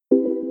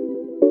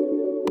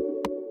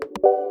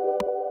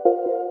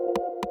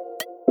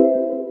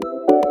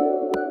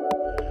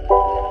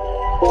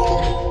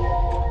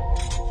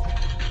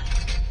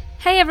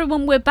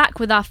everyone, we're back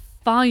with our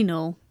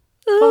final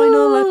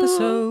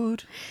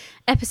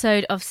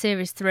episode of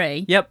Series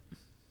 3. Yep.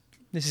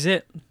 This is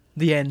it.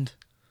 The end.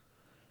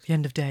 The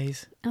end of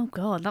days. Oh,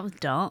 God, that was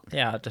dark.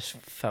 Yeah, I just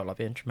felt like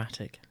being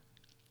dramatic.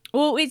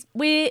 Well,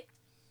 we're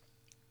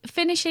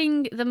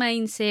finishing the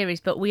main series,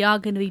 but we are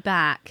going to be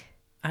back.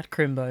 At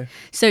Crimbo.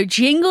 So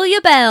jingle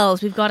your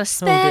bells. We've got a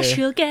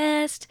special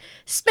guest.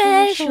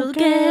 Special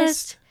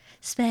guest.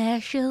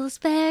 Special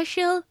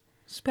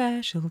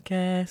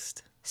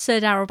guest.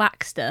 Sir Darryl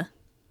Baxter.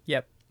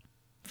 Yep.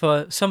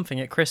 For something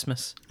at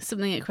Christmas.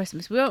 Something at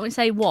Christmas. We won't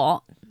say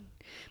what.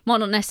 Might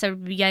not necessarily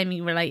be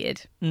gaming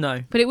related.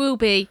 No. But it will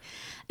be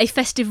a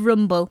festive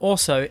rumble.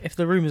 Also, if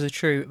the rumours are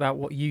true about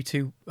what you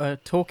two are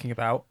talking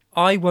about,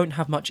 I won't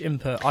have much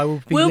input. I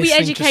will be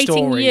listening to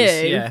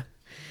stories. You.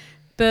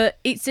 But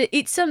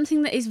it's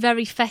something that is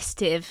very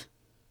festive.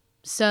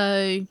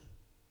 So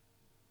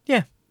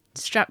yeah.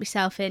 Strap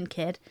yourself in,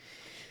 kid.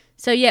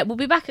 So yeah, we'll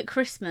be back at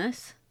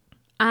Christmas.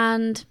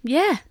 And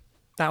yeah.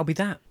 That'll be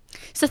that.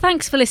 So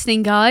thanks for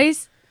listening,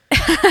 guys.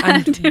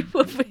 And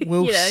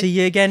we'll see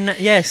you again.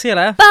 Yeah, see you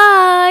later.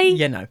 Bye.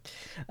 Yeah, no.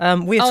 I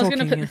was going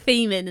to put the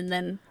theme in and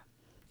then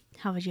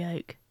have a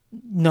joke.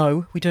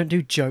 No, we don't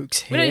do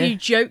jokes here. We don't do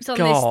jokes on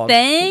this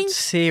thing. It's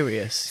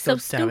serious. So God damn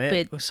stupid.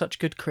 It. We're such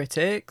good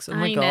critics. Oh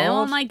my I God.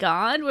 know, oh my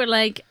God. We're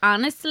like,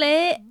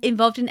 honestly,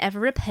 involved in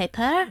every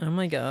paper. Oh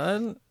my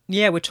God.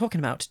 Yeah, we're talking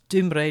about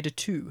Tomb Raider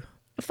 2.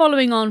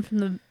 Following on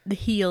from the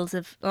heels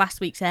of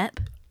last week's ep.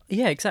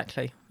 Yeah,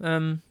 exactly.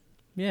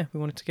 Yeah, we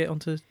wanted to get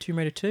onto Tomb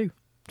Raider 2.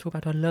 Talk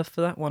about our love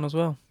for that one as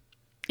well.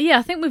 Yeah,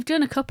 I think we've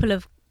done a couple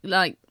of,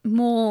 like,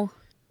 more...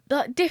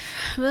 We've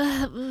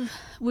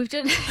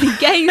done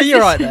games. Are you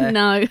right there?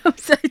 No, I'm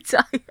so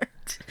tired.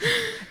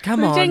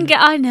 Come on.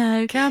 I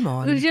know. Come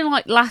on. We've done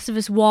like Last of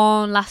Us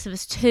 1, Last of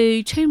Us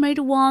 2, Tomb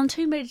Raider 1,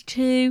 Tomb Raider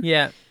 2.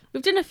 Yeah.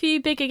 We've done a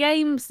few bigger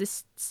games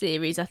this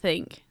series, I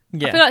think.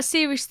 Yeah. I feel like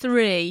Series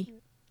 3,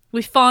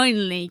 we've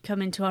finally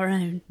come into our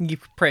own. You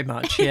pretty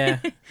much,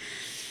 yeah.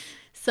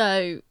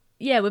 So,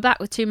 yeah, we're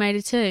back with Tomb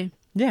Raider 2.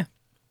 Yeah.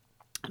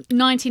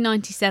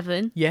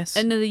 1997. Yes.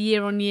 Another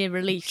year-on-year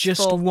release.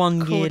 Just for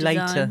 1 core year design.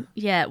 later.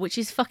 Yeah, which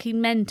is fucking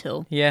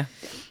mental. Yeah.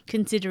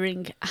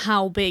 Considering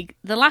how big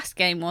the last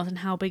game was and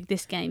how big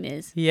this game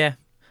is. Yeah.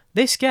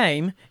 This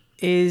game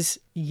is,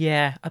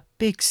 a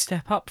big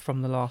step up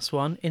from the last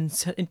one in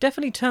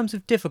definitely terms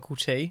of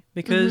difficulty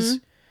because...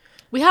 Mm-hmm.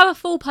 We have a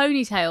full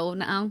ponytail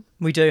now.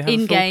 We do have a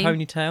full in-game.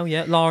 Ponytail,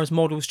 yeah. Lara's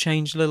model's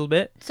changed a little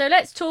bit. So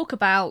let's talk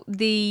about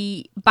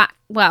the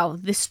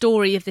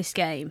story of this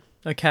game.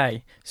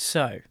 Okay,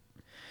 so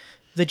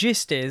the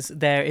gist is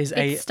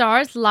It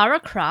stars Lara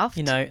Croft.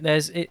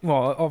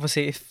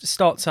 Obviously it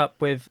starts up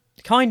with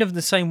kind of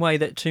the same way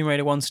that Tomb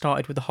Raider 1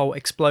 started with the whole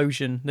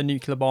explosion, the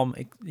nuclear bomb,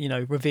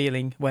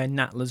 revealing where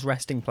Natla's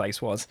resting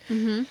place was.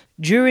 Mm-hmm.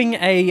 During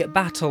a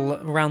battle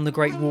around the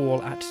Great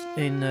Wall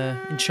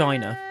in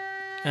China,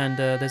 and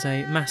there's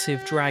a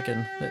massive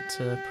dragon that's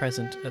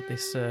present at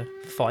this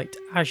fight,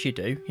 as you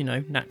do,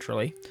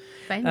 naturally.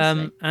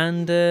 Famously.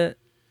 And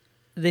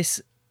this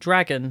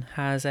dragon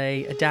has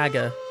a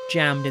dagger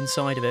jammed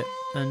inside of it,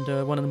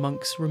 and one of the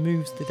monks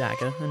removes the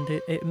dagger and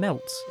it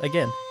melts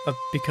again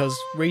because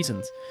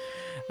reasons.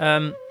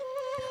 I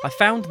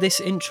found this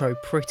intro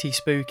pretty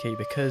spooky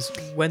because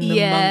when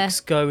the monks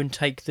go and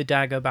take the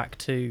dagger back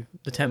to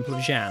the Temple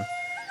of Jan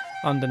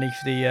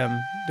underneath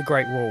the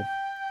Great Wall,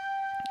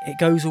 it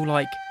goes all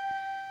like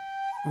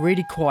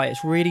really quiet.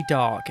 It's really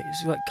dark.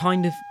 It's like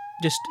kind of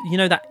just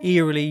that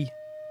eerily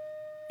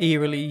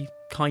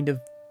kind of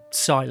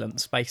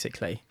silence,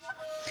 basically.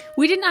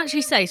 We didn't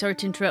actually say, sorry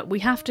to interrupt, we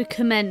have to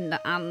commend,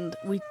 and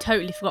we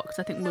totally forgot because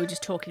I think we were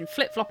just talking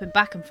flip-flopping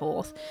back and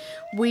forth.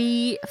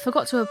 We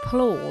forgot to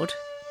applaud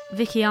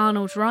Vicky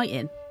Arnold's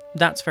writing.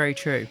 That's very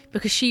true.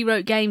 Because she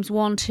wrote games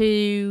 1,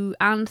 2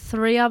 and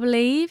 3, I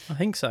believe. I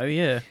think so,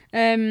 yeah.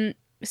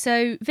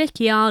 So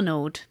Vicky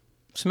Arnold.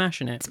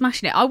 Smashing it.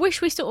 I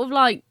wish we sort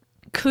of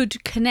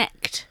could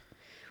connect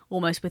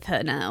almost with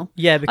her now.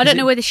 Yeah, because I don't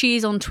know whether she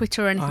is on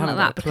Twitter or anything like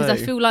that, because I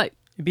feel like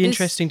it'd be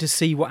interesting to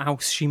see what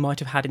else she might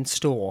have had in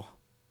store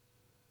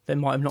that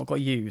might have not got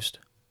used.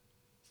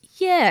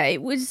 Yeah,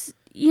 it was,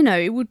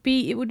 it would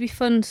be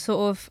fun to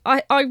sort of...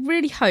 I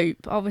really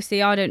hope,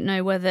 obviously I don't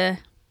know whether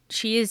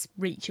she is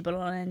reachable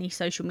on any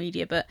social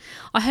media, but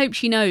I hope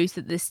she knows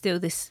that there's still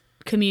this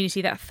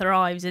community that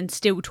thrives and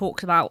still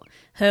talks about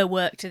her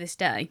work to this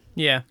day.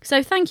 Yeah.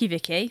 So thank you,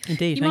 Vicky.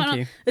 Indeed, thank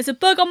you. There's a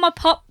bug on my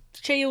pop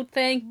shield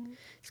thing.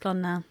 It's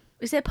gone now.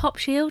 Is it a pop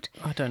shield?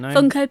 I don't know.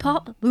 Funko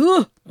Pop?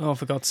 Ugh. Oh,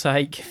 for God's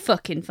sake.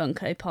 Fucking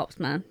Funko Pops,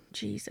 man.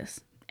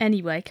 Jesus.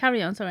 Anyway,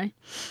 carry on, sorry.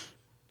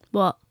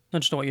 What? I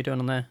just know what you're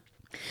doing on there.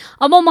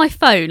 I'm on my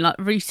phone,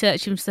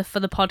 researching stuff for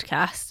the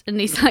podcast, and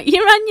he's like,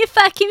 you're on your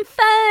fucking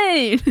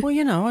phone!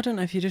 Well, I don't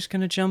know if you're just going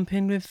to jump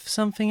in with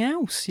something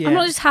else yet. I'm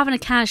not just having a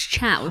cash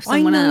chat with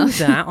someone else.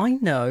 I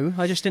know.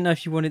 I just didn't know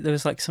if you wanted... There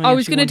was something I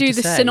was going to do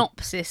the say.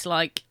 synopsis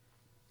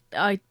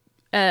I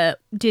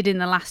did in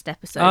the last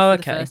episode for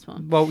the first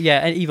one. Well,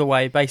 yeah, either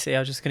way, basically I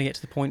was just going to get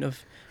to the point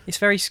of It's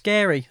very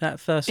scary, that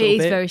first It little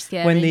is bit. very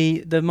scary.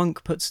 When the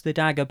monk puts the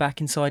dagger back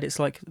inside its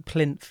like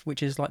plinth,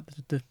 which is like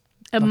the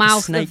A like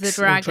mouth a of the snake's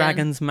or dragon.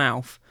 dragon's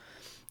mouth,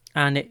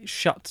 and it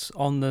shuts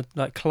on the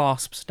like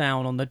clasps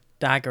down on the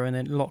dagger, and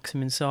then locks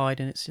him inside,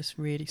 and it's just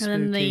really spooky.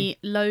 And then the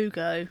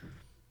logo.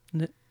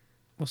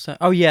 What's that?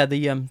 Oh yeah,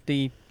 the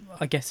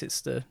I guess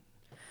it's the.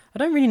 I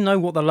don't really know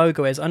what the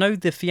logo is. I know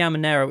the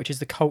Fiaminera, which is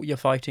the cult you're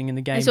fighting in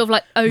the game. It's sort of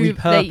like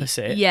repurpose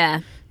it.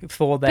 Yeah.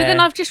 For their. But then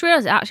I've just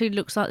realised it actually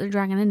looks like the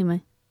dragon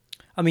anyway.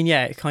 I mean,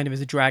 yeah, it kind of is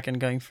a dragon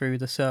going through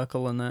the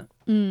circle and that.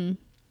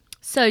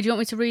 So, do you want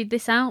me to read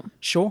this out?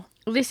 Sure.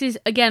 This is,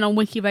 again, on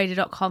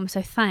wikiradio.com,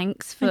 so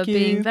thanks for Thank you.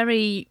 being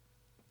very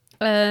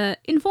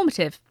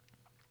informative.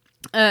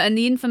 And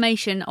the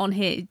information on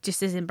here,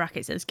 just as in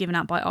brackets, that's given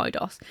out by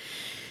IDOS.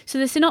 So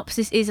the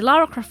synopsis is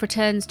Lara Croft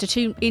returns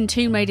in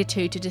Tomb Raider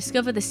 2 to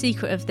discover the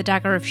secret of the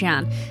Dagger of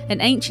Xian,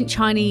 an ancient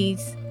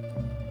Chinese...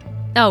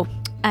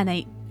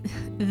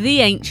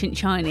 The ancient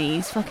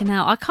Chinese. Fucking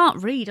hell. I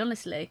can't read,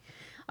 honestly.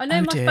 I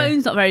know my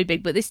phone's not very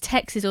big, but this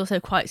text is also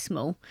quite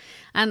small.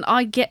 And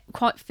I get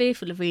quite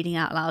fearful of reading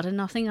out loud,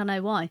 and I think I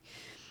know why.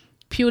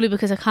 Purely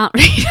because I can't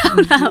read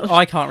out loud.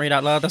 I can't read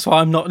out loud, that's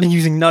why I'm not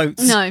using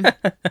notes. No.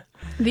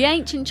 The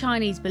ancient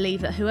Chinese believe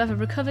that whoever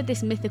recovered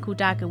this mythical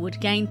dagger would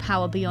gain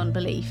power beyond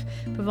belief,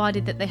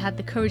 provided that they had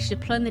the courage to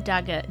plunge the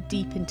dagger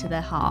deep into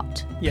their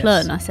heart. Yes.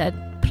 Plunge, I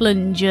said.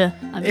 Plunger.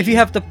 If you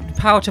have the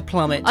power to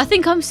plummet. I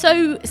think I'm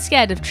so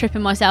scared of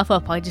tripping myself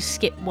up, I just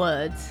skip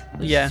words,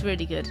 which is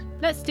really good.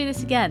 Let's do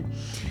this again.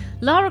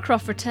 Lara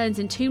Croft returns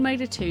in Tomb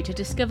Raider 2 to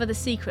discover the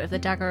secret of the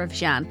Dagger of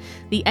Xian.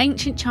 The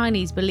ancient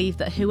Chinese believed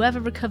that whoever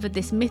recovered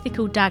this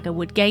mythical dagger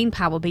would gain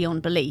power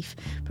beyond belief,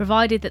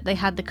 provided that they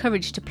had the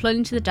courage to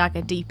plunge the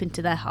dagger deep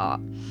into their heart.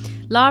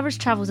 Lara's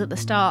travels at the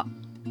start...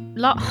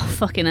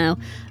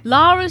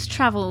 Lara's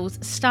travels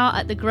start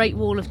at the Great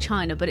Wall of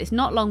China, but it's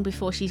not long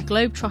before she's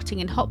globe-trotting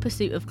in hot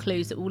pursuit of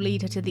clues that will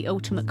lead her to the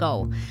ultimate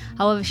goal.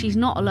 However, she's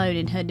not alone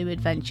in her new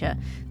adventure.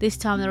 This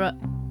time there are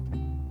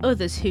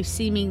others who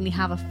seemingly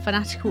have a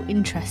fanatical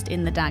interest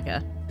in the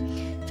dagger.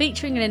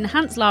 Featuring an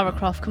enhanced Lara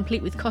Croft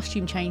complete with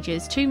costume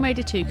changes, Tomb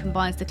Raider 2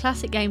 combines the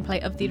classic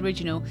gameplay of the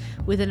original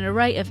with an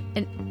array of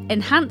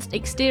enhanced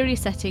exterior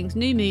settings,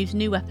 new moves,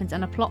 new weapons,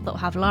 and a plot that will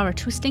have Lara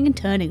twisting and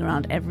turning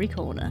around every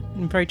corner.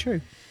 Very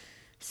true.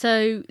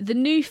 So the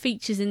new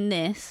features in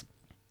this,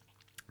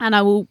 and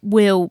I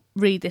will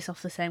read this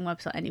off the same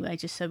website anyway,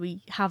 just so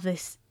we have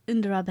this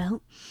under our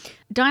belt.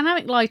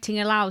 Dynamic lighting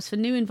allows for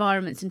new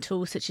environments and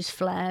tools such as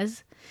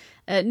flares.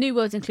 New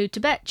worlds include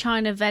Tibet,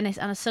 China, Venice,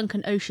 and a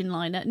sunken ocean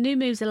liner. New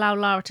moves allow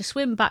Lara to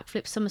swim,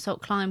 backflip,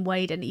 somersault, climb,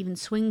 wade, and even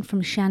swing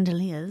from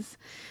chandeliers.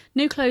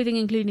 New clothing,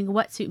 including a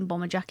wetsuit and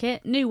bomber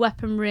jacket. New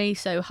weaponry,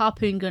 so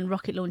harpoon gun,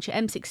 rocket launcher,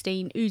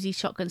 M16, Uzi,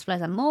 shotguns,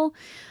 flares, and more.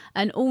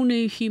 And all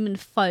new human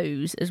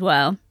foes as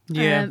well.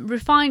 Yeah.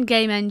 Refined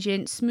game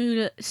engine,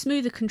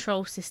 smoother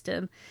control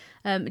system.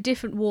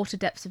 Different water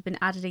depths have been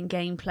added in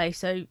gameplay,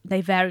 so they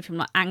vary from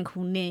like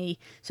ankle, knee.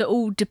 So it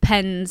all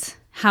depends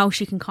how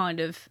she can kind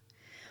of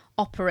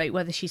operate,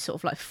 whether she's sort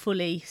of like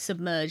fully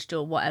submerged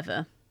or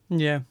whatever.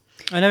 Yeah.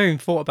 I never even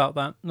thought about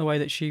that, the way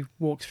that she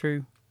walks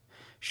through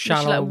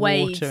shallow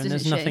water, and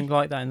there's nothing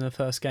like that in the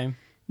first game.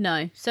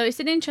 No. So it's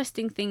an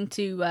interesting thing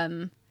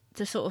to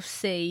sort of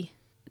see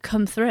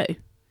come through.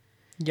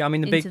 Yeah, I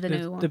mean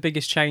the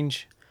biggest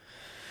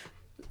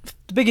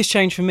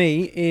change for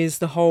me is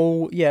the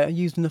whole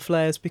using the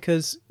flares,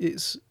 because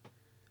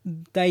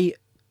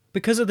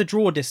because of the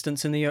draw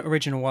distance in the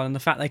original one and the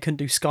fact they couldn't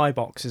do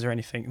skyboxes or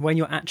anything. When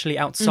you're actually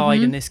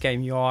outside in this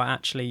game,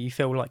 you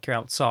feel like you're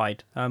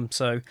outside.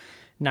 So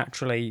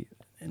naturally,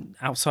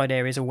 outside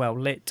areas are well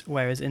lit,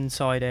 whereas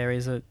inside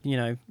areas are,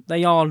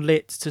 they are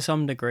lit to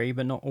some degree,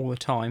 but not all the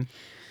time.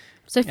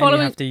 So and you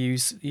have to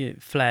use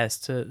flares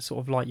to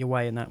sort of light your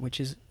way in that, which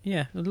is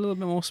a little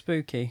bit more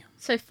spooky.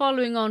 So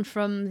following on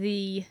from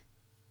the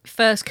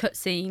first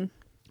cutscene,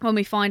 when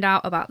we find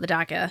out about the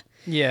dagger,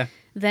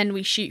 then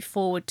we shoot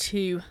forward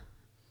to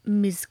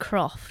Ms.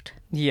 Croft.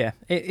 Yeah,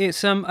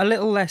 it's a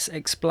little less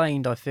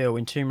explained, I feel,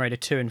 in Tomb Raider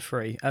 2 and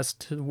 3 as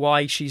to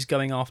why she's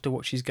going after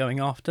what she's going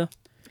after.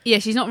 Yeah,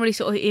 she's not really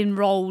sort of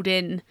enrolled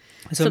in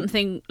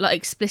something like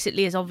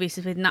explicitly as obvious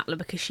as with Natla,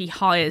 because she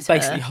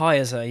basically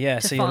hires her, yeah.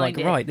 So you're like,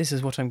 it. right, this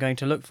is what I'm going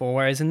to look for.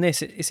 Whereas in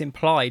this, it's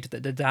implied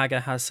that the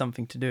dagger has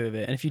something to do with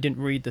it. And if you didn't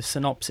read the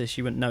synopsis,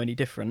 you wouldn't know any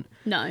different.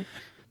 No.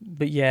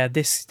 But yeah,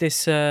 this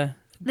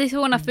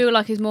one I feel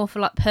like is more for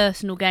like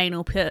personal gain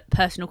or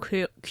personal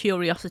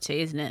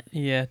curiosity, isn't it?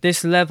 Yeah,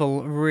 this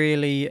level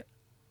really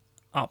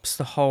ups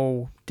the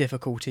whole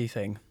difficulty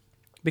thing,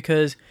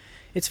 because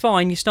it's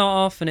fine. You start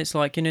off and it's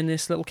like you're in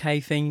this little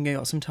cave thing. You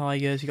got some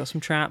tigers, you got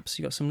some traps,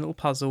 you got some little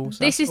puzzles.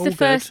 This is the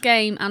first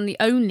game and the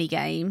only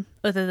game,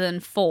 other than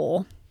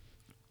 4,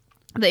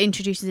 that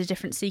introduces a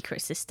different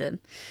secret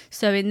system.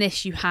 So in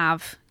this, you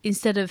have,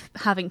 instead of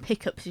having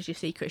pickups as your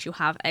secrets, you'll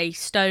have a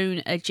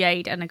stone, a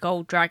jade, and a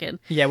gold dragon.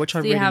 Yeah, which I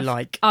really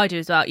like. I do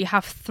as well. You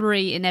have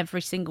 3 in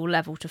every single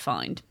level to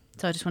find.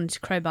 So I just wanted to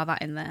crowbar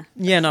that in there.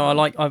 Yeah, no,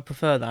 I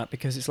prefer that,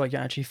 because it's like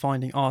you're actually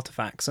finding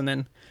artifacts and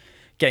then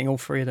getting all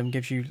 3 of them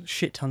gives you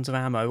shit tons of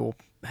ammo or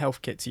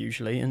health kits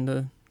usually,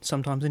 and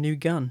sometimes a new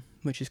gun,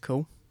 which is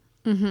cool.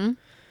 Mm-hmm.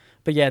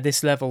 But yeah,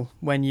 this level,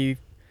 when you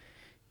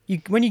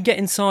get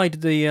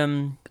inside the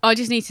I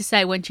just need to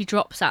say, when she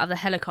drops out of the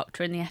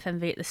helicopter in the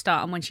FMV at the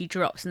start, and when she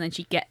drops and then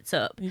she gets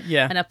up,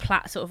 yeah, and a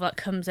plat sort of like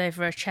comes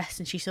over her chest,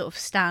 and she sort of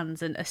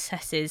stands and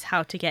assesses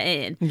how to get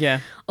in. yeah,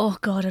 Oh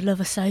God, I love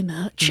her so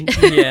much.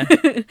 yeah,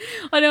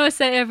 I know I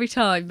say it every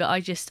time, but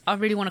I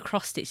really want to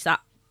cross stitch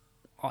that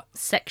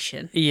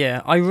section.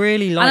 yeah. I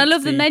really like. And I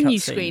love the menu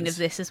cutscenes. screen of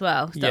this as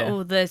well. Yeah.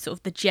 All the sort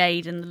of the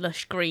jade and the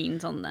lush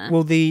greens on there.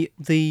 Well,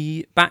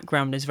 the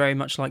background is very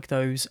much like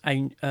those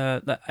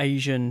the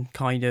Asian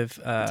kind of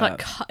It's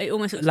like it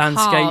almost looks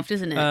landscape, carved,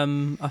 doesn't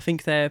it? I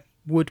think they're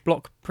wood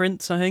block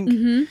prints. I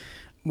think,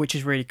 which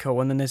is really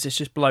cool. And then there's this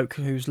just bloke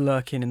who's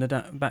lurking in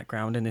the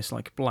background in this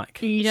like black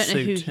You don't know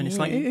suit, who and he it's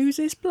like, is. who's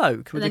this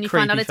bloke with And then the you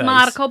creepy find out it's face?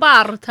 Marco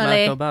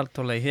Bartoli.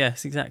 Marco Bartoli,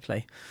 yes,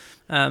 exactly.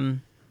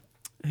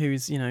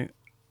 Who's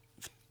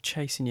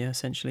chasing you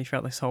essentially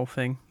throughout this whole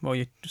thing. Well,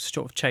 you're just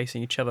sort of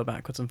chasing each other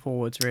backwards and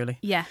forwards, really.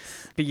 Yes.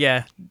 But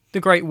yeah, the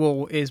Great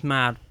Wall is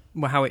mad.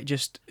 How it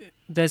just,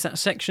 there's that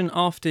section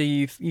after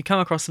you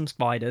come across some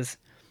spiders,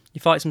 you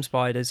fight some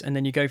spiders, and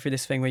then you go through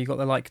this thing where you got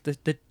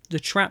the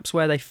traps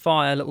where they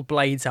fire little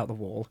blades out the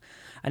wall,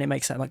 and it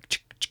makes that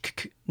like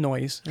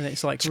noise, and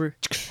it's like,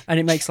 and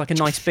it makes like a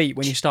nice beat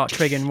when you start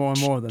triggering more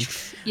and more of them.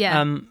 Yeah.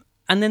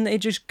 And then it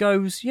just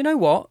goes, you know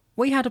what?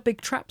 We had a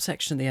big trap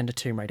section at the end of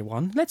Tomb Raider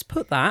 1. Let's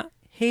put that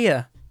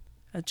here.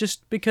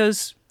 Just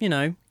because,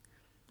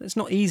 let's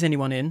not ease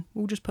anyone in.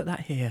 We'll just put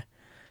that here.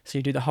 So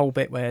you do the whole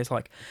bit where it's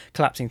like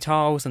collapsing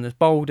tiles, and there's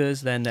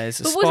boulders, then there's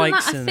but spikes, wasn't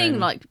that a and thing, then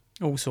like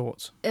all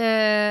sorts.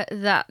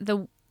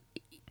 that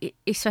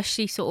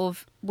especially sort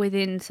of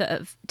within sort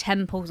of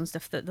temples and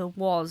stuff, that there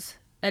was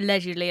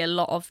allegedly a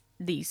lot of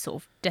these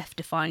sort of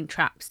death-defying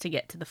traps to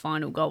get to the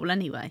final goal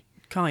anyway.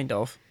 Kind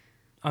of.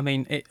 I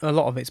mean, a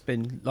lot of it's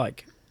been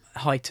like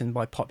heightened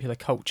by popular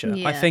culture.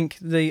 Yeah. I think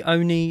the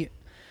only...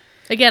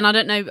 Again, I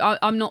don't know.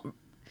 I'm not...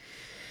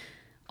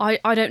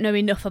 I don't know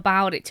enough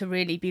about it to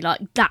really be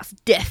like, that's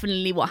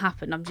definitely what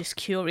happened. I'm just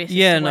curious.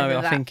 Yeah, as to no, whether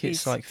I that think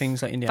it's is like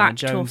things like Indiana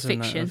fact or Jones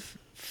and that fiction. have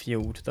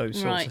fueled those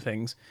sorts Right. of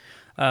things.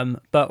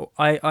 But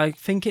I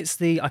think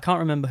it's I can't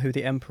remember who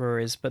the emperor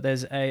is, but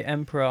there's a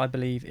emperor, I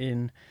believe,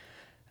 in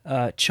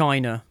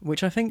China,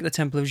 which I think the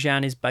Temple of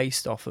Xi'an is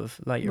based off of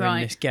later in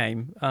this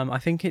game. I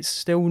think it's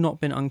still not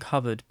been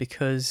uncovered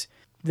because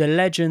the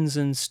legends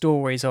and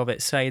stories of it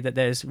say that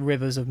there's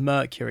rivers of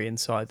mercury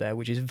inside there,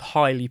 which is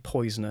highly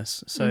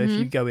poisonous. So if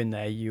you go in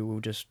there, you will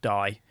just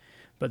die.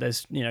 But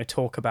there's,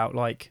 talk about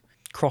like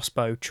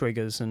crossbow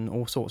triggers and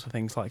all sorts of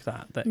things like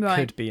that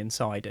could be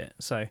inside it.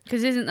 So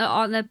Because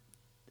aren't there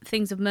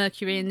things of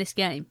mercury in this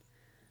game?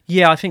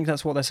 yeah, I think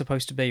that's what they're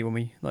supposed to be when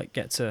we like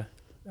get to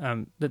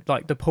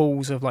the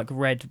pools of like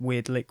red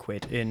weird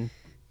liquid in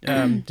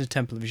the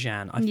Temple of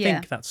Xi'an. I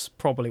think that's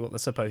probably what they're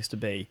supposed to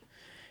be.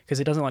 Because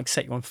it doesn't like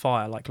set you on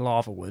fire like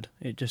lava would.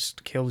 It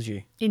just kills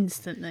you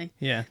Instantly.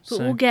 Yeah. But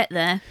we'll get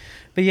there.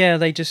 But yeah,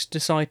 they just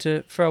decide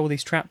to throw all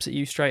these traps at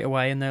you straight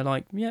away, and they're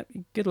like, "Yeah,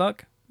 good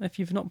luck. If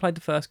you've not played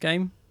the first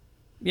game,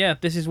 yeah,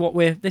 this is what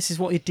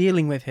you're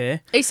dealing with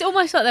here." It's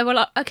almost like they were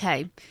like,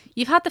 okay,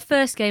 you've had the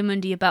first game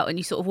under your belt, and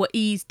you sort of were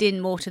eased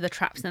in more to the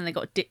traps, and then they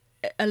got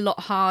a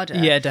lot harder.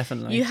 Yeah,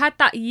 definitely. You had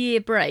that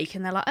year break,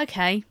 and they're like,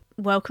 okay,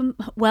 welcome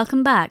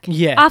back.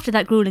 Yeah. After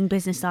that grueling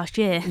business last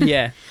year,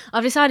 Yeah.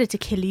 I've decided to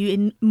kill you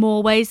in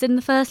more ways than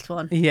the first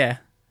one. Yeah.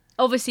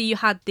 Obviously, you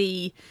had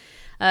the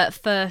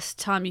first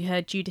time you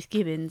heard Judith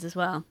Gibbons as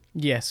well.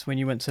 Yes, when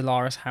you went to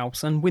Lara's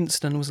house, and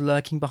Winston was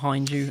lurking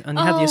behind you, and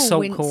you had the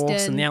assault course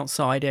Winston. and the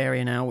outside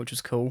area now, which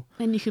was cool.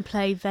 And you could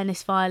play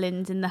Venice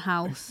violins in the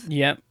house.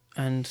 Yep.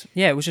 And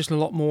yeah, it was just a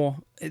lot more.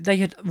 They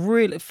had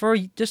really, for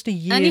just a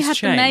year's And you had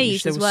change, the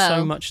maze there as was well.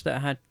 so much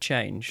that had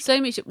changed. So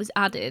much that was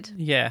added.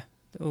 Yeah,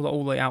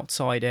 all the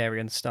outside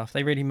area and stuff.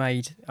 They really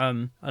made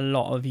a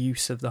lot of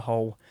use of the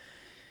whole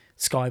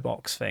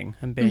skybox thing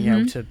and being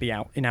able to be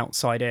out in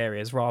outside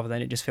areas rather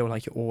than it just feel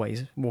like you're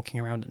always walking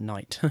around at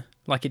night,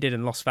 like it did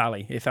in Lost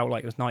Valley. It felt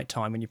like it was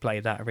nighttime when you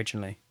played that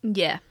originally.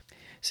 Yeah.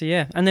 So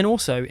yeah, and then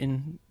also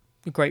in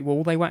the Great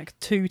Wall, they whacked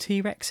 2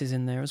 T-Rexes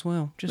in there as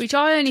well. Which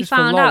I only just for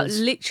found out lols.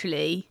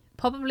 literally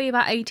probably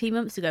about 18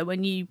 months ago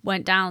when you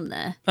went down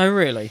there. Oh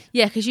really?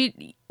 Yeah, because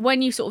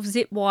when you sort of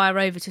zip wire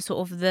over to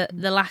sort of the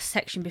last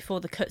section before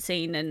the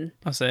cutscene, and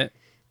That's it.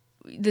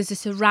 there's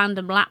just a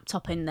random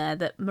laptop in there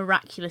that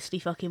miraculously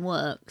fucking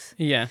works,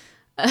 Yeah.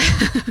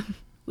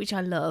 which I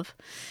love.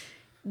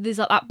 There's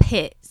like that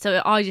pit,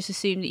 so I just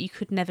assumed that you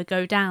could never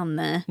go down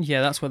there.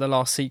 Yeah, that's where the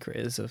last secret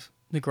is of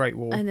the Great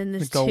Wall. And then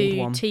there's the gold 2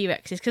 one.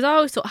 T-Rexes, because I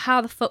always thought, how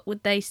the fuck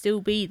would they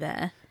still be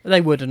there?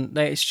 They wouldn't.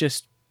 It's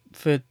just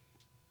for...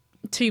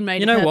 Tomb Raider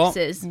You know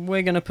purposes. what?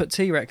 We're going to put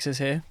T-Rexes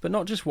here, but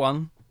not just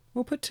one.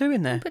 We'll put 2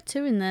 in there. Put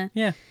 2 in there.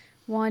 Yeah.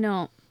 Why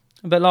not?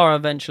 But Lara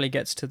eventually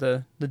gets to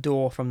the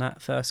door from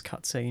that first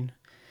cutscene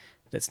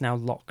that's now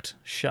locked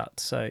shut,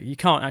 so you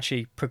can't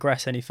actually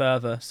progress any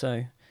further.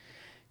 So,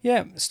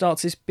 yeah,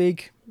 starts this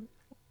big,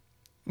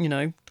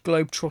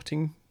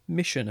 globe-trotting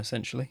mission,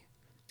 essentially.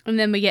 And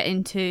then we get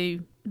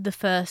into the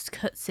first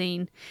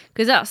cutscene,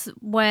 because that's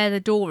where the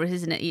door is,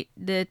 isn't it?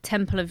 The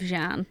Temple of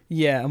Jeanne.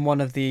 Yeah, and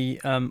one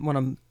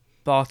of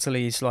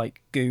Bartley's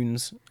like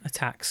goons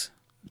attacks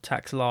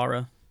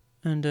Lara,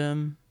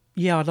 and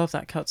yeah, I love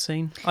that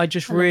cutscene. I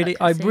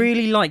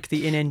really like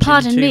the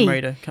in-engine Tomb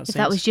Raider cutscenes. If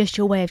that was just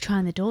your way of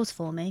trying the doors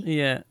for me.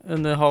 Yeah,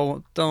 and the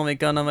whole "don't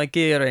gun on my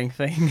gearing"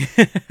 thing.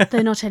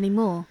 Though not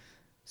anymore.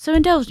 So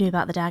indulge me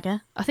about the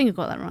dagger. I think I've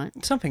got that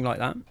right. Something like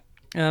that.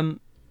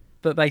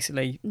 But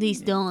basically, these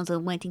doors are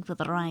waiting for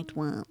the right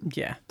one.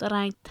 Yeah. The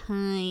right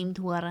time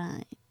to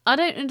arrive. I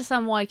don't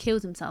understand why he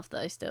killed himself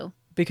though. Still.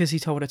 Because he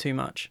told her too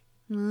much.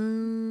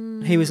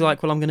 He was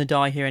like, well, I'm going to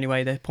die here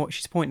anyway.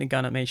 She's pointing a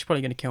gun at me. She's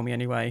probably going to kill me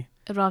anyway.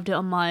 I'd rather do it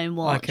on my own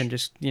watch. I can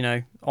just,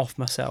 off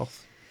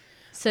myself.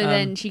 So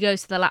then she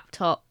goes to the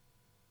laptop,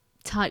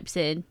 types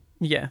in.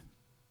 Yeah.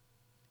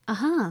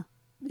 Uh-huh.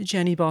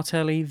 Jenny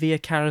Bartelli via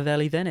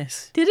Caravelli,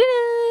 Venice. Da-da-da!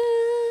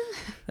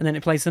 And then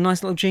it plays a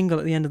nice little jingle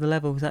at the end of the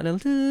level with that little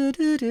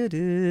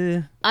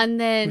do-do-do-do. And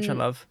then... Which I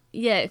love.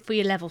 Yeah, for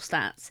your level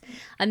stats.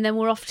 And then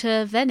we're off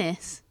to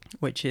Venice.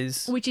 Which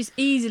is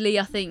easily,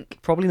 I think...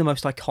 Probably the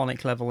most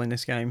iconic level in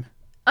this game.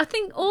 I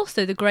think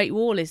also the Great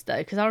Wall is, though,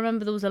 because I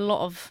remember there was a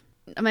lot of...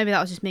 Maybe that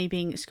was just me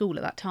being at school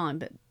at that time,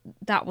 but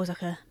that was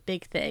like a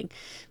big thing.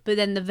 But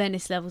then the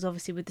Venice levels,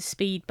 obviously, with the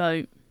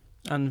speedboat.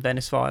 And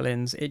Venice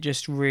violins, it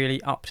just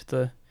really upped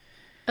the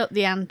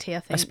ante, I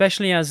think.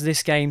 Especially as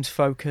this game's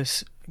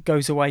focus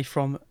goes away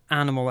from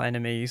animal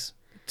enemies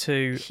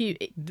to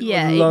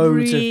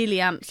loads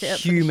really amps it up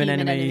human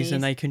enemies,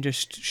 and they can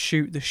just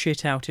shoot the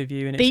shit out of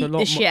you, and beat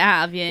the shit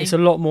out of you. It's a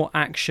lot more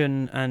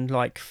action, and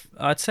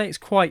I'd say it's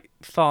quite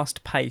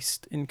fast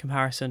paced in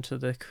comparison to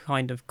the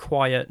kind of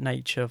quiet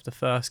nature of the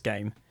first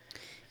game.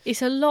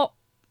 It's a lot.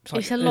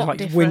 It's a lot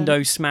different.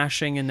 Window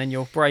smashing, and then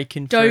you're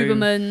breaking through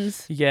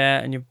Dobermans. Yeah,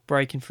 and you're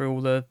breaking through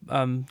all the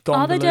gondolas.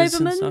 Are they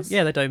Dobermans? And stuff.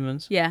 Yeah, they're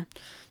Dobermans. Yeah,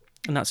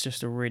 and that's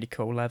just a really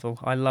cool level.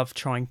 I love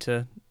trying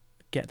to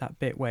get that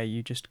bit where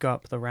you just go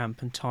up the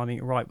ramp and timing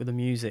it right with the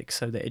music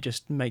so that it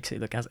just makes it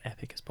look as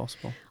epic as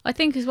possible. I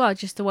think as well,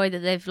 just the way that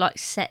they've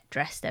set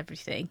dressed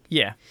everything.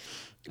 Yeah,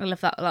 I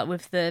love that,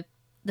 with the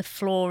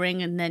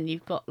flooring, and then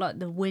you've got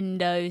the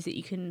windows that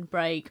you can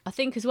break. I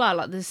think as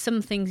well, there's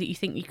some things that you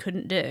think you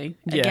couldn't do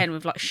again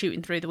with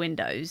shooting through the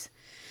windows.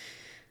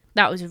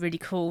 That was a really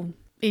cool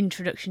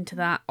introduction to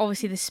that.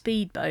 Obviously the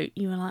speedboat,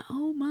 you were like,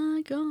 oh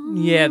my god.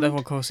 Yeah,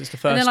 of course it's the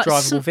first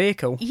drivable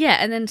vehicle. Yeah,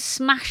 and then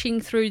smashing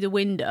through the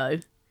window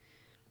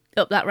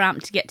up that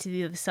ramp to get to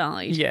the other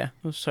side. Yeah,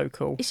 it was so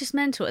cool. It's just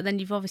mental. And then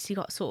you've obviously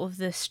got sort of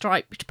the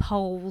striped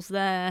poles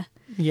there.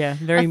 Yeah,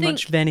 very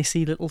much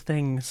Venice-y little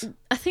things.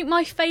 I think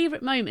my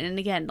favourite moment, and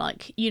again,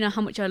 you know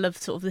how much I love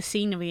sort of the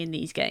scenery in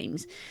these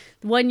games,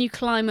 when you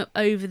climb up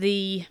over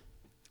the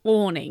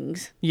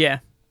awnings. Yeah.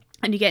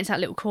 And you get into that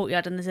little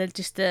courtyard, and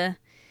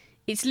there's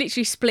it's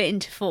literally split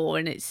into four,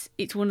 and it's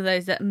one of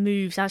those that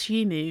moves as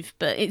you move,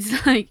 but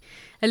it's like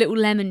a little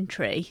lemon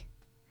tree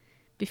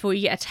before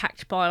you get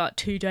attacked by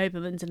two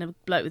Dobermans and a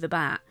bloke with a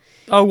bat.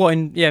 Oh, what,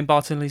 in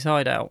Bartley's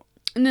hideout?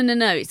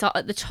 No. It's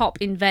at the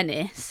top in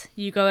Venice.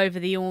 You go over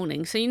the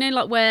awning. So,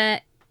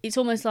 where it's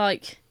almost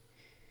like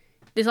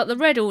there's the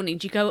red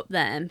awnings, you go up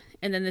them,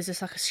 and then there's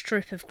just a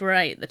strip of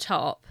grey at the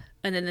top,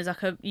 and then there's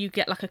you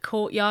get a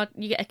courtyard,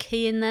 you get a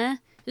key in there.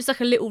 Just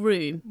a little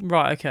room.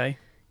 Right, okay.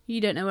 You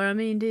don't know where I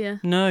mean, do you?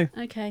 No.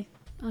 Okay,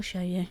 I'll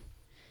show you.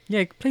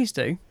 Yeah, please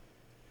do.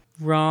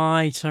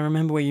 Right, I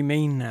remember what you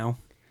mean now.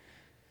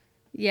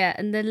 Yeah,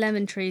 and the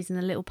lemon trees and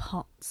the little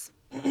pots.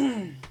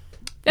 Very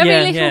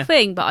little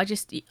thing, but I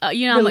just... you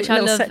know how much I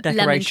love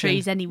lemon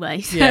trees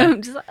anyway, so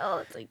I'm just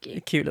oh, thank you.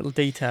 A cute little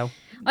detail.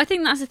 I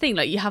think that's the thing,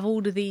 you have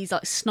all of these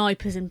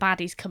snipers and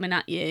baddies coming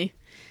at you,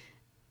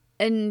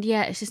 and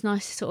yeah, it's just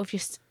nice to sort of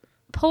just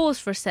pause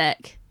for a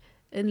sec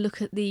and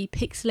look at the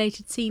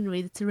pixelated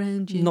scenery that's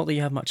around you. Not that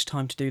you have much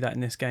time to do that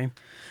in this game.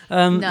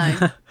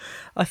 No.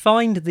 I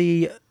find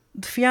the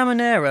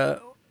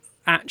Fiammoniera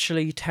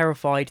actually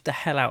terrified the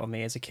hell out of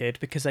me as a kid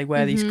because they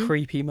wear these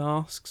creepy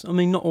masks. I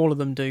mean, not all of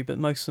them do, but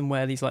most of them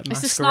wear these masquerade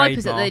masks. It's the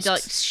snipers that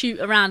they shoot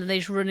around and they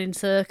just run in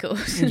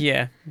circles.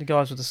 Yeah, the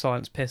guys with the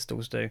silenced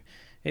pistols do.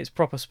 It's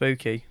proper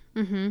spooky.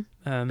 Mm-hmm.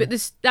 But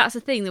that's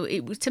the thing,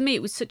 to me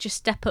it was such a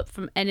step up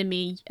from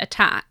enemy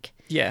attack.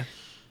 Yeah.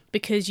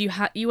 Because you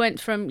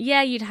went from,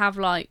 you'd have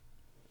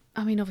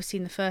obviously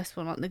in the first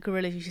one, the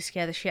gorillas used to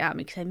scare the shit out of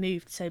me because they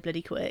moved so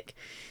bloody quick.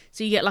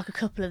 So you get a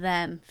couple of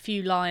them, a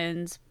few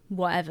lions,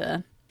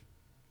 whatever.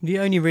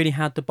 You only really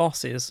had the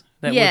bosses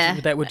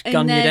that would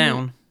gun you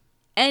down.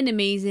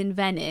 Enemies in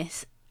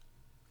Venice,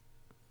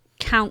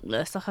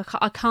 countless.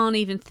 I can't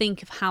even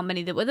think of how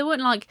many there were. There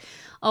weren't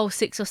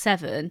 6 or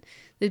 7.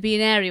 There'd be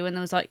an area when there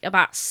was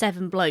about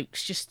 7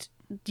 blokes. Just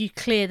you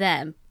clear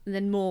them, and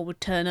then more would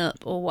turn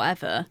up or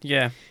whatever.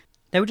 Yeah.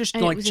 They would just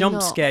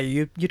jump scare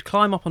you. You'd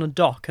climb up on a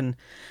dock and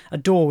a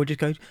door would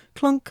just go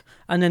clunk,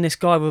 and then this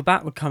guy with a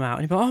bat would come out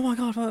and he'd be like, oh my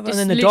god, and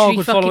then the dog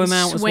would follow him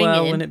out as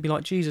well, and it'd be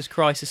like, Jesus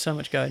Christ, there's so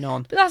much going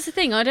on. But that's the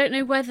thing, I don't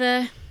know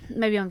whether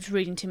maybe I'm just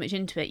reading too much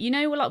into it. You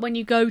know, like when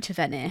you go to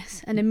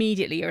Venice and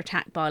immediately you're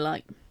attacked by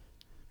like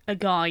a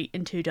guy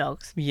and 2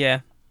 dogs.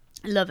 Yeah.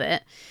 Love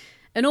it.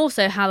 And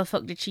also, how the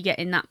fuck did she get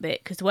in that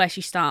bit? Because where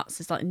she starts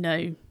is like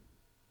no.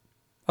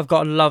 I've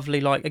got a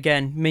lovely, like,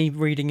 again, me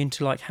reading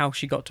into like how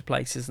she got to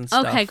places and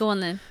stuff. Okay, go on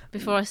then.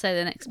 Before I say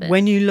the next bit.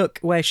 When you look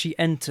where she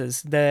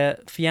enters, the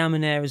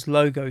Fiammoniera's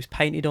logo is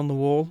painted on the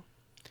wall.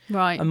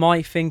 Right. And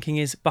my thinking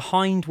is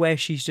behind where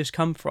she's just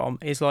come from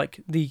is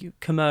like the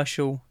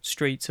commercial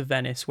streets of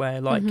Venice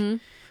where like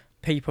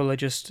people are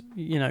just,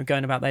 you know,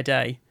 going about their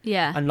day.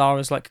 Yeah. And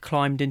Lara's like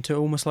climbed into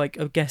almost like,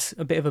 I guess,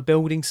 a bit of a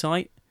building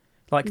site.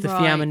 Like the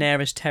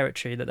Fiammoniera's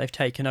territory that they've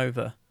taken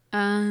over.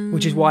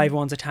 Which is why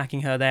everyone's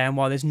attacking her there and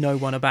why there's no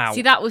one about.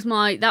 See, that was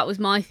my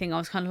thing. I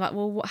was kind of like,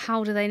 well,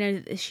 how do they know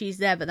that she's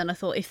there? But then I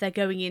thought if they're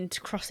going into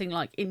crossing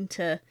like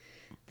into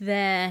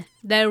they're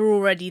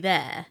already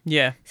there.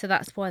 Yeah. So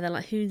that's why they're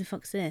like, who the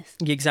fuck's this?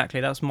 Yeah, exactly.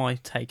 That's my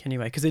take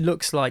anyway. Because it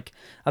looks like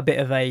a bit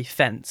of a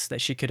fence that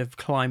she could have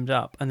climbed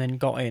up and then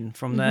got in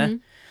from there.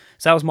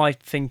 So that was my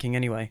thinking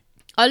anyway.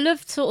 I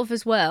loved sort of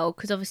as well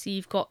because obviously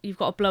you've got to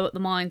blow up the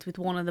mines with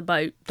one of the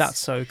boats. That's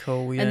so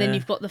cool. Yeah. And then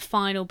you've got the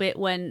final bit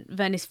when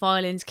Venice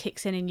Violins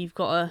kicks in and you've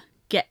got to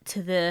get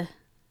to the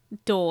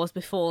doors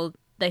before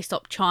they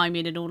stop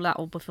chiming and all that,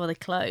 or before they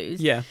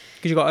close. Yeah,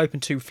 because you've got to open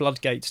 2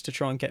 floodgates to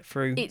try and get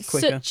through quicker. It's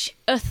such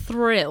a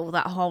thrill,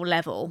 that whole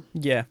level.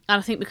 Yeah. And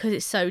I think because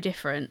it's so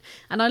different.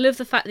 And I love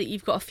the fact that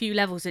you've got a few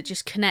levels that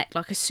just connect.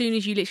 Like as soon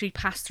as you literally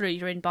pass through,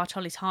 you're in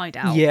Bartoli's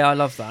hideout. Yeah, I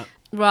love that.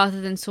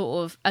 Rather than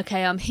sort of,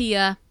 okay, I'm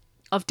here,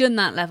 I've done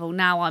that level,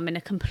 now I'm in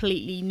a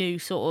completely new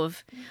sort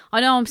of... I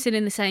know I'm still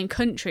in the same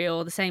country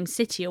or the same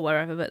city or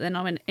wherever, but then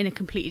I'm in a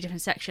completely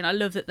different section. I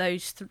love that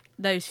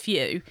those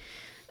few,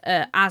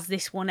 as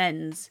this one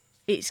ends,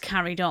 it's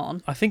carried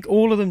on. I think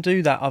all of them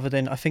do that, other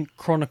than I think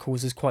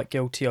Chronicles is quite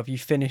guilty of you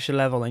finish a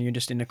level and you're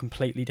just in a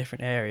completely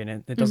different area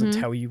and it doesn't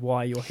tell you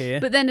why you're here.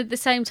 But then at the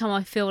same time,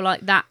 I feel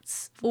like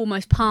that's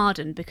almost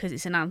pardoned because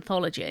it's an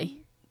anthology.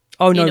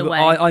 Oh no, but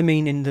I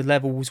mean in the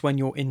levels when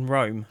you're in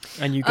Rome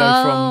and you go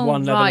from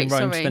one level in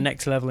Rome to the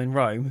next level in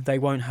Rome, they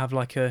won't have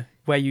like a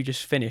where you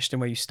just finished and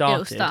where you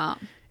started. It'll start.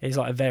 It's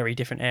like a very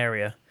different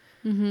area.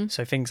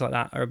 So things like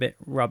that are a bit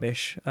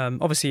rubbish.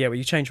 Obviously, yeah, when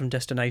you change from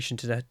destination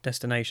to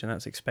destination,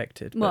 that's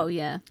expected. But Well,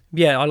 yeah.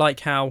 Yeah, I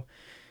like how...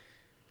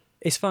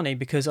 It's funny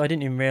because I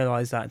didn't even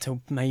realise that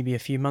until maybe a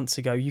few months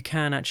ago. You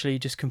can actually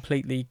just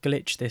completely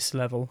glitch this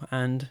level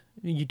and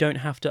you don't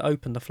have to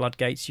open the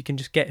floodgates. You can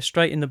just get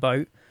straight in the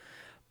boat,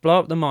 blow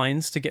up the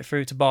mines to get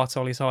through to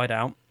Bartoli's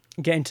hideout,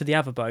 get into the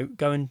other boat,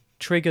 go and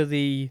trigger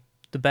the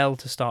bell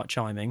to start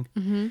chiming,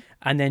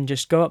 and then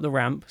just go up the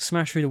ramp,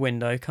 smash through the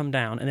window, come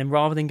down, and then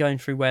rather than going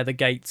through where the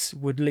gates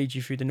would lead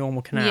you through the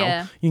normal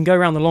canal, you can go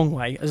around the long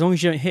way. As long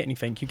as you don't hit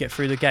anything, you get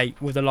through the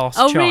gate with the last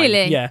chime. Oh,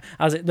 really? Yeah.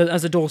 As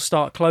the doors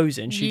start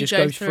closing, she just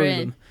goes through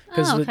them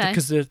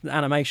because the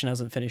animation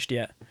hasn't finished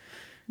yet.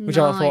 Which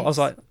I thought, I was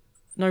like,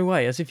 no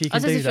way, as if you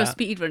can do that. As if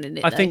you're speedrunning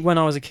it, I think when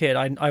I was a kid,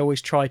 I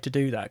always tried to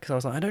do that because I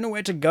was like, I don't know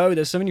where to go.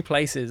 There's so many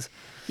places.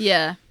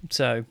 Yeah.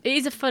 So it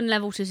is a fun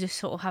level to just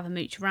sort of have a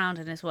mooch around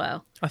in as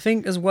well. I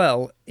think as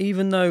well,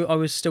 even though I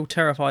was still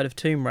terrified of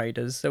Tomb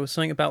Raiders, there was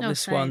something about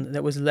this one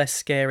that was less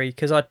scary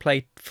because I'd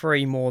played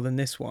 3 more than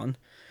this one.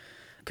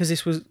 Because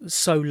this was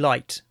so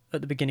light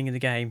at the beginning of the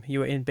game. You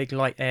were in big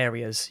light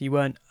areas. You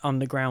weren't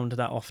underground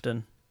that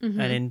often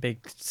and in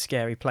big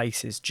scary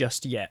places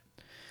just yet.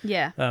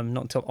 Yeah.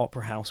 Not until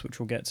Opera House, which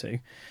we'll get to.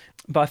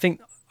 But I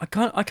think I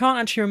can't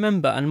actually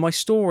remember, and my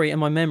story and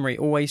my memory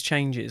always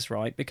changes,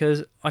 right?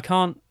 Because I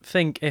can't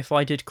think if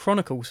I did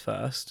Chronicles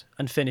first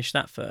and finished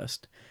that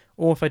first,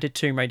 or if I did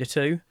Tomb Raider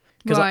 2.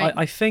 Because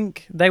I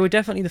think they were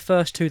definitely the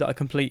first 2 that I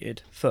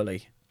completed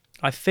fully.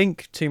 I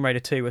think Tomb Raider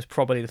 2 was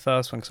probably the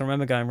first one, because I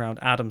remember going around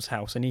Adam's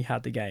house and he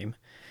had the game,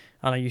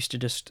 and I used to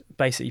just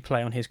basically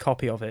play on his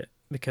copy of it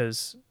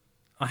because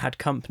I had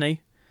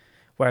company.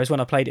 Whereas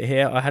when I played it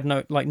here, I had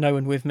no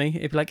one with me.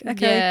 It'd be like,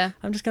 okay,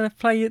 I'm just going to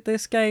play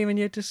this game, and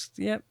you're just,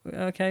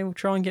 okay, we'll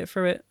try and get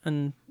through it.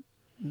 And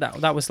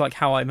that was like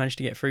how I managed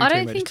to get through. I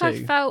don't think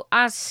I felt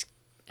as...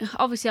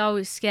 Obviously, I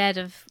was scared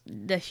of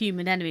the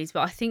human enemies,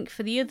 but I think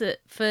for the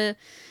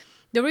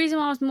reason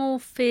why I was more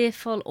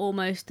fearful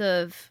almost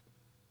of...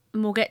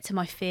 And we'll get to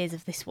my fears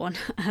of this one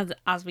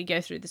as we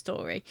go through the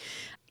story.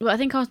 But I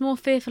think I was more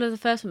fearful of the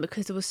first one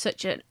because there was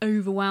such an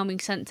overwhelming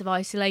sense of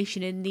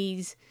isolation in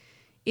these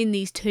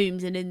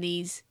tombs and in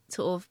these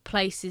sort of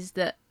places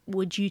that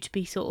were due to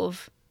be sort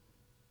of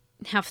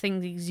have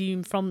things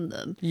exhumed from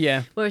them.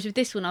 Yeah. Whereas with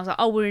this one, I was like,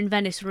 oh, we're in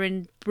Venice, we're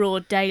in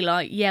broad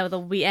daylight. Yeah, well,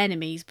 there'll be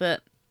enemies,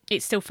 but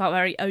it still felt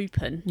very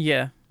open.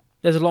 Yeah.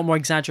 There's a lot more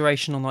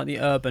exaggeration on like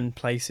the urban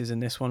places in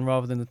this one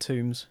rather than the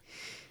tombs.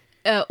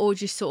 Or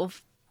just sort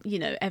of,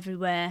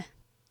 everywhere.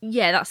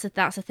 Yeah, that's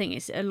the thing.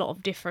 It's a lot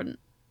of different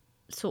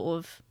sort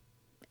of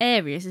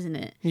areas, isn't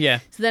it? Yeah.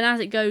 So then as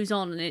it goes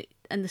on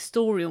and the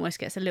story almost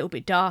gets a little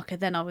bit darker,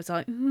 then I was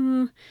like,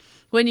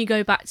 when you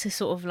go back to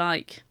sort of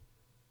like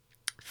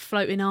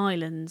floating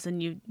islands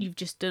and you've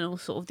just done all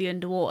sort of the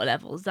underwater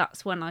levels,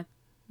 that's when I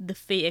the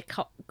fear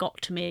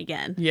got to me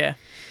again. Yeah.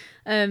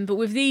 But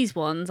with these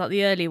ones, like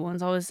the earlier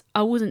ones,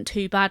 I wasn't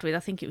too bad with. I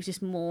think it was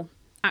just more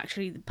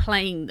actually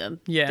playing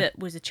them that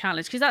was a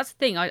challenge. Because that's the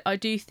thing, I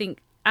do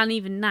think, and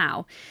even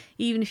now,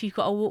 even if you've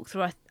got a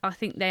walkthrough, I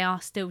think they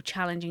are still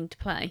challenging to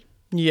play.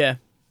 Yeah.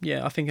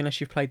 Yeah, I think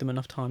unless you've played them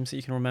enough times that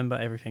you can remember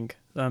everything,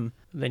 then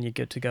you're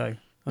good to go.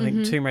 I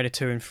think Tomb Raider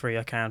 2 and 3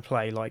 I can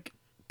play, like,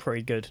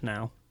 pretty good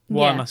now.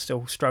 1 I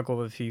still struggle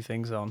with a few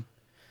things on.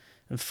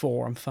 And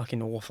 4 I'm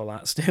fucking awful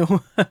at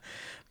still.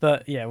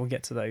 But, yeah, we'll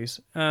get to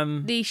those.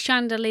 The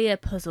chandelier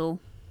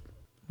puzzle.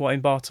 What,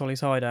 in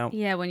Bartoli's hideout?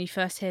 Yeah, when you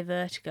first hear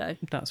Vertigo.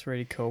 That's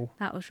really cool.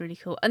 That was really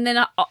cool. And then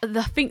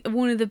I think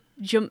one of the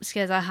jump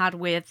scares I had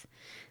with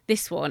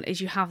this one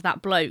is you have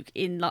that bloke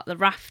in like the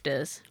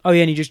rafters. Oh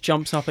yeah, and he just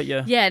jumps up at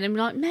you. Yeah, and I'm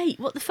like, mate,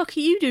 what the fuck are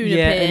you doing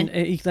yeah, up here?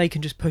 and they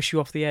can just push you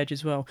off the edge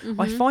as well.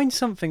 I find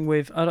something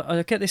with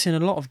I get this in a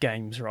lot of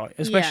games, right?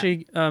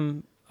 Especially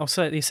I'll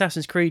say the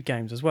Assassin's Creed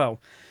games as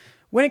well.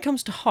 When it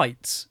comes to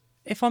heights,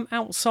 if I'm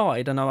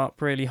outside and I'm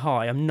up really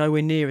high, I'm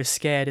nowhere near as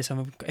scared as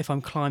if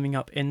I'm climbing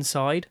up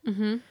inside.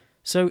 Mm-hmm.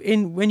 So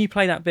when you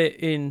play that bit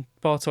in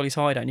Bartoli's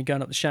hideout and you're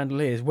going up the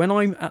chandeliers, when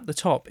I'm at the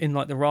top in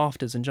like the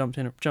rafters and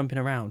jumping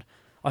around,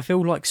 I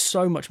feel like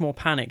so much more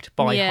panicked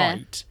by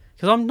height.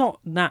 Because I'm not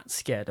that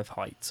scared of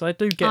heights. I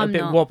do get a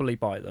bit wobbly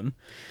by them.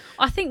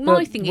 I think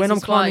my thing is when I'm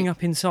climbing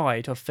up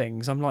inside of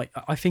things, I'm like,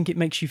 I think it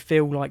makes you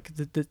feel like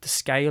the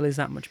scale is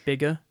that much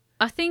bigger.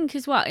 I think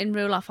as well, in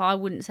real life, I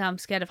wouldn't say I'm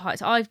scared of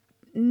heights. I've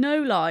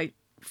no lie.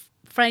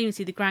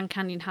 Famously, the Grand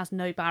Canyon has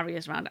no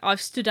barriers around it.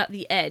 I've stood at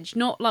the edge,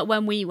 not like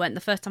when we went,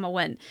 the first time I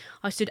went,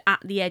 I stood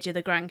at the edge of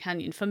the Grand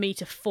Canyon for me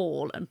to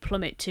fall and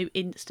plummet to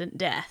instant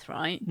death,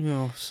 right?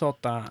 Oh, sod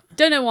that.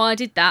 Don't know why I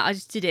did that, I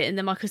just did it, and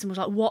then my cousin was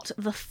like, what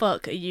the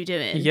fuck are you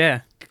doing?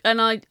 Yeah.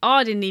 And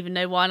I didn't even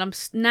know why, and I'm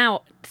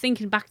now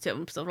thinking back to it,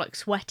 I'm sort of like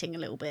sweating a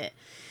little bit.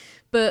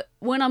 But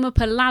when I'm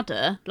up a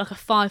ladder, like a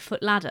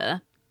 5-foot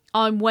ladder,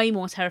 I'm way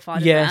more terrified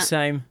of that. Yeah,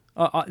 same.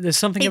 There's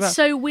something it's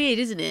so weird,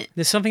 isn't it?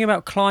 There's something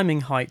about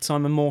climbing heights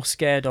I'm more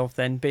scared of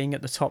than being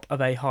at the top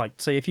of a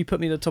height. So if you put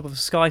me at the top of a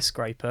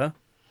skyscraper,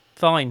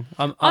 fine,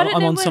 I'm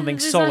on something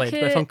solid.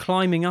 But if I'm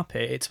climbing up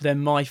it, it's then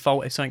my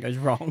fault if something goes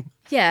wrong.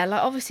 Yeah,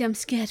 like obviously I'm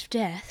scared of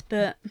death,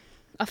 but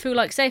I feel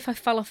like, say if I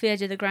fell off the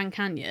edge of the Grand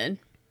Canyon,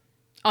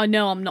 I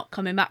know I'm not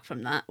coming back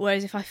from that.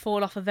 Whereas if I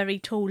fall off a very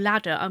tall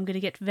ladder, I'm going to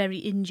get very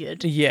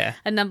injured. Yeah.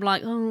 And I'm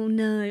like, oh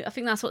no. I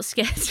think that's what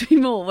scares me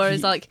more.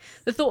 Whereas like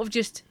the thought of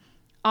just,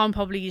 I'm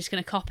probably just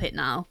going to cop it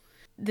now.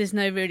 There's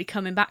no really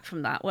coming back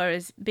from that.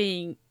 Whereas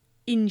being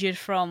injured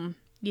from,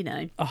 you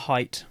know, a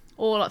height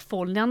or like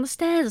falling down the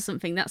stairs or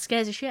something, that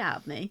scares the shit out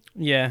of me.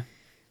 Yeah.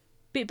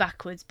 Bit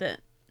backwards,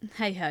 but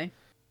hey ho.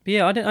 But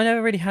yeah, I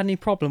never really had any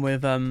problem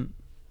with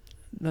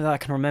that I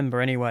can remember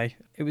anyway.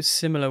 It was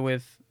similar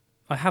with,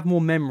 I have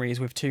more memories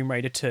with Tomb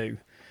Raider 2.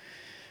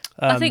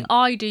 I think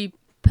I do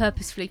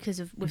purposefully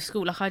because with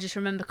school. Like I just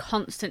remember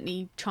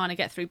constantly trying to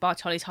get through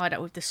Bartoli's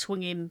hideout with the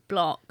swinging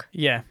block.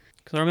 Yeah,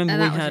 because I remember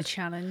that was a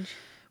challenge.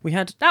 We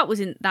had that was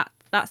in that.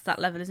 That's that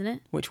level, isn't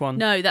it? Which one?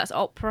 No, that's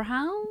Opera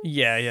House.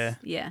 Yeah.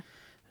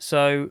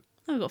 So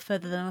I got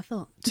further than I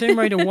thought. Tomb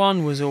Raider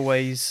 1 was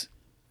always.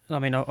 I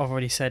mean, I've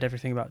already said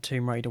everything about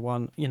Tomb Raider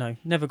 1. You know,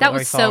 never got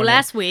very far. That was so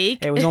last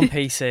week. It was on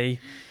PC.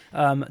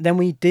 Then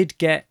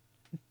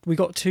we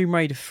got Tomb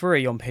Raider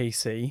 3 on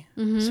PC.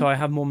 Mm-hmm. So I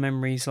have more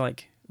memories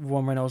like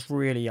one when I was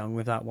really young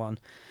with that one.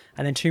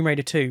 And then Tomb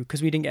Raider 2,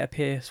 because we didn't get a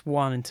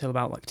PS1 until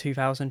about like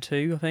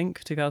 2002, I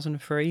think,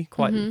 2003,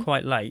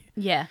 quite late.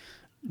 Yeah.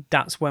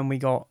 That's when we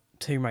got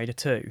Tomb Raider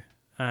 2.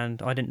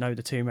 And I didn't know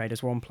the Tomb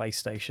Raiders were on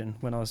PlayStation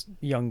when I was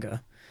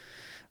younger.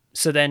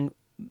 So then,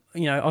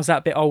 you know, I was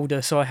that bit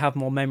older, so I have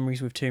more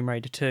memories with Tomb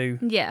Raider 2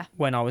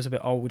 when I was a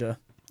bit older,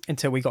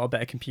 until we got a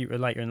better computer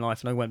later in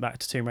life and I went back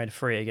to Tomb Raider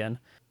 3 again.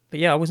 But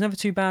yeah, I was never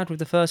too bad with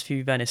the first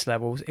few Venice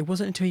levels. It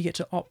wasn't until you get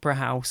to Opera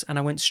House and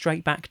I went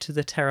straight back to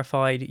the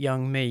terrified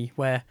young me,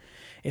 where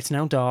it's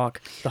now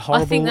dark, the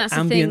horrible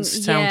ambience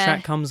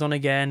soundtrack comes on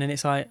again, and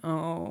it's like,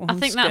 oh, I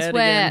think that's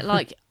where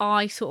like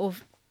I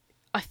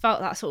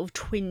felt that sort of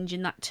twinge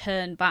and that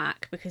turn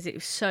back because it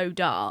was so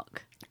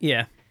dark.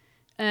 Yeah.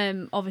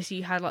 Obviously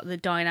you had like the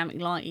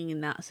dynamic lighting in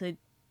that, so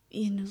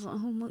you know, like, oh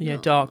my god. Yeah,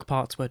 dark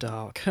parts were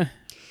dark.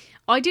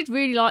 I did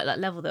really like that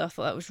level though. I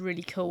thought that was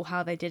really cool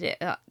how they did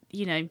it.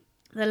 You know,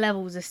 the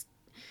levels are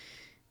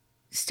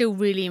still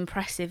really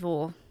impressive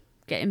or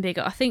getting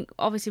bigger. I think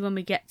obviously when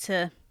we get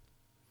to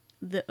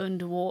the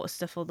underwater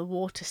stuff, or the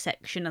water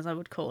section as I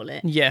would call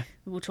it,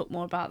 we'll talk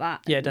more about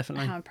that. Yeah,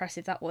 definitely. How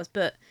impressive that was,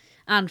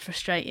 and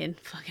frustrating.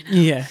 Fucking hell.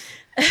 Yeah.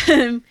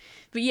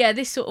 But yeah,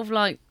 this sort of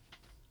like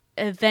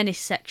a Venice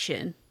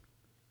section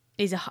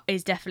is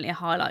definitely a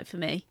highlight for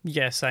me.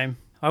 Yeah, same.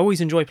 I always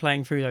enjoy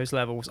playing through those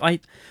levels. I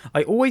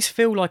always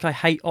feel like I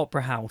hate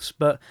Opera House,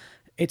 but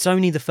it's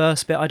only the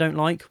first bit I don't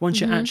like.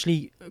 Once you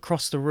actually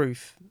cross the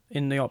roof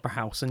in the Opera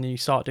House and then you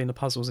start doing the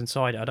puzzles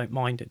inside it, I don't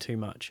mind it too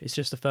much. It's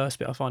just the first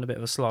bit I find a bit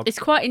of a slog. It's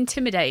quite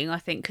intimidating, I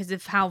think, because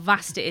of how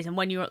vast it is, and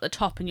when you're at the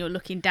top and you're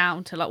looking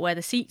down to like where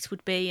the seats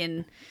would be,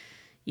 and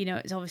you know,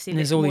 it's obviously a And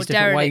bit there's all more these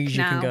different derelict ways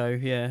now. you can go.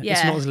 Yeah. It's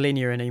Yeah. not as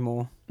linear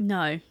anymore.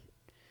 No.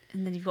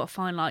 And then you've got to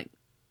find like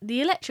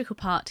the electrical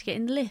part to get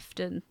in the lift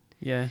and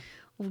Yeah.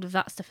 all of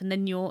that stuff, and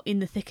then you're in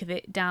the thick of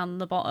it down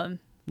the bottom.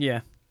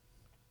 Yeah.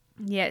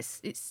 Yeah,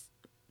 it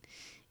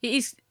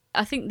is.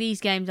 I think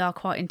these games are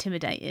quite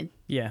intimidating.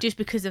 Yeah. Just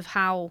because of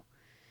how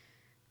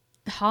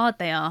hard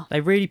they are.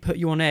 They really put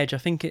you on edge. I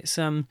think it's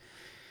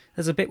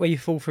there's a bit where you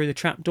fall through the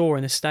trap door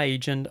in the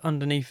stage, and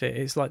underneath it,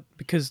 it's like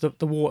because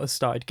the water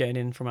started getting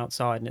in from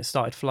outside and it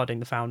started flooding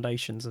the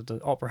foundations of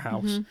the opera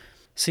house. Mm-hmm.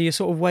 So you're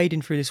sort of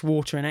wading through this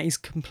water, and it is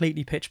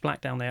completely pitch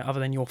black down there, other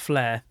than your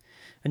flare.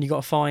 And you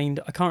got to find,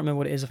 I can't remember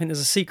what it is. I think there's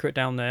a secret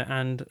down there,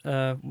 and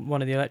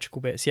one of the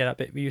electrical bits. Yeah, that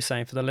bit you were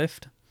saying for the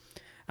lift.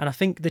 And I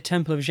think the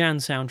Temple of Jeanne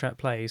soundtrack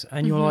plays,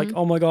 and you're like,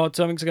 oh my god,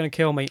 something's going to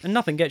kill me, and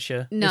nothing gets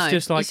you. No, it's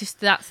just like,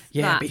 that's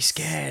be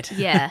scared.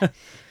 Yeah.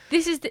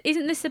 Isn't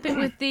this the bit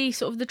with the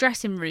sort of the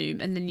dressing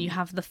room, and then you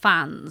have the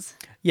fans?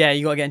 Yeah,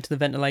 you got to get into the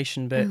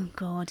ventilation bit. Oh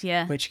god,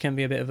 yeah. Which can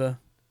be a bit of a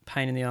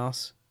pain in the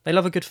arse. They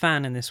love a good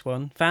fan in this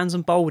one. Fans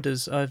and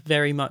boulders are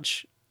very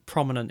much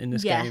prominent in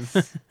this game.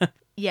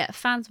 Yeah,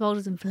 fans,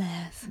 boulders, and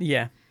flares.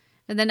 Yeah.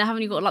 And then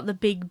haven't you got like the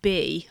big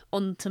B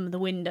on some of the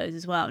windows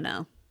as well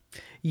now?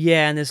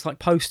 Yeah, and there's like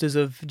posters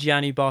of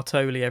Gianni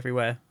Bartoli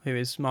everywhere, who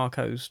is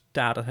Marco's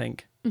dad, I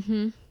think.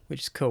 Mm-hmm.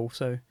 Which is cool.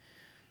 So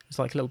there's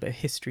like a little bit of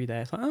history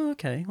there. It's like, oh,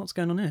 okay, what's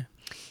going on here?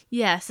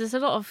 Yes, there's a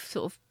lot of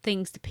sort of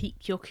things to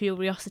pique your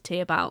curiosity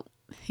about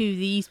who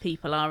these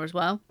people are as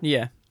well.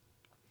 Yeah.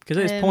 Because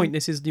at this point,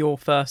 this is your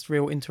first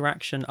real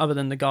interaction, other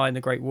than the guy in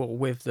the Great Wall,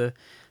 with the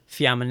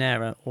Fiamma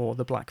Nera, or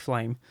the Black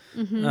Flame,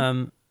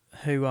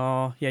 who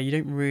are, you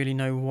don't really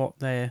know what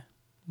their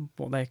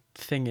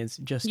thing is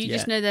just yet. You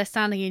just know they're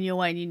standing in your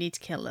way and you need to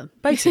kill them.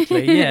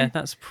 Basically, yeah,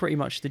 that's pretty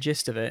much the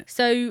gist of it.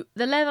 So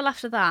the level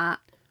after that...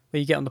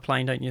 Where you get on the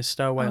plane, don't you?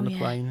 Stow away on the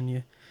plane, and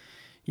you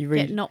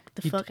really get knocked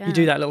the fuck out. You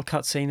do that little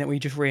cutscene that we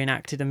just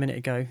reenacted a minute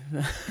ago.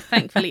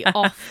 Thankfully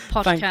off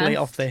podcast. Thankfully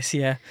off this,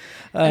 yeah.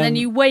 And then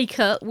you wake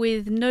up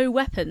with no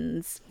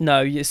weapons.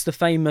 No, it's the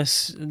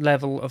famous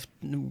level of,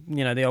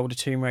 the older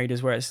Tomb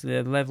Raiders, where it's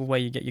the level where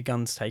you get your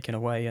guns taken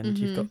away and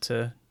you've got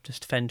to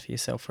just fend for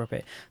yourself for a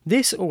bit.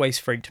 This always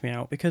freaked me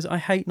out because I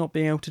hate not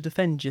being able to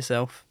defend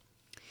yourself.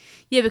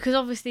 Yeah, because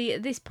obviously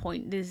at this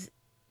point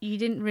you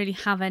didn't really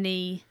have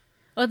any...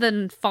 Other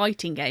than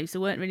fighting games, there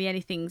weren't really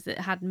any things that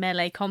had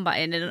melee combat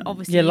in, and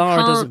obviously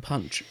Lara doesn't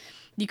punch.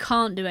 You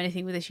can't do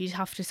anything with this. You just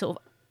have to sort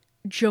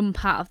of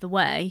jump out of the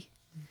way,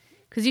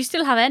 because you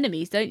still have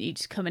enemies, don't you?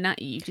 Just coming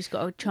at you. You've just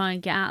got to try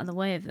and get out of the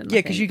way of them. Yeah,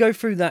 because you go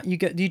through that. You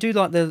do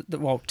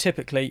like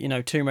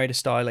typically, Tomb Raider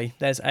style.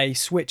 There's a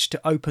switch to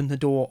open the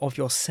door of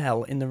your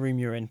cell in the room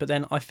you're in, but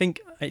then I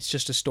think it's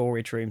just a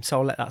storage room, so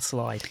I'll let that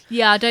slide.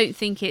 Yeah, I don't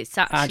think it's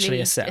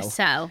actually a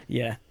cell.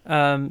 Yeah.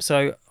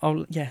 So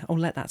I'll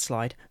let that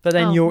slide. But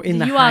then you're in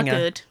the hangar. You are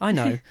good. I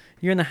know.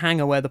 You're in the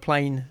hangar where the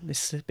plane,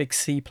 this big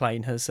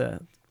seaplane, has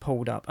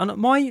pulled up. And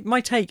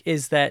my take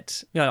is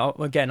that,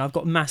 again, I've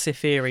got massive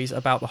theories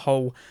about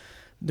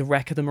the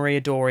wreck of the Maria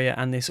Doria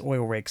and this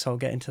oil rig, so I'll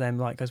get into them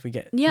as we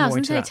get more into that. I was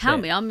going to say, tell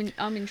me.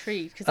 I'm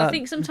intrigued, because I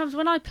think sometimes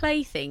when I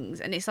play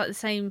things, and it's like the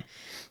same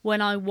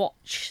when I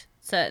watch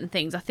certain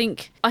things, I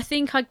think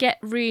I get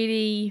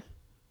really...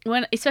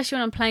 especially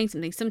when I'm playing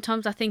something,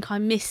 sometimes I think I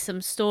miss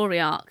some story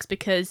arcs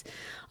because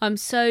I'm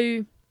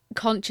so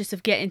conscious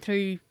of getting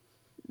through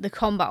the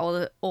combat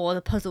or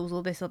the puzzles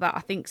or this or that.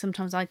 I think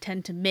sometimes I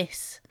tend to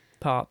miss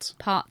parts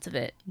of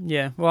it.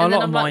 Yeah, well, and a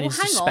lot of mine is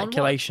just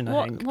speculation.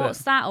 I think.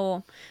 What's that?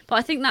 But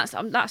I think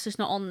that's just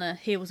not on the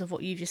heels of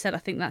what you just said. I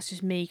think that's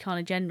just me kind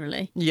of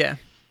generally. Yeah.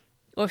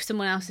 Or if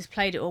someone else has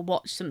played it or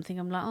watched something,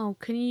 I'm like, oh,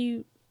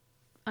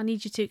 I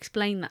need you to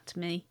explain that to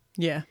me.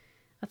 Yeah.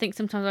 I think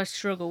sometimes I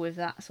struggle with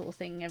that sort of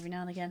thing every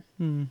now and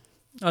again.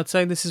 I'd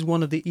say this is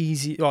one of the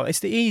it's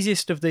the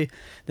easiest of the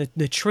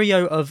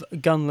trio of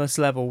gunless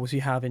levels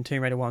you have in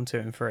Tomb Raider 1, 2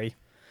 and 3.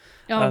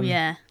 Oh,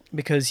 yeah.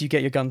 Because you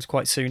get your guns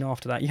quite soon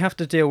after that. You have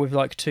to deal with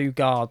like two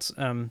guards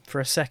for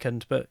a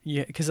second, but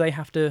because they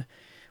have to,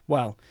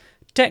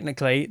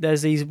 technically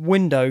there's these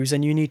windows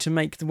and you need to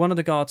make one of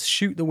the guards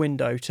shoot the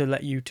window to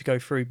let you to go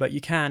through, but you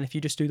can if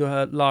you just do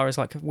Lara's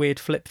like weird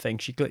flip thing.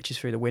 She glitches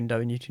through the window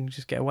and you can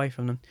just get away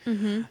from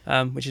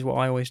them, which is what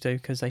I always do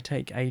because they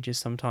take ages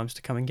sometimes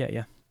to come and get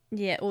you.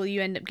 Yeah, or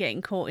you end up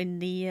getting caught in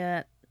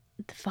the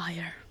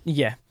fire.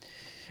 Yeah.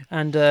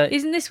 And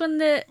isn't this when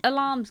the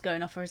alarm's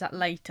going off, or is that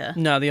later?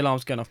 No, the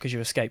alarm's going off because you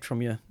escaped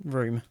from your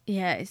room.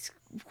 Yeah, it's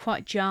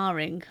quite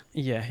jarring.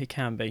 Yeah, it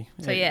can be.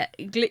 So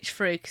glitch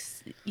through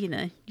because you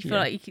feel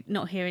like you're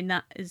not hearing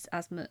that as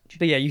much.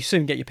 But yeah, you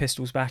soon get your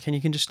pistols back and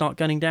you can just start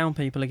gunning down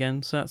people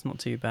again, so that's not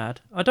too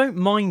bad. I don't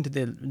mind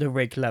the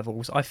rig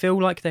levels. I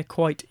feel like they're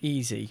quite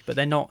easy, but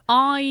they're not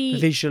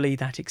visually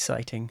that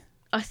exciting.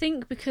 I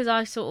think because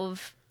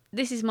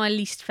this is my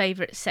least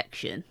favourite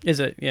section. Is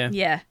it? Yeah.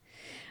 Yeah.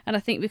 And I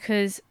think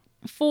because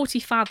 40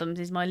 Fathoms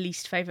is my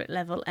least favourite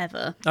level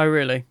ever. Oh,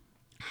 really?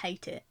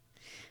 Hate it.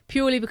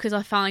 Purely because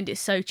I find it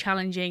so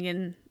challenging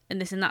and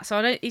this and that.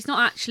 So it's not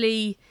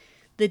actually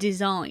the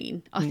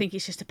design. I think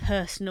it's just a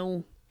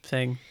personal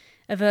thing.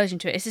 aversion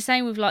to it. It's the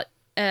same with like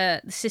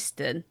the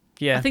cistern.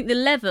 Yeah. I think the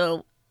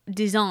level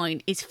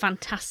design is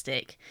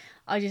fantastic.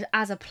 I just,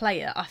 as a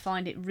player, I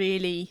find it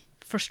really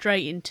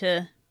frustrating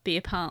to be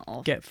a part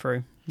of. Get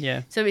through.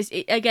 Yeah. So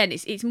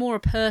it's more a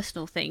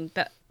personal thing,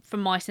 but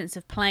from my sense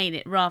of playing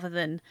it, rather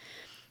than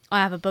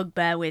I have a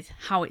bugbear with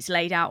how it's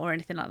laid out or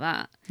anything like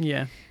that.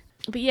 Yeah.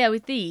 But yeah,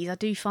 with these, I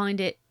do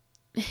find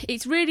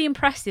it's really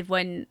impressive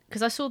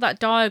because I saw that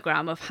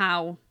diagram of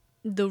how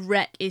the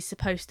wreck is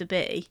supposed to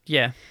be.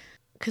 Yeah.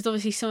 Because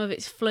obviously some of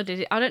it's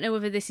flooded. I don't know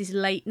whether this is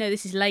late. No,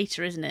 this is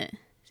later, isn't it?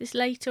 Is this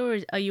later, or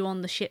are you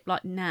on the ship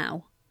like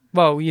now?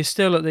 Well, you're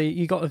still at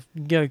you got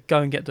to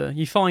go and get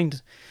you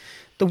find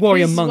the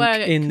warrior monk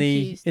in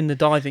the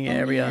diving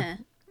area.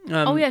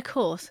 Yeah. Yeah, of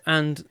course.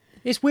 And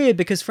it's weird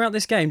because throughout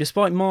this game,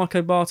 despite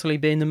Marco Bartoli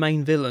being the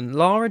main villain,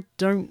 Lara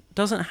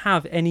doesn't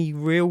have any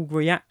real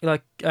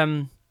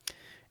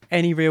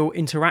any real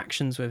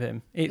interactions with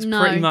him. It's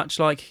pretty much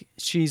like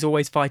she's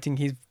always fighting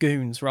his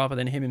goons rather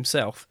than him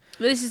himself.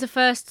 But this is the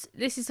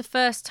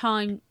first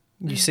time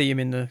you see him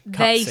in the cutscenes.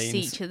 They see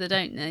each other,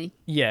 don't they?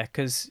 Yeah,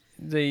 because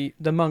the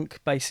monk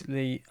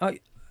basically, I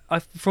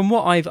from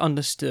what I've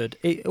understood,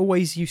 it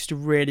always used to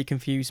really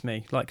confuse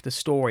me, like the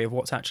story of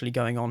what's actually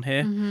going on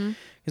here.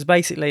 Because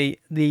basically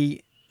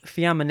the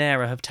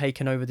Fiamminera have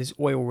taken over this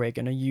oil rig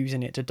and are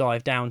using it to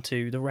dive down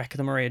to the wreck of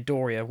the Maria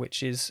Doria,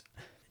 which is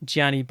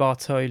Gianni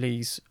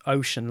Bartoli's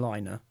ocean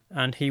liner.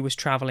 And he was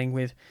travelling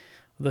with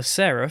the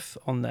Seraph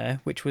on there,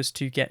 which was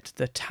to get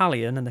the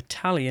Talion, and the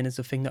Talion is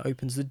the thing that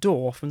opens the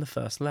door from the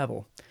first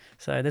level.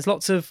 So there's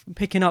lots of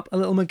picking up a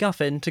little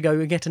MacGuffin to go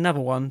and get another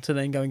one, to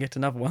then go and get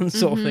another one,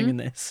 sort of thing in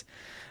this.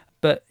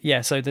 But yeah,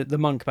 so the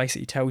monk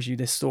basically tells you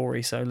this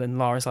story. So then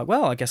Lara's like,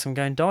 well, I guess I'm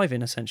going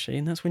diving, essentially.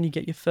 And that's when you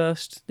get your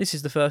first... This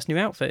is the first new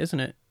outfit, isn't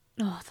it?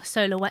 Oh, the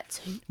solar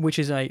wetsuit. Which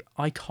is a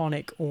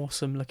iconic,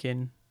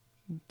 awesome-looking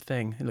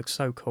thing. It looks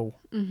so cool.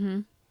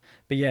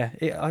 But yeah,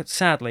 it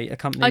sadly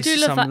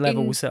accompanies some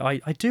levels that I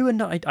do,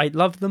 and I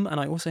love them, and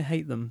I also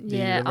hate them.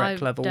 The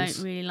wreck levels. I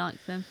don't really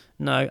like them.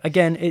 No,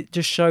 again, it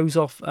just shows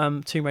off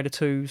Tomb Raider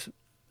 2's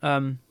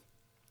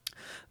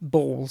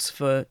balls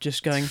for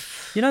just going,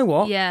 you know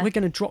what? Yeah. We're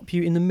going to drop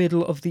you in the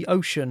middle of the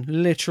ocean,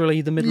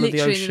 literally the middle of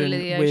the ocean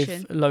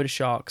with a load of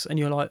sharks, and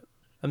you're like,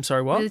 I'm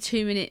sorry, what? With a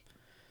 2-minute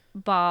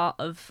bar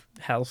of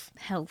health.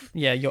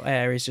 Yeah, your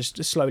air is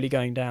just slowly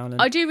going down.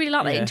 And, I do really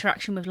like that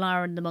interaction with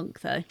Lara and the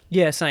monk, though.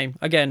 Yeah, same.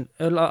 Again,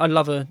 I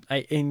love a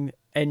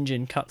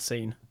in-engine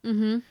cutscene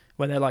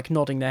where they're like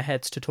nodding their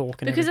heads to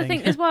talk and because everything.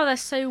 I think as well they're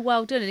so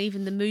well done, and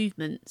even the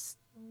movements.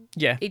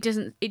 Yeah.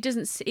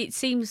 It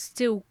seems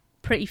still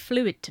pretty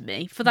fluid to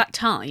me for that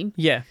time.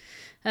 Yeah.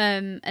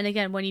 And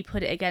again, when you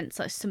put it against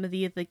like some of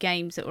the other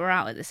games that were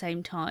out at the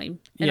same time,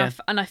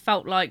 and I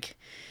felt like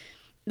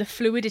the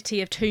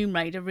fluidity of Tomb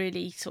Raider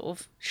really sort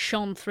of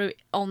shone through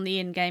on the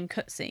in-game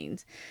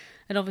cutscenes.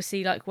 And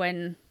obviously, like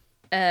when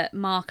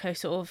Marco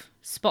sort of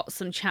spots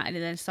them chatting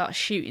and then starts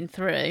shooting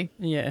through.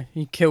 Yeah,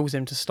 he kills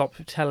him to stop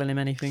telling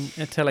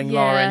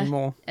Lara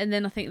anymore. And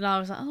then I think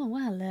Lara's like, oh,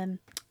 well,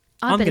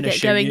 I'm better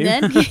get going you.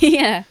 then.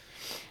 Yeah.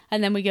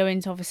 And then we go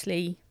into,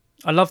 obviously...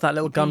 I love that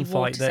little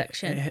gunfight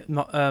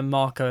that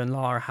Marco and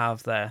Lara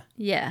have there.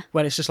 Yeah.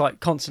 When it's just like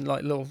constant,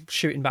 like little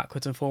shooting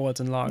backwards and forwards,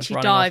 and Lara's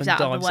running dives off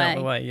and out dives out of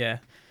the way. Yeah.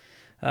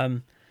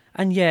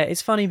 And yeah,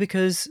 it's funny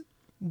because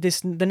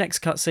the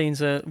next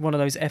cutscenes are one of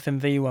those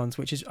FMV ones,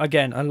 which is,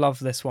 again, I love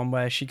this one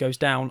where she goes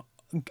down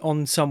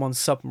on someone's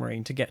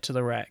submarine to get to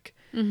the wreck,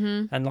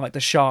 and like the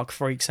shark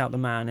freaks out the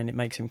man and it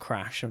makes him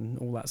crash and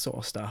all that sort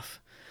of stuff.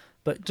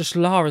 But just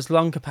Lara's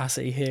lung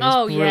capacity here is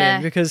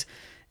brilliant because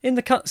in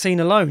the cutscene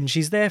alone,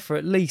 she's there for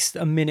at least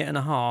a minute and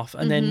a half,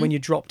 and then when you're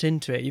dropped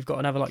into it, you've got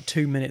another like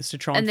 2 minutes to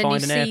try and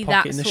find an air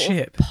pocket in the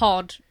ship.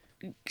 Pod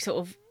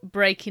sort of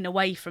breaking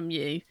away from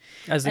you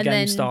as the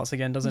game starts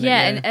again, doesn't it?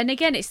 Yeah, and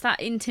again, it's that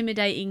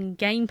intimidating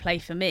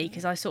gameplay for me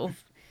because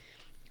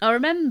I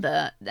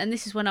remember, and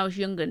this is when I was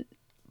younger,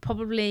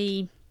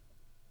 probably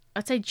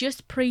I'd say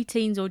just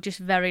pre-teens or just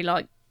very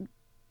like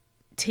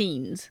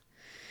teens.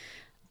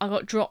 I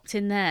got dropped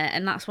in there,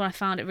 and that's when I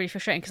found it really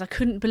frustrating because I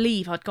couldn't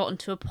believe I'd gotten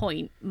to a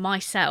point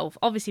myself,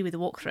 obviously with the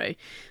walkthrough,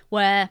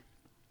 where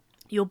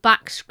your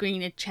back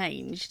screen had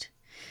changed,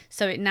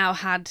 so it now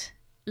had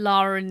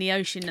Lara in the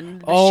ocean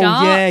and the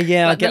shark.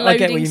 Yeah, like I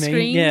get what you screens.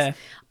 mean. Yeah,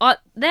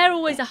 they're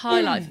always a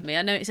highlight for me.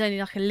 I know it's only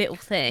like a little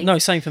thing. No,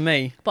 same for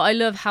me. But I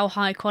love how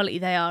high quality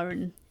they are,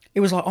 and it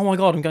was like, oh my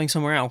god, I'm going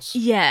somewhere else.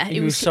 Yeah, it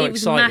was so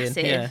exciting.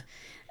 Massive. Yeah.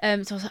 So I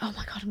was like, oh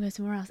my god, I'm going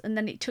somewhere else. And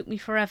then it took me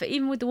forever.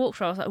 Even with the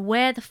walkthrough, I was like,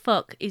 where the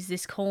fuck is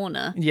this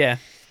corner? Yeah.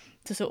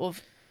 To sort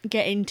of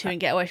get into and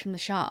get away from the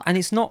shark. And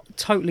it's not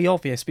totally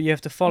obvious, but you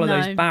have to follow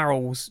those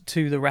barrels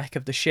to the wreck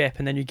of the ship,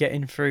 and then you get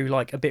in through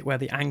like a bit where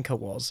the anchor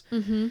was.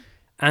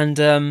 And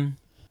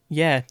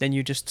then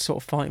you're just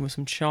sort of fighting with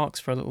some sharks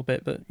for a little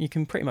bit, but you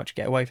can pretty much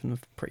get away from them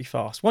pretty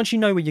fast. Once you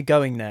know where you're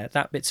going there,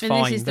 that bit's fine.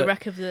 And this is the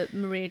wreck of the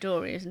Maria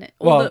Doria, isn't it?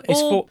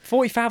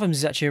 40 fathoms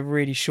is actually a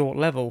really short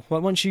level.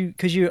 Well,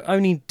 because you're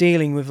only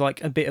dealing with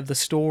like a bit of the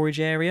storage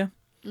area,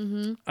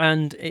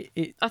 and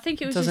I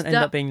think it doesn't end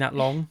up being that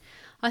long.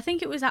 I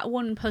think it was that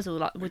one puzzle,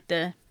 like with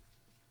the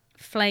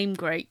flame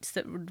grates,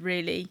 that would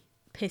really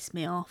piss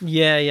me off.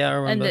 Yeah, I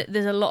remember. And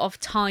there's a lot of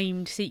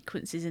timed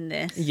sequences in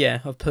this. Yeah,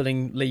 of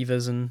pulling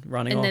levers and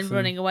running off. And then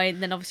running away,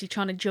 and then obviously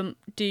trying to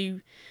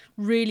do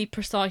really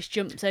precise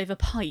jumps over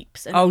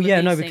pipes. And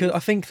Because I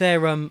think they're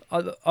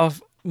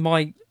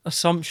my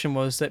assumption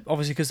was that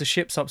obviously because the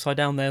ship's upside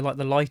down, they're like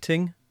the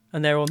lighting,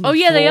 and they're on the floor.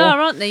 They are,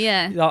 aren't they?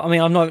 Yeah. I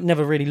mean, I've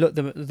never really looked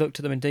at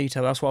them in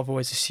detail. That's what I've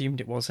always assumed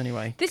it was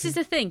anyway. This is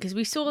the thing, because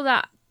we saw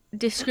that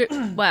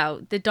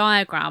the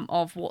diagram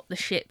of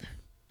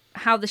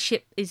how the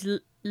ship is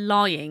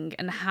lying,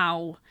 and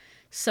how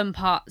some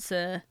parts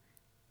are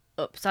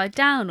upside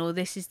down, or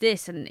this is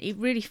this, and it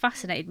really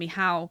fascinated me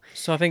how.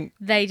 So I think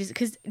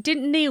because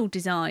didn't Neil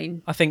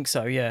design? I think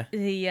so. Yeah.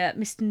 The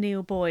Mr.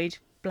 Neil Boyd,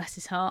 bless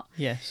his heart.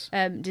 Yes.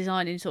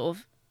 Designing sort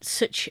of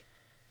such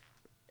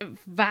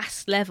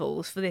vast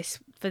levels for this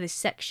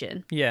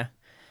section. Yeah.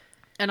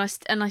 And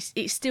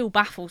it still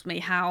baffles me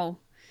how.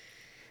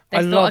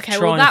 I love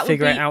trying to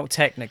figure it out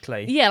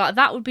technically. Yeah, like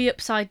that would be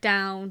upside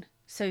down,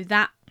 so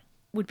that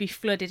would be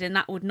flooded, and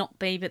that would not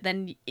be. But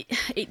then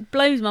it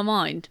blows my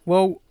mind.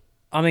 Well,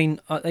 I mean,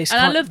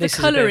 I love the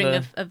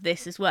colouring of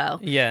this as well.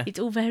 Yeah, it's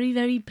all very,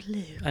 very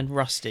blue and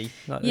rusty.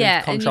 Like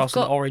the contrast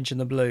of the orange and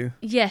the blue.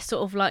 Yeah,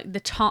 sort of like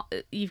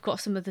you've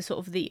got some of the sort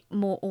of the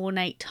more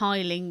ornate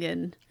tiling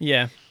and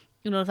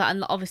all of that,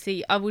 and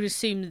obviously I would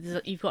assume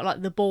that you've got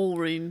like the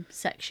ballroom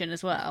section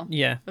as well.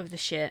 Yeah, of the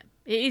ship.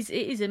 It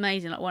is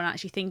amazing, like when I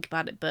actually think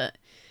about it. But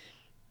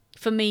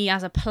for me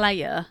as a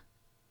player,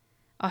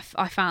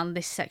 I found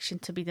this section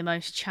to be the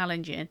most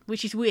challenging,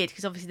 which is weird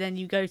because obviously then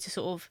you go to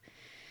sort of,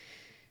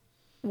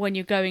 when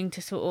you're going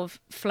to sort of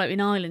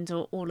floating islands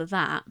or all of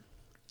that,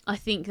 I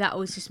think that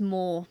was just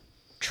more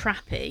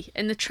trappy,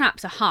 and the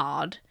traps are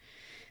hard,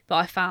 but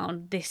I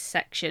found this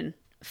section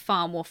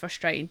far more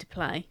frustrating to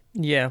play.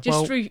 Yeah,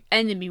 just through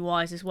enemy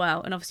wise as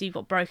well, and obviously you've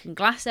got broken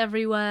glass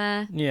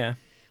everywhere. Yeah.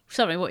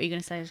 Sorry, what are you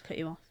going to say? I just cut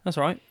you off. That's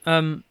all right.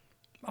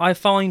 I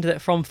find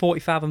that from 40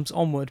 fathoms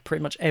onward,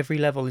 pretty much every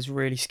level is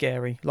really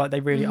scary. Like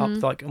they really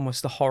up like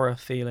almost the horror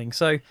feeling.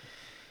 So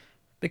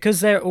because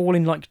they're all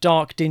in like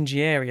dark,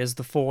 dingy areas,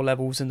 the 4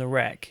 levels in the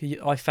wreck,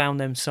 I found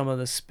them some of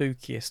the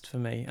spookiest for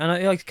me. And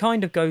it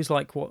kind of goes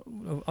like what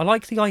I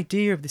like the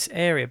idea of this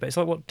area, but it's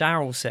like what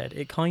Daryl said.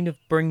 It kind of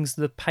brings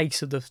the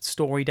pace of the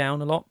story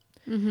down a lot.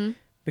 Mm-hmm.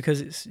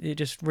 Because it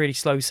just really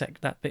slows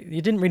that bit.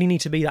 It didn't really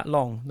need to be that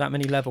long, that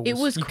many levels. It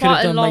was you quite could have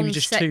a done long maybe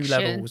just section. 2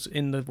 levels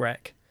in the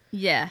wreck.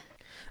 Yeah.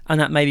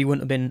 And that maybe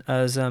wouldn't have been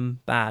as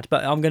bad.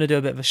 But I'm going to do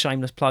a bit of a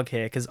shameless plug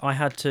here because I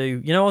had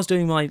to, I was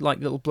doing my like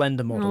little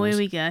Blender models. Oh, here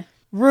we go.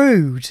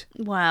 Rude.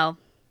 Well,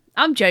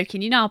 I'm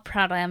joking. You know how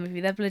proud I am of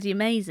you. They're bloody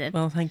amazing.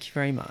 Well, thank you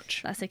very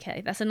much. That's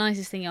okay. That's the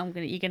nicest thing you're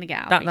gonna get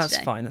out of me That's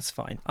today. fine. That's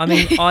fine. I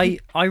mean,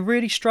 I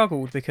really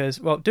struggled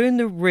because doing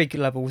the rig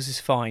levels is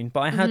fine,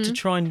 but I had to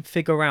try and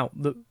figure out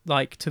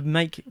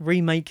to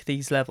remake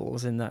these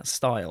levels in that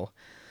style.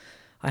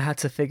 I had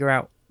to figure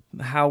out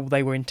how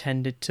they were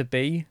intended to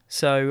be.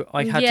 So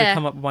I had to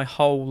come up with my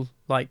whole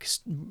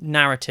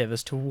narrative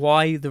as to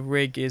why the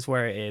rig is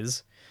where it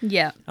is.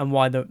 Yeah. And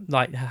why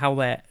how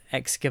they're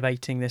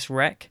excavating this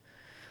wreck.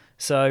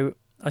 So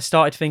I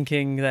started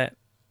thinking that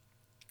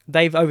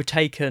they've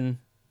overtaken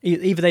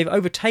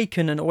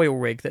an oil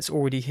rig that's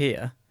already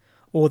here,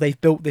 or they've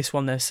built this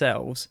one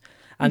themselves,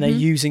 and they're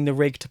using the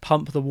rig to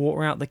pump the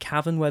water out the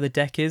cavern where the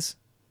deck is.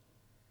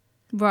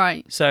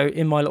 Right. So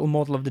in my little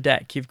model of the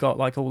deck, you've got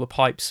like all the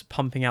pipes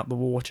pumping out the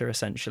water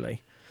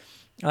essentially.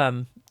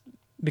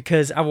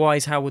 Because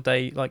otherwise, how would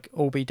they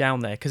all be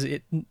down there? Because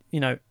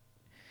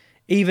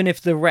even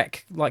if the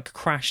wreck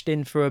crashed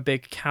in through a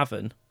big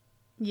cavern,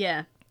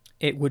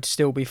 it would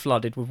still be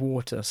flooded with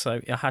water.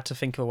 So I had to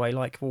think of a way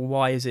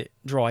why is it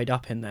dried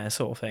up in there,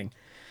 sort of thing.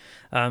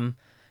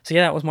 So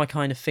that was my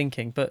kind of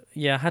thinking. But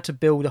I had to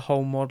build a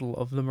whole model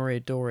of the Maria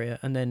Doria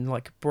and then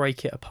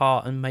break it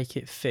apart and make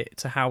it fit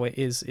to how it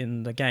is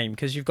in the game.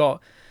 Because you've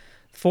got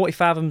 40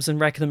 fathoms and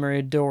wreck of the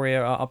Maria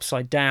Doria are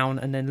upside down,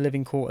 and then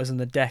living quarters and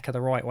the deck are the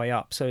right way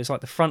up. So it's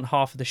like the front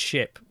half of the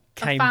ship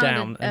came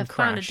down and crashed.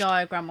 I found a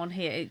diagram on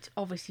here. It's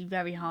obviously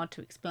very hard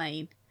to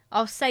explain.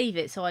 I'll save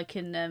it so I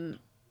can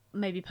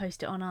maybe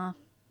post it on our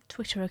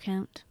Twitter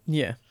account.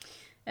 Yeah.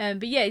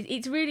 But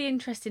it's really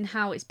interesting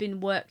how it's been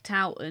worked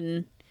out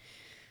and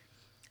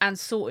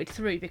sorted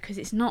through, because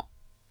it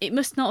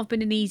must not have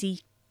been an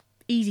easy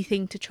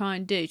thing to try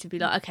and do, to be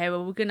like, okay,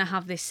 well, we're going to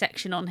have this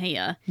section on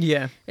here.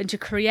 Yeah. And to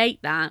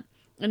create that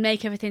and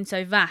make everything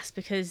so vast,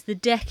 because the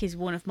deck is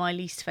one of my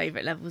least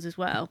favourite levels as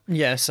well.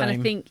 Yeah, same. And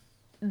I think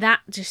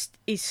that just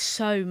is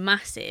so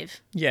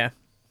massive. Yeah.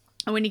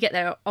 And when you get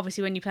there,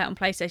 obviously when you play it on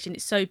PlayStation,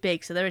 it's so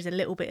big, so there is a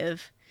little bit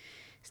of...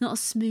 It's not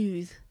as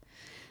smooth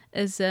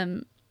as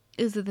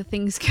other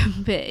things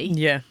can be.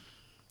 Yeah.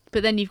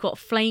 But then you've got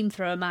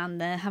Flamethrower Man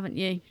there, haven't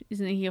you?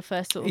 Isn't he your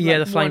first sort of the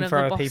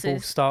Flamethrower people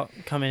start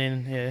coming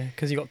in here,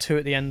 because you've got 2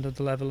 at the end of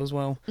the level as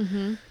well.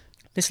 Mm-hmm.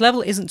 This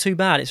level isn't too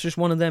bad. It's just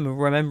one of them of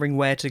remembering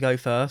where to go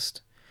first.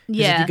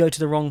 Because if Yeah. you go to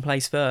the wrong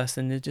place first,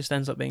 then it just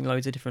ends up being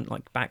loads of different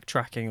like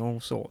backtracking, all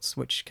sorts,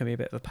 which can be a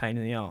bit of a pain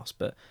in the arse.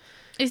 But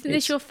Isn't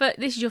this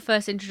this is your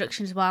first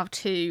introduction as well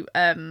to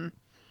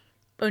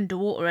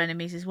underwater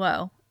enemies as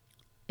well?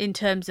 In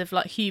terms of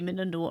like human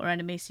underwater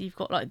enemies, so you've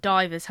got like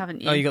divers,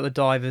 haven't you? oh, you got the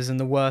divers, and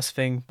the worst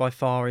thing by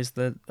far is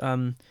the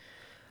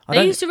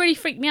They used to really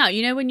freak me out.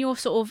 You know, when you're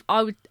sort of,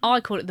 I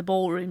call it the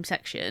ballroom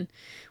section,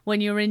 when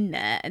you're in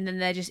there and then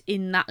they're just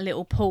in that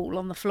little pool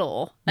on the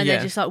floor and Yeah.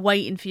 they're just like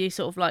waiting for you,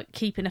 sort of like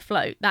keeping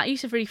afloat. That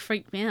used to really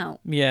freak me out.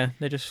 Yeah,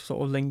 they just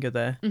sort of linger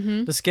there.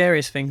 Mm-hmm. The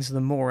scariest things are the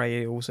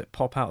moray eels that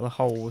pop out of the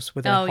holes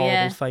with their Oh, horrible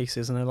yeah.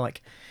 faces, and they're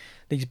like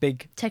these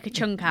big, Take a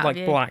chunk out like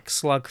of you. black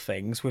slug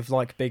things with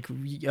like big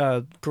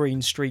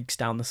green streaks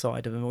down the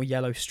side of them, or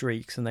yellow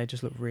streaks, and they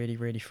just look really,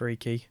 really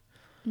freaky.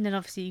 And then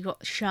obviously you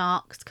got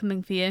sharks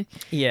coming for you.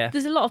 Yeah.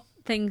 There's a lot of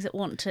things that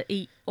want to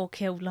eat or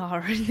kill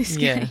Lara in this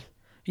Yeah. game.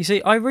 You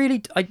see,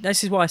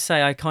 this is why I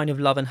say I kind of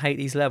love and hate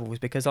these levels,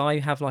 because I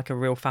have like a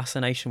real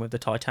fascination with the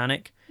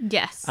Titanic.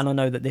 Yes. And I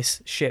know that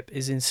this ship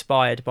is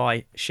inspired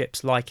by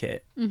ships like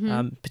it,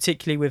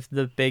 particularly with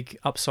the big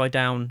upside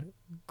down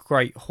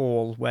great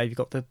hall where you've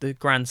got the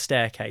grand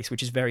staircase,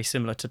 which is very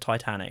similar to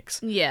Titanic's.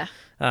 Yeah.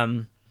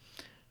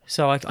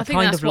 So I think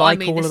kind that's of what like I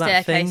mean, all the of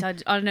that staircase.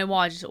 thing. I don't know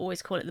why, I just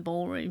always call it the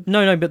ballroom.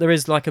 No, but there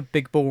is like a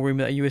big ballroom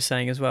that you were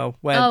saying as well,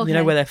 where Oh, you know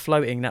okay. where they're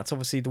floating. That's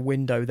obviously the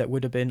window that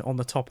would have been on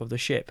the top of the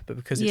ship, but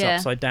because it's Yeah.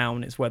 upside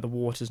down, it's where the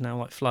water's now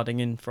like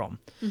flooding in from.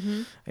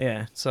 Mm-hmm.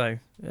 Yeah, so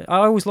I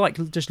always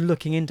like just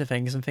looking into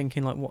things and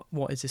thinking like,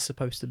 what is this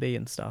supposed to be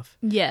and stuff.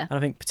 Yeah. And I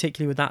think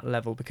particularly with that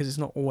level, because it's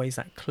not always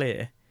that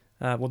clear.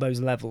 Well, those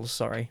levels,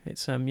 sorry,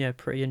 it's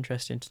pretty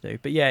interesting to do.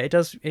 But yeah,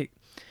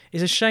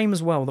 it's a shame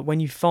as well that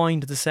when you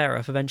find the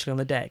Seraph eventually on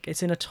the deck,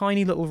 it's in a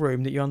tiny little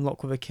room that you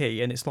unlock with a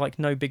key, and it's like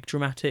no big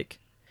dramatic.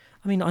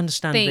 I mean, I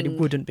understand that it Thing.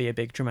 wouldn't be a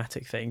big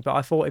dramatic thing, but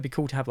I thought it'd be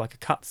cool to have like a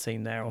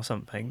cutscene there or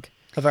something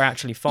of her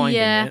actually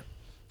finding it.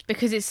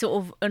 Because it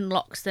sort of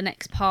unlocks the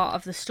next part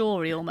of the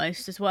story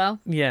almost as well.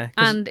 Yeah,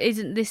 'cause- And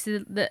isn't this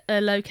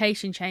a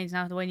location change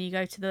now when you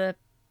go to the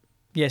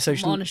yeah. So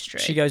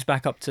monastery? she goes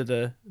back up to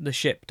the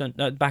ship,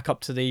 back up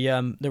to the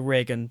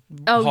rig and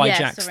Oh, yeah,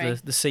 hijacks sorry.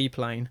 the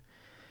seaplane,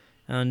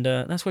 and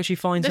that's where she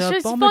finds That's her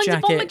just bomber finds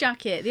jacket. a bomber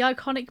jacket, the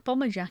iconic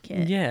bomber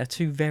jacket. Yeah,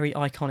 two very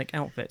iconic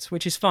outfits,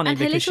 which is funny And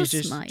her because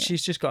little smile.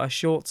 she's just got her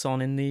shorts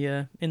on in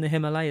the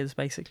Himalayas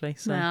basically.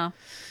 So Wow.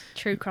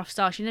 True cross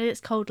star. She knows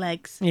it's cold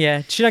legs.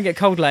 yeah, she don't get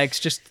cold legs,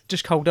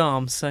 just cold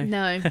arms. So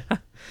No.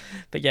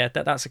 but yeah,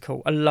 that's a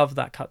cool. I love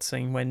that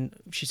cutscene when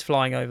she's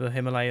flying over the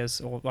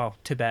Himalayas, or well,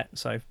 Tibet,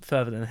 so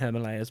further than the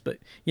Himalayas, but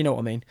you know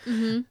what I mean.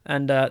 Mm-hmm.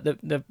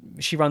 And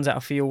she runs out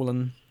of fuel,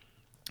 and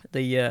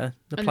the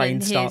plane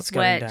and then starts here's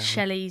going where down.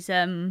 Shelley's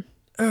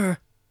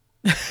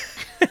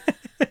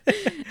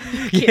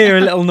You hear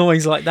a little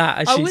noise like that.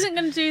 As I she's, wasn't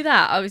going to do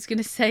that. I was going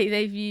to say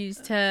they've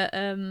used her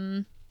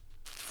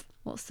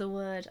what's the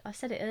word? I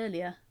said it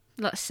earlier.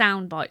 Like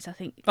sound bites, I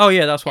think. Oh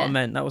yeah, that's what I Yeah.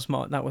 meant. That was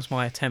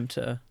my attempt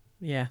at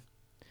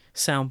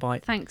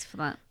soundbite. Thanks for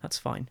that. That's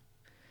fine.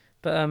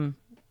 But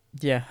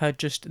yeah,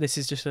 this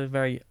is just a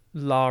very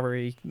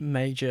Lara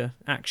major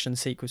action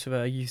sequence of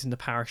her using the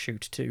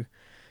parachute to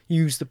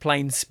use the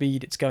plane's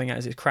speed it's going at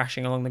as it's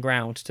crashing along the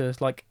ground to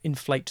like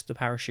inflate the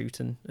parachute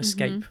and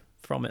escape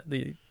from it,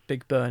 the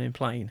big burning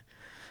plane.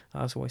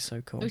 That was always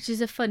so cool. Which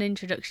is a fun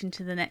introduction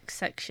to the next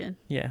section.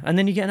 Yeah, and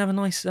then you get another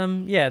nice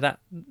that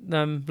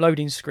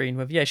loading screen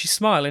with she's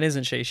smiling,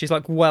 isn't she? She's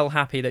like well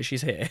happy that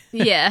she's here.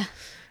 Yeah.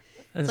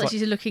 And It's like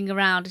she's looking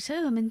around. It's,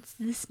 I'm in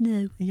the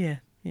snow. yeah.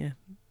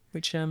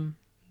 Which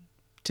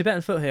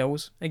Tibetan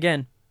foothills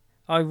again.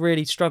 I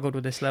really struggled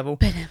with this level,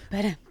 Ba-dum,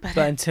 ba-dum, ba-dum.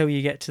 but until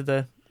you get to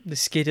the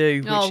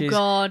skidoo, which Oh is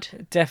God.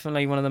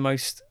 definitely one of the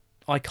most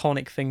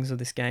iconic things of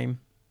this game.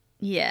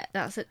 Yeah,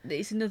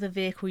 it's another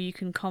vehicle you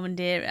can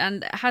commandeer,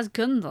 and it has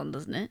guns on,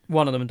 doesn't it?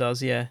 One of them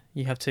does, yeah.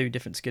 You have two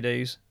different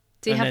skidoos.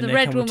 So you And have then the they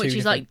red come one, with which two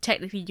is like different-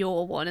 technically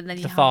your one, and then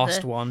you The have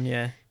fast the one,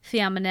 yeah.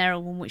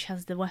 Fiamonero one, which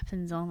has the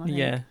weapons on. I think.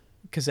 Yeah,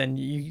 because then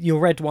your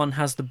red one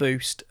has the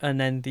boost, and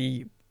then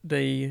the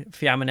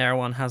Fiamonero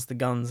one has the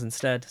guns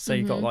instead. So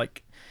you've got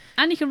like...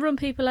 And you can run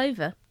people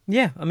over.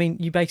 Yeah, I mean,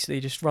 you basically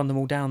just run them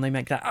all down. They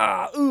make that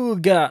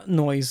ooga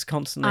noise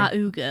constantly.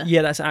 Ooga.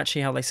 Yeah, that's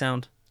actually how they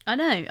sound. I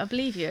know, I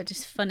believe you. It's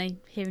just funny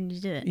hearing you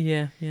do it.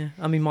 Yeah.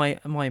 I mean,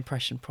 my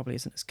impression probably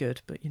isn't as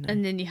good, but you know.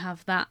 And then you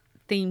have that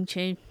theme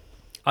tune.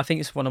 I think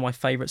it's one of my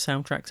favourite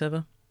soundtracks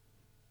ever.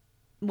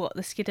 What,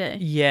 the Skidoo?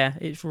 Yeah,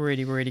 it's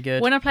really, really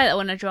good. When I play that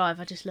when I drive,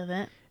 I just love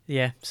it.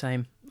 Yeah,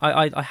 same.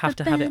 I have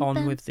to have it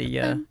on with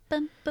the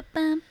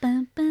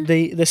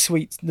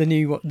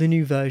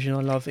new version.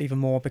 I love even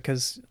more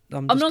because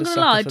I'm not a gonna sucker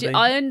lie, for the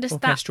I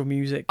understand. orchestral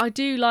music. I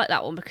do like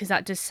that one because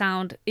that does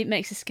sound. It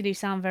makes the Skidoo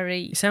sound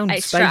very It sounds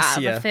extra out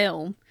of spacier. a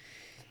film.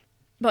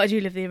 But I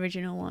do love the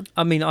original one.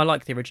 I mean, I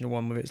like the original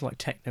one with its like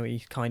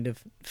techno-y kind of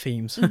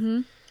themes.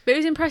 But it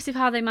was impressive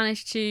how they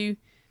managed to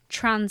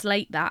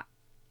translate that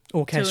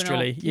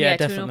Orchestrally, to an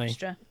definitely.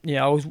 orchestra.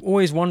 Yeah, I was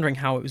always wondering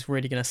how it was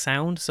really going to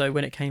sound. So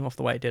when it came off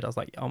the way it did, I was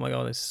like, oh my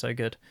god, this is so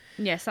good.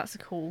 Yes, that's a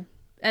cool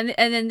And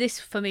then this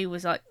for me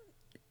was like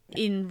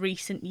in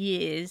recent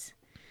years.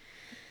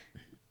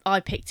 I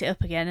picked it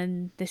up again,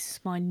 and this is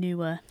my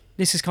newer.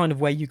 This is kind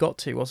of where you got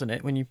to, wasn't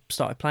it, when you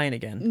started playing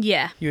again?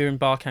 Yeah. You were in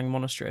Barkang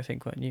Monastery, I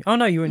think, weren't you? Oh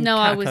no, you were in No,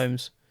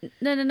 Catacombs.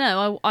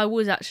 No. I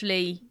was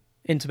actually.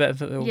 Into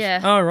Betterfield. Yeah.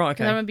 Oh right,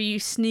 okay. I remember you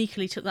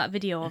sneakily took that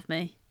video of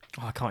me.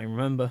 Oh, I can't even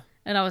remember.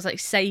 And I was like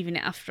saving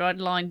it after I'd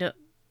lined up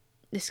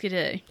the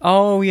skidoo.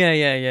 Oh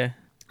yeah.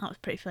 That was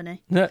pretty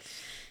funny. But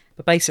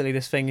basically,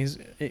 this thing is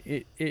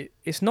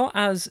it's not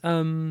as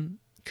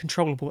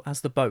controllable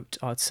as the boat.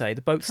 I'd say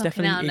the boat's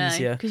definitely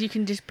easier because you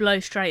can just blow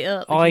straight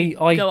up.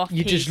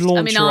 You just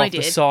launch her off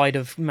the side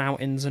of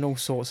mountains and all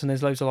sorts, and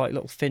there's loads of like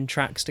little thin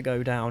tracks to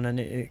go down, and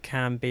it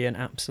can be an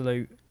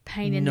absolute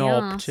pain in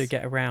knob the arse to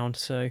get around.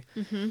 So.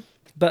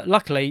 But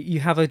luckily, you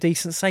have a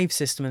decent save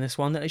system in this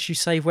one that lets you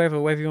save whether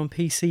you're on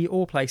PC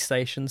or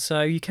PlayStation.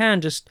 So you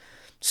can just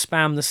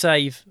spam the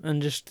save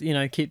and just,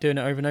 keep doing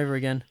it over and over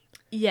again.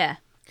 Yeah.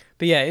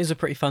 But yeah, it is a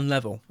pretty fun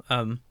level.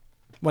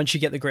 Once you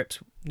get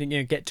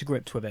get to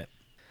grips with it.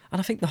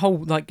 And I think the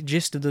whole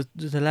gist of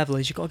the level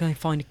is you've got to go and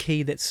find a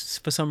key that's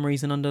for some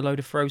reason under a load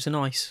of frozen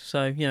ice.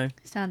 So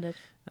standard.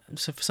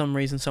 So for some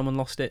reason someone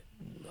lost it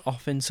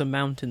off in some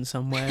mountain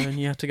somewhere and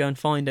you have to go and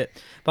find it.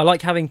 But I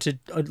like having to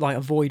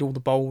avoid all the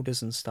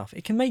boulders and stuff.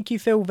 It can make you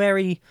feel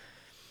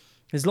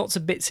there's lots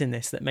of bits in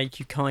this that make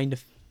you kind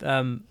of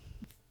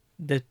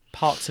the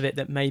parts of it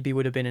that maybe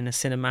would have been in a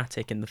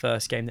cinematic in the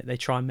first game that they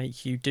try and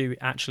make you do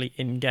actually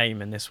in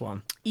game in this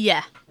one.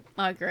 Yeah,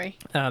 I agree.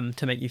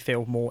 To make you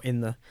feel more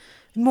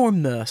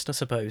immersed, I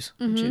suppose,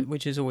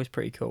 which is always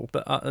pretty cool.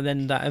 But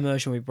then that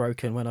immersion will be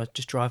broken when I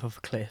just drive off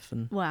a cliff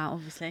and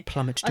obviously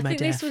plummet to my death. I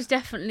think this was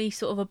definitely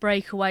sort of a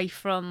breakaway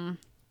from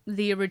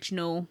the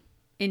original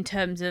in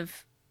terms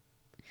of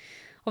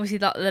obviously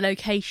the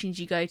locations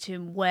you go to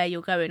and where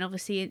you're going.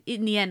 Obviously,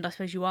 in the end, I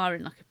suppose you are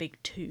in like a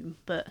big tomb,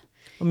 but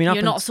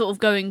you're not sort of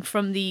going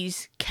from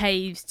these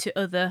caves to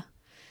other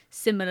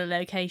similar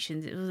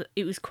locations.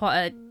 It was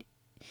quite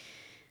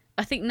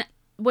I think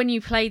when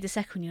you played the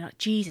second one, you're like,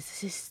 Jesus,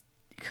 this is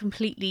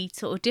completely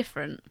sort of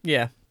different.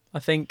 Yeah, I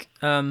think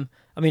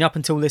up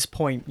until this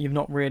point you've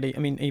not really,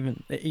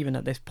 even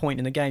at this point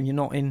in the game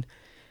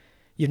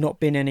you've not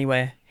been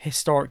anywhere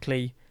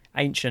historically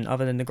ancient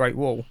other than the Great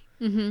Wall.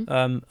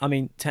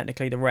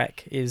 Technically the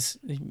wreck is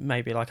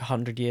maybe like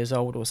 100 years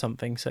old or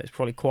something, so it's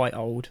probably quite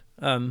old,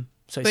 so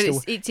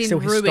it's still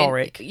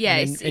historic. Yeah,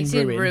 it's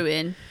in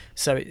ruin,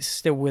 so it's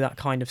still with that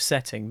kind of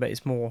setting, but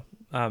it's more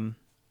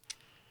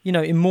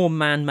in more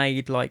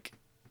man-made, the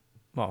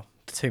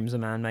tombs are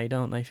man-made,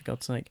 aren't they, for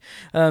God's sake?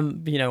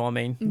 You know what I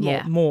mean?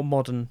 More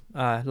modern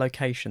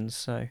locations.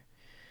 So,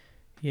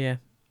 yeah.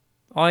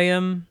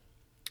 Barkang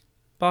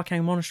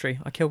Monastery.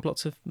 I killed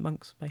lots of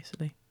monks,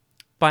 basically.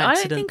 By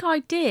accident. I don't think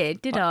I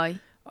did I?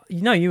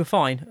 No, you were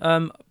fine.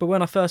 But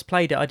when I first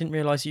played it, I didn't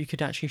realise that you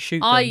could actually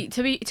shoot them.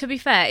 To be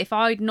fair, if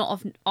I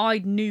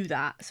knew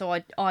that, so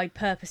I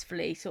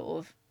purposefully sort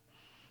of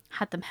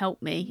had them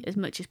help me as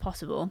much as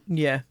possible.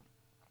 Yeah.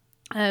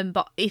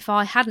 But if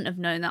I hadn't have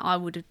known that, I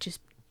would have just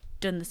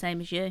done the same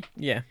as you.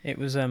 Yeah, it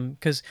was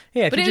because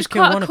if you just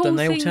kill one of them,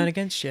 they all turn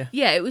against you.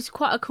 Yeah, it was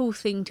quite a cool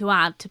thing to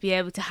add, to be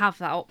able to have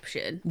that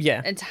option.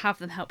 Yeah, and to have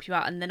them help you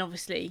out, and then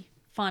obviously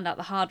find out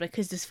the hard way,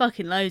 because there's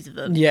fucking loads of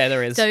them. Yeah,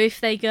 there is. So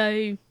if they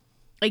go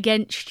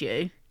against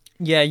you,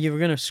 yeah, you're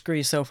gonna screw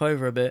yourself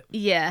over a bit.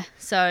 Yeah,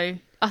 so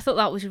I thought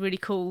that was a really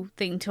cool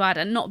thing to add,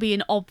 and not be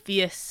an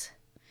obvious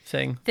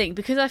thing,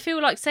 because I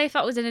feel like, say if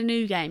that was in a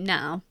new game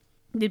now,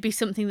 there'd be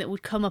something that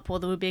would come up, or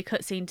there would be a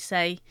cutscene to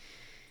say,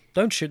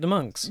 don't shoot the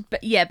monks.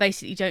 But yeah,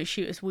 basically, don't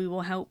shoot us, we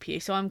will help you.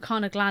 So I'm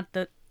kind of glad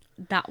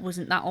that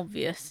wasn't that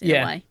obvious in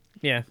a way.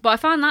 Yeah. But I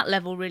found that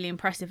level really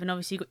impressive, and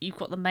obviously you've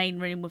got the main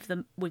room with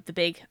the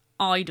big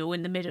idol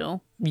in the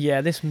middle.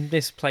 Yeah,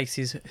 this place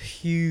is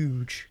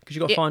huge, because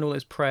you've got to find all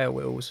those prayer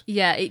wheels.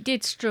 Yeah, it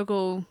did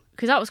struggle,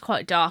 because that was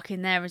quite dark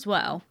in there as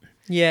well.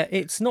 Yeah,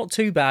 it's not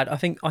too bad. I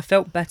think I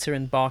felt better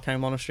in Barkang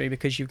Monastery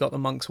because you've got the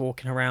monks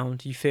walking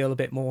around. You feel a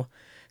bit more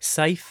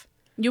safe.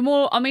 You're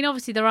more,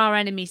 obviously there are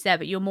enemies there,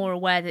 but you're more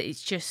aware that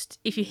it's just,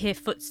 if you hear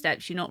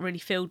footsteps, you're not really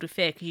filled with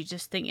fear, because you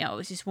just think,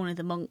 it's just one of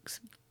the monks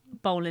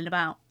bowling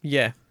about.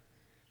 Yeah.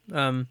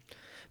 But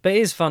it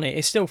is funny.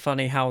 It's still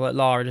funny how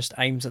Lara just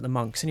aims at the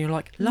monks, and you're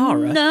like,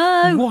 Lara,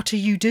 no! What are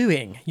you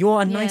doing?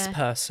 You're a nice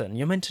person.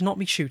 You're meant to not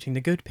be shooting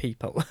the good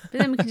people. But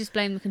then we can just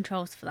blame the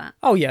controls for that.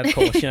 Oh, yeah, of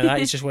course.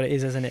 That is just what it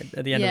is, isn't it,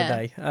 at the end of the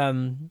day?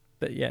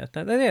 But yeah,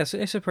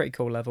 it's a pretty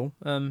cool level.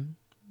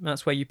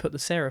 That's where you put the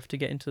seraph to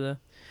get into the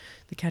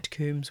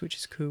catacombs, which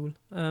is cool.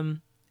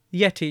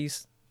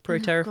 Yetis,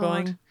 pretty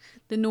terrifying. God.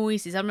 The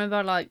noises. I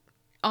remember,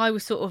 I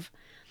was sort of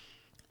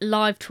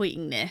live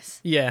tweeting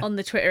this on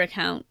the Twitter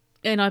account,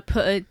 and I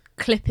put a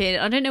clip in.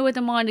 I don't know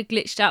whether mine had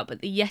glitched out,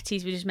 but the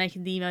Yetis were just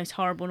making the most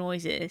horrible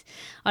noises.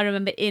 I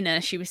remember Inna,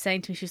 she was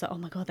saying to me, she was like, oh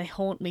my God, they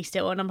haunt me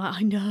still. And I'm like,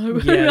 I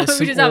know. Yeah, we're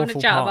some just having a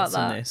awful chat parts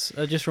about that. in this.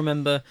 I just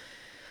remember,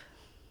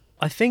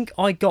 I think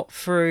I got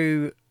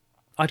through,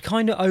 I'd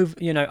kind of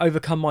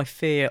overcome my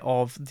fear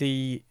of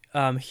the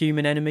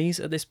human enemies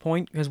at this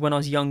point, because when I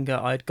was younger,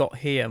 I'd got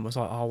here and was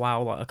like, oh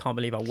wow, like I can't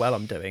believe how well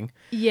I'm doing.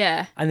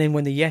 Yeah. And then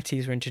when the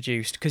Yetis were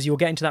introduced, because you'll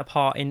get into that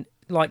part in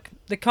like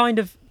the kind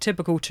of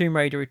typical Tomb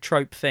Raider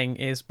trope thing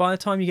is by the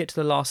time you get to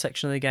the last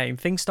section of the game,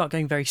 things start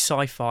going very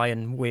sci-fi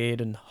and weird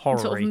and horror,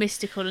 sort of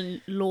mystical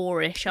and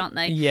lore-ish, aren't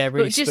they? Yeah,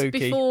 really but just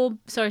spooky. Before,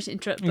 sorry to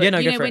interrupt, but Yeah, no,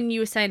 you go know for when it. you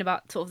were saying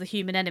about sort of the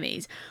human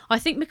enemies, I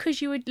think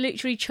because you were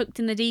literally chucked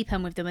in the deep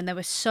end with them and there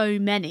were so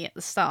many at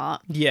the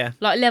start, Yeah,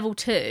 like level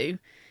 2,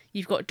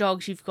 you've got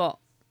dogs, you've got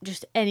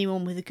just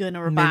anyone with a gun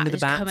or a men bat with the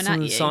just bats coming and at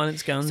the you.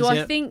 silence guns. So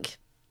yeah. I think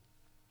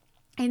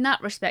in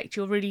that respect,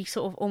 you're really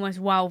sort of almost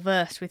well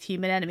versed with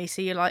human enemies.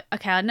 So you're like,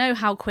 okay, I know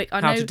how quick I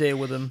know how to deal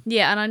with them.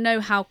 Yeah, and I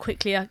know how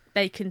quickly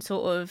they can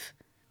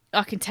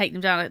I can take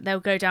them down.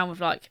 They'll go down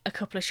with like a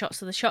couple of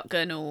shots of the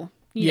shotgun, or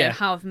you know,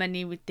 however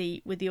many with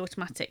the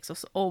automatics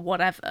or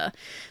whatever.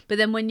 But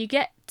then when you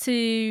had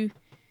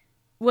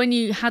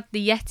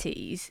the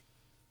Yetis,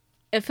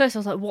 at first I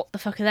was like, what the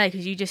fuck are they?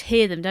 Because you just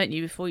hear them, don't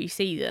you, before you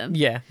see them?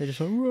 Yeah, they're just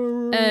like.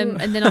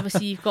 And then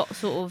obviously you've got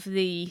sort of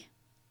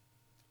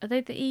are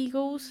they the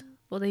eagles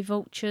or are they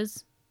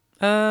vultures?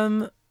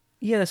 Yeah,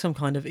 there's some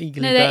kind of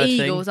eagle. No, they're bird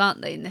eagles, thing.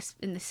 aren't they? In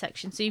this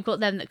section, so you've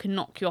got them that can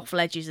knock you off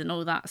ledges and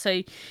all that.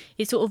 So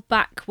it's sort of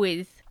back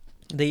with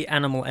The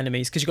animal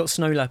enemies, because you've got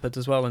snow leopards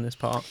as well in this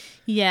part.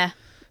 the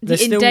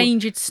There's still-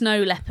 endangered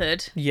snow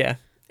leopard. Yeah,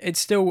 it's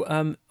still.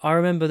 I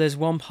remember there's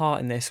one part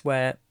in this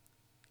where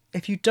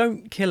if you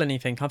don't kill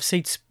anything, I've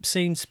seen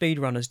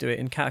speedrunners do it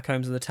in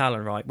Catacombs of the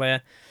Talon, right,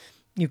 where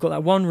you've got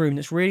that one room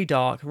that's really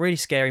dark, really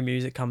scary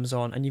music comes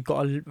on, and you've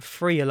got to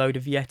free a load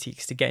of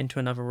Yetis to get into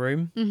another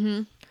room.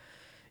 Mm-hmm.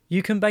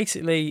 You can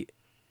basically,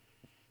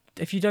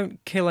 if you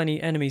don't kill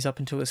any enemies up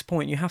until this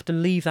point, you have to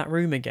leave that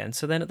room again.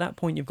 So then at that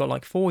point, you've got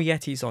like 4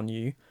 Yetis on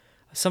you,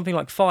 something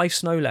like 5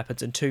 snow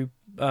leopards and 2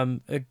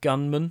 a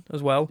gunman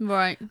as well.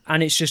 Right.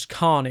 And it's just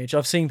carnage.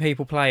 I've seen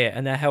people play it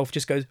and their health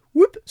just goes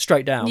whoop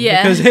straight down.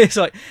 Yeah. Because it's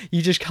like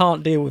you just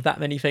can't deal with that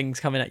many things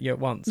coming at you at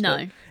once. No.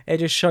 But it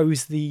just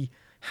shows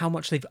how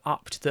much they've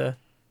upped the,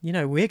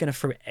 we're going to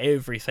throw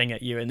everything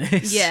at you in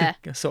this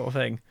sort of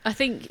thing. I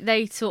think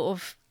they sort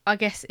of, I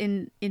guess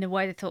in a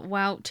way they thought,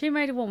 well, Tomb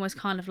Raider 1 was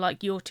kind of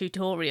like your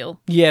tutorial.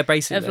 Yeah,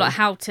 basically. Of like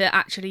how to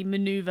actually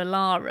manoeuvre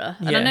Lara.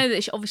 And I know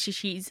that obviously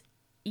she's,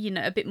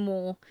 a bit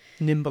more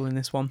nimble in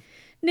this one.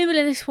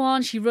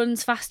 She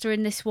runs faster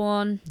in this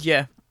one.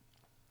 Yeah.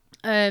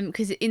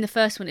 Because in the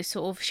first one, it's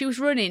sort of she was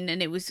running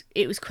and it was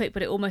quick,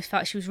 but it almost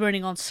felt she was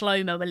running on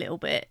slow mo a little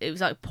bit. It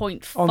was like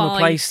 0.5 on the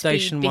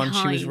PlayStation one, behind.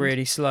 she was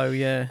really slow.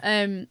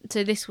 Yeah.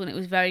 So this one, it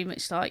was very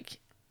much like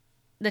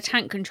the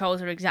tank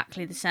controls are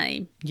exactly the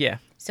same. Yeah.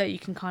 So you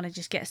can kind of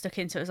just get stuck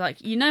into it. It's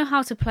like you know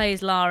how to play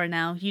as Lara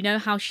now. You know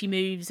how she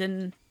moves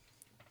and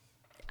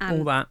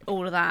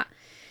all of that.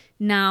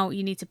 Now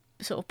you need to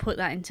sort of put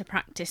that into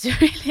practice,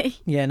 really.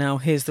 Yeah. Now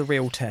here's the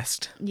real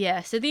test.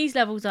 Yeah. So these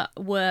levels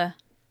were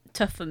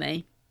tough for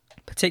me,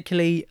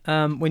 particularly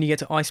when you get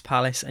to Ice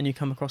Palace and you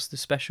come across the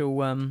special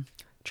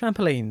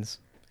trampolines.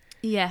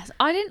 Yes,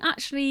 I didn't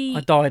actually.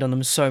 I died on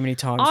them so many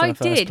times. I when I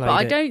first did, played but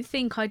I it. don't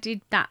think I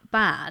did that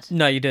bad.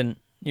 No, you didn't.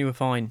 You were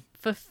fine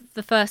for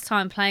the first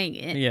time playing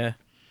it. Yeah.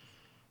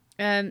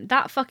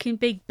 That fucking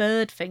big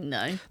bird thing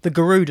though. The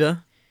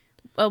Garuda.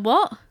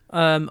 What?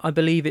 I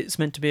believe it's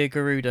meant to be a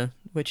Garuda,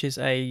 which is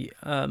a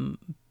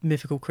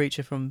mythical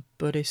creature from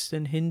Buddhist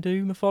and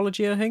Hindu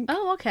mythology, I think.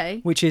 Oh, okay.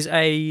 Which is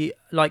a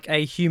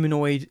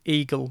humanoid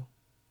eagle,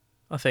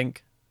 I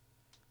think.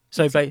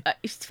 So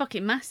it's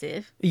fucking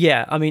massive.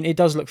 Yeah, I mean, it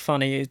does look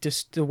funny. It's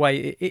just the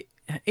way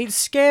it's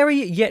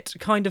scary yet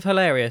kind of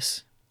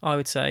hilarious, I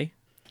would say.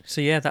 So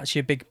yeah, that's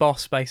your big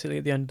boss basically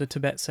at the end of the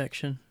Tibet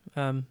section.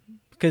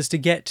 Because to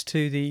get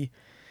to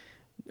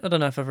I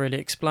don't know if I've really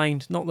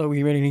explained, not that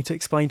we really need to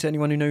explain to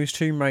anyone who knows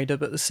Tomb Raider,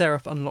 but the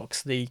Seraph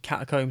unlocks the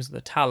Catacombs of the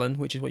Talon,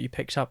 which is what you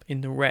picked up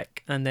in the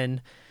wreck, and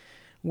then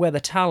where the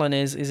Talon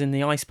is in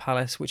the Ice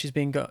Palace, which is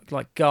being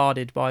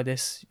guarded by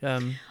this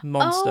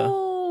monster.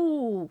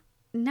 Oh,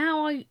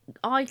 now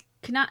I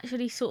can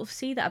actually sort of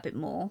see that a bit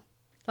more.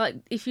 Like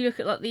if you look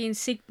at like the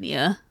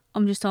insignia,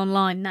 I'm just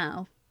online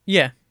now.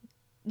 Yeah.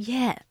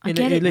 Yeah, I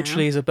get it. It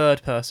literally now. is a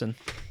bird person.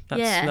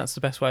 That's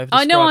the best way of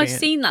I describing know I've it.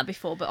 seen that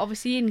before, but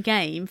obviously in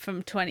game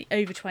from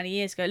over 20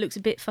 years ago, it looks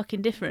a bit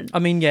fucking different. I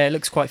mean, yeah, it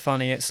looks quite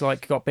funny. It's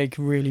like got big,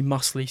 really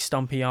muscly,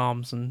 stumpy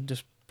arms and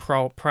just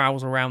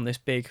prowls around this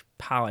big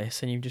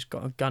palace, and you've just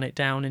got to gun it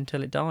down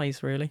until it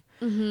dies, really.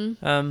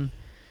 Mm-hmm.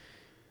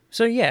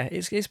 So yeah,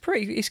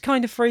 it's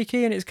kind of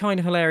freaky and it's kind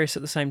of hilarious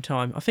at the same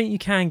time. I think you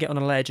can get on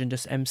a ledge and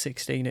just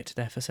M16 it to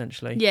death,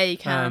 essentially. Yeah, you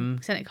can,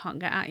 because then it can't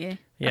get at you.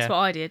 That's what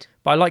I did.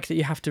 But I like that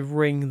you have to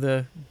ring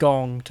the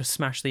gong to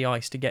smash the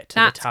ice to get to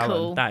the Talon.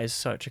 Cool. That is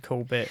such a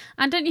cool bit.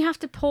 And don't you have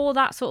to pour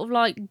that sort of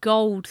like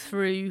gold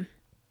through?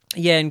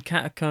 Yeah, in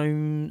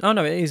Catacomb... Oh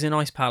no, it is in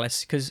Ice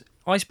Palace, because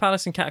Ice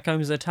Palace and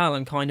Catacombs of the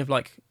Talon kind of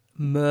like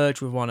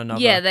merge with one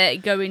another. Yeah, they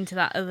go into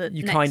that other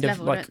you next kind of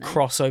level, like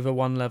cross over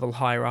one level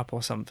higher up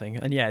or something.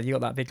 And yeah, you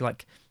got that big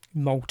like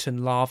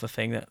molten lava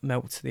thing that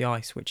melts the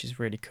ice, which is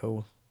really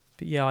cool.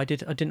 But yeah, I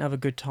didn't have a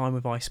good time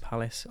with Ice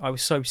Palace. I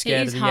was so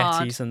scared of is the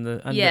hard. Yetis, and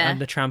the Yeah. and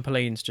the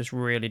trampolines just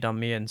really done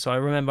me in. So I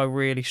remember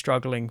really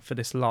struggling for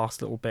this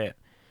last little bit.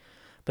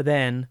 But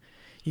then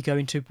you go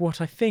into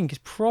what I think is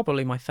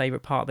probably my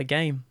favourite part of the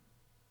game.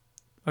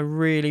 I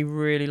really,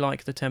 really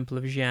like the Temple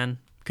of Xian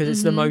because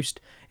it's the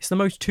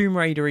most Tomb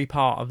Raider-y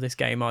part of this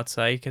game, I'd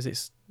say, because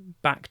it's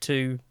back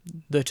to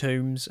the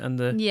tombs and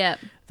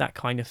that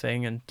kind of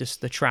thing, and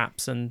just the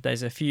traps, and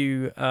there's a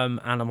few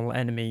animal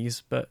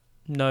enemies, but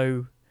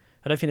no,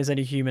 I don't think there's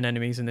any human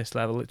enemies in this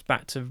level. It's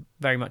back to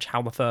very much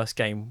how the first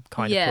game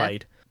kind of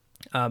played.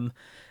 This and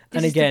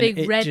is again, the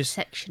big red just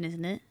section,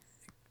 isn't it?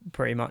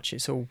 pretty much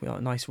it's all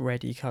like nice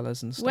reddy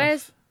colours and stuff.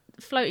 Where's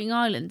Floating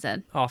Islands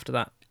then? After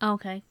that? Oh,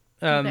 okay.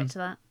 We'll get to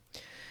that.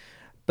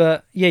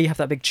 But yeah, you have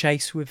that big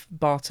chase with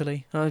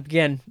Bartley.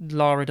 Again,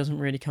 Lara doesn't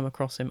really come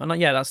across him. And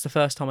yeah, that's the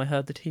first time I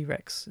heard the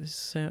T-Rex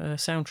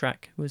soundtrack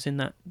was in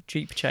that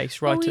Jeep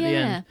chase right at the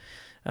end.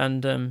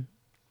 And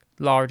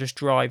Lara just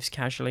drives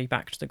casually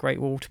back to the Great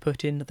Wall to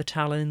put in the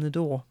talon in the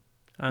door.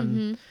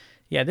 And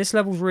yeah, this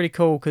level's really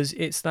cool because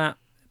it's that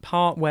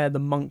part where the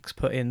monks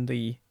put in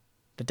the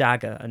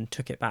dagger and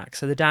took it back.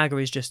 So the dagger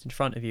is just in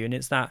front of you, and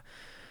it's that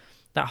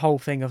whole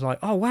thing of like,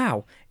 oh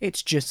wow,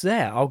 it's just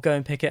there, I'll go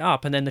and pick it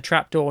up, and then the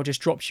trapdoor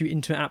just drops you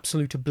into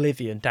absolute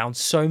oblivion down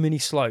so many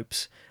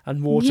slopes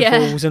and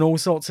waterfalls and all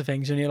sorts of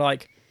things, and you're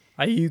like,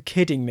 are you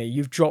kidding me?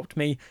 You've dropped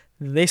me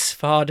this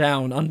far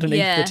down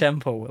underneath the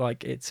temple.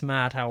 Like, it's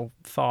mad how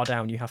far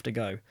down you have to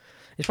go.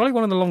 It's probably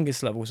one of the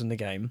longest levels in the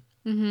game.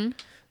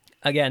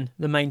 Again,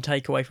 the main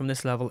takeaway from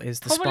this level is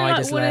the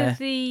spider's like lair. One of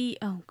the...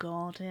 Oh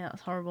god, yeah,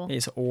 that's horrible.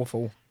 It's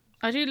awful.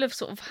 I do love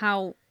sort of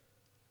how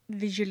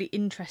visually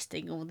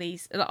interesting all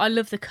these... I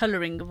love the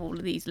colouring of all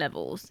of these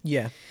levels.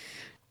 Yeah.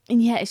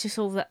 And yeah, it's just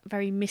all that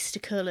very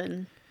mystical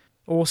and...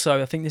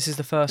 Also, I think this is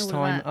the first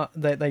time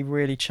that they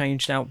really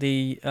changed out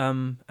the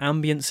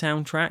ambient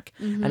soundtrack,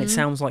 and it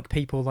sounds like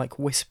people like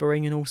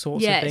whispering and all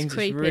sorts of things. It's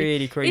creepy. It's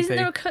really creepy. Isn't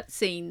there a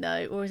cutscene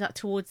though, or is that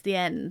towards the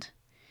end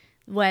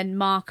when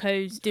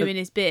Marco's doing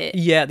his bit?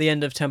 Yeah, at the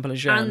end of Temple of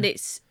Xian. And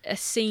it's a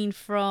scene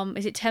from,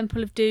 is it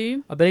Temple of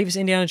Doom? I believe it's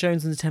Indiana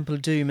Jones and the Temple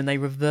of Doom, and they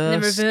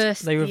reversed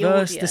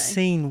the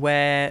scene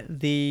where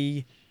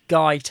the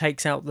guy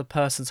takes out the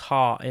person's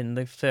heart in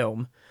the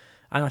film,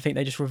 and I think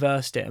they just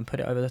reversed it and put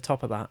it over the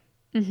top of that.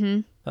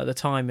 At the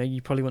time,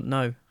 you probably wouldn't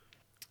know.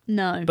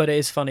 No. But it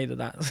is funny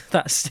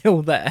that's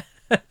still there.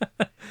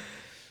 But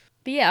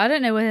yeah, I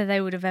don't know whether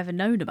they would have ever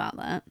known about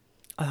that.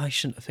 I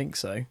shouldn't think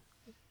so.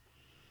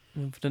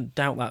 I don't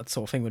doubt that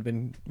sort of thing would have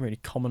been really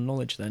common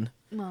knowledge then.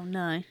 Well,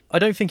 no. I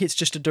don't think it's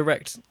just a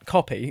direct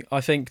copy.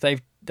 I think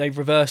they've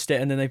reversed it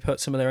and then they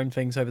put some of their own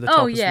things over the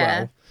top as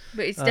well.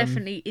 But it's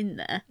definitely in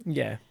there.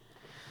 Yeah.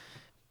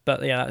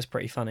 But yeah, that's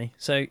pretty funny.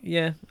 So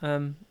yeah,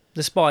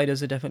 the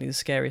spiders are definitely the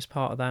scariest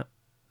part of that.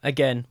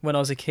 Again, when I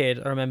was a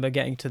kid, I remember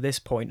getting to this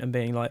point and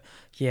being like,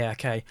 yeah,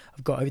 okay,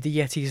 I've got over the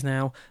Yetis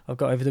now, I've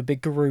got over the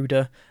big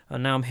Garuda,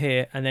 and now I'm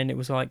here. And then it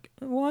was like,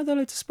 why are there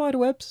loads of spider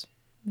webs?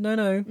 No,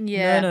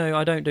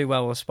 I don't do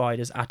well with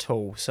spiders at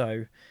all.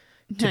 So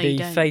to be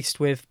faced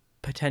with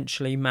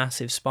potentially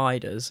massive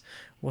spiders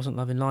wasn't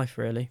loving life,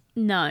 really.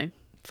 No.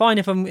 Fine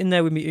if I'm in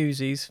there with me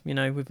Uzis,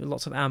 with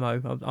lots of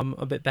ammo. I'm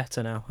a bit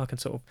better now. I can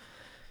sort of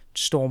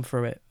storm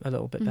through it a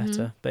little bit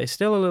better, but it's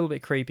still a little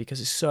bit creepy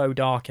because it's so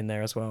dark in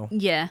there as well.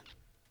 Yeah.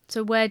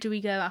 So where do we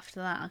go after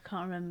that? I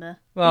can't remember.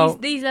 Well,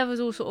 these levels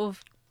all sort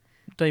of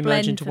they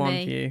merge into one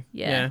view.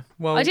 Yeah.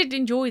 Well, I did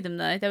enjoy them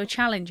though. They were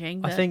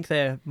challenging. But... I think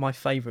they're my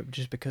favourite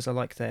just because I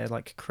like their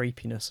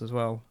creepiness as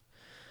well.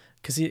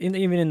 Because even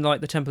in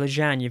like the Temple of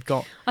Xian, you've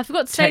got I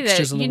forgot to say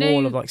textures on the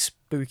wall of like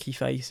spooky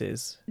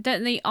faces.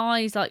 Don't the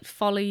eyes like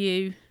follow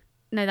you?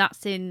 No,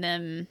 that's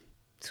in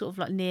sort of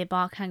like near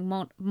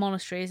Barkhang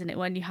Monastery, isn't it?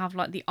 When you have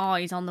like the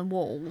eyes on the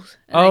walls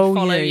and they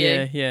follow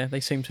you. Yeah. They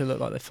seem to look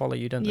like they follow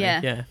you, don't they?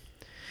 Yeah,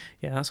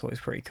 that's always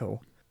pretty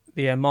cool.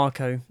 But yeah,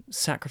 Marco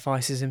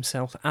sacrifices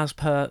himself as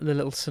per the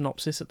little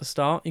synopsis at the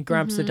start. He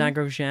grabs the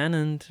dagger of Xian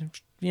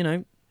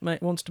and,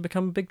 wants to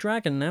become a big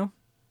dragon now.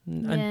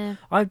 And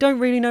I don't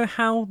really know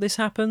how this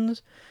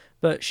happens,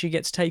 but she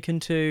gets taken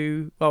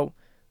to... Well,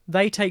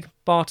 they take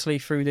Bartley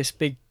through this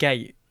big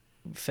gate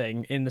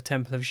thing in the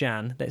Temple of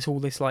Xian that's all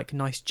this like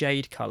nice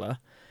jade colour.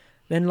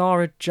 Then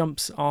Lara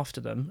jumps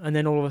after them, and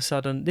then all of a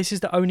sudden this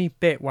is the only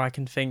bit where I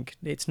can think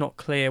it's not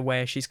clear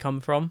where she's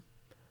come from,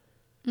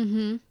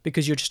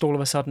 because you're just all of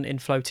a sudden in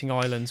floating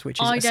islands,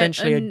 which is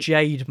essentially a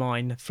jade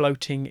mine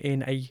floating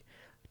in a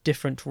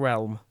different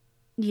realm.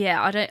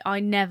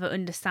 I never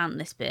understand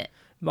this bit.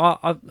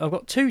 I've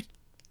got two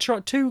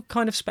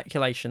kind of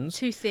speculations,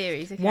 two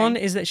theories. Okay. One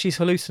is that she's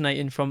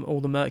hallucinating from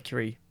all the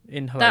mercury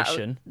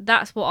inhalation.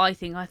 That's what I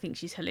think. I think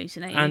she's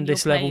hallucinating. And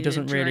this level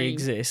doesn't really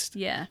exist.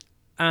 Yeah.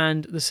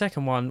 And the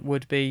second one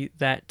would be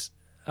that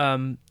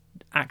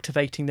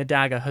activating the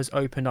dagger has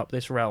opened up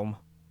this realm.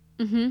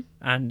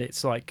 And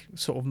it's like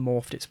sort of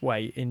morphed its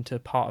way into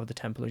part of the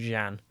Temple of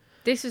Xian.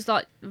 This is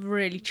like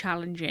really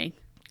challenging.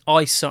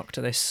 I sucked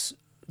at this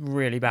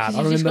really bad. 'Cause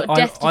I you've just remember got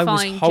I was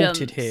death-defying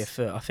halted jumps. here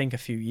for I think a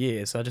few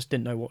years. I just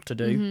didn't know what to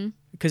do Mm-hmm.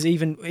 because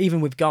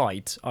even with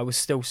guides, I was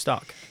still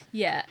stuck.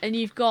 Yeah, and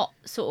you've got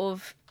sort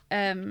of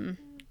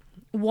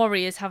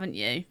warriors, haven't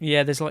you?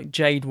 Yeah, there's like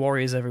jade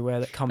warriors everywhere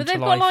that come But to they've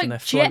got life like and they're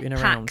floating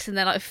around. jetpacks, and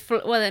they're like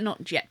well, they're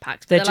not jetpacks,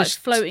 but They're they're like just-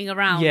 floating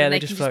around, yeah, and they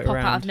they just can just float pop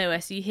out around. of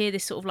nowhere. So you hear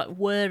this sort of like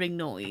whirring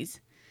noise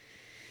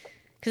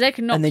because they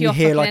can knock And then you you off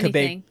hear fucking like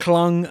anything. a big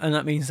clung, and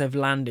that means they've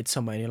landed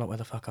somewhere. And you're like, where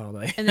the fuck are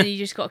they? And then you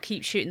just got to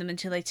keep shooting them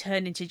until they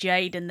turn into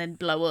jade and then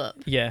blow up.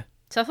 Yeah.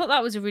 So I thought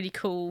that was a really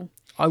cool.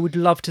 I would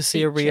love to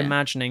see a feature.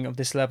 reimagining of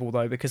this level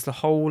though, because the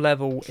whole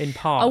level in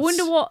parts. I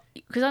wonder what,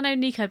 because I know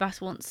Nico Bass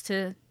wants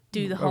to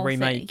do the whole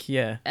remake. thing.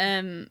 Yeah.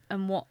 And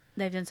what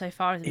they've done so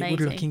far is It amazing.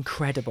 would look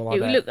incredible. I It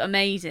would bet. look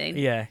amazing.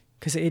 Yeah,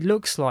 because it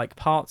looks like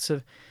parts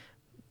of,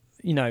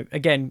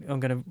 again, I'm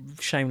going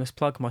to shameless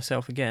plug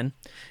myself again,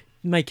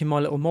 making my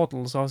little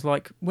models. I was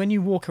like, when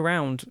you walk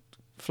around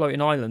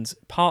floating islands,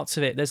 parts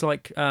of it, there's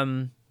like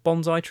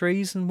bonsai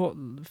trees and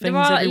things There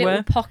are like everywhere.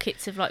 little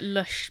pockets of like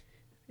lush,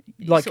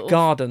 Like sort of-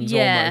 gardens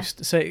yeah.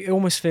 almost. So it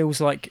almost feels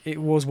like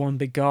it was one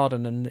big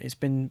garden and it's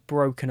been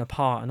broken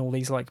apart and all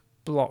these like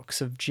blocks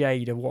of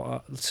jade are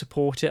what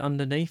support it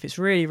underneath. It's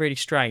really, really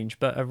strange,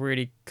 but a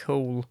really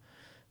cool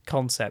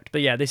concept. But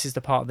yeah, this is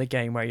the part of the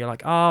game where you're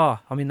like,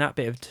 I'm in that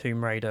bit of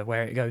Tomb Raider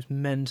where it goes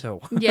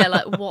mental. Yeah,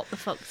 like what the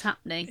fuck's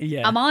happening?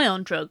 Yeah. Am I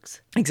on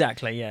drugs?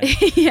 Exactly, yeah.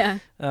 Yeah.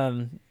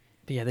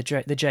 But yeah,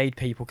 the jade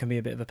people can be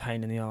a bit of a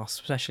pain in the arse,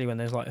 especially when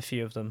there's like a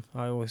few of them.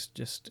 I always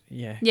just,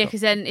 Yeah,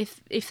 because then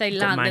if they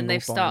got land and they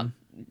mangled by start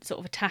them. sort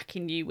of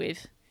attacking you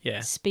with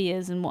Yeah,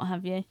 spears and what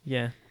have you.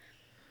 yeah.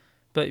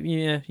 But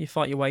yeah, you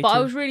fight your way But to I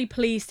was really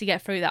pleased to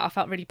get through that. I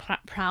felt really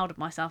proud of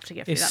myself to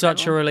get through It's that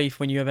such a level. relief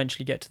when you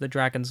eventually get to the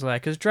Dragon's Lair,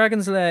 because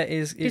Dragon's Lair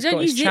it's don't got you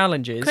its zip-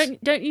 challenges.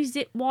 Don't you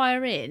zip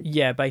wire in?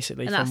 Yeah,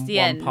 basically And from that's the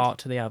one end. part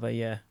to the other.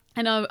 Yeah,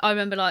 And I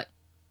remember like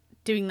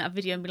doing that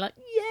video and be like,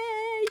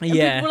 yay! And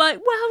Yeah. people were like,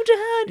 well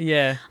done!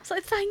 yeah. I was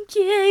like, thank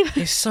you!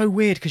 It's so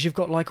weird because you've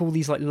got like all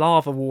these like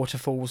lava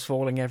waterfalls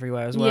falling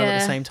everywhere as well at Yeah.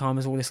 the same time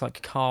as all this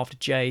like carved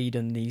jade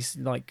and these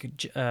like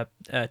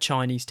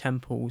Chinese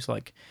temples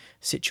like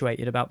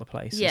situated about the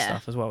place and Yeah.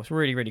 stuff as well. It's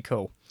really, really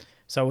cool.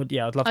 So I'd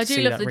love to I see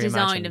do love that the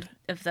design reimagined.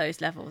 of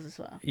those levels as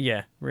well.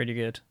 Yeah, really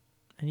good.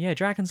 And yeah,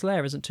 Dragon's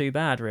Lair isn't too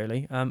bad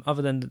really.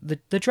 Other than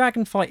the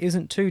dragon fight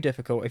isn't too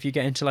difficult if you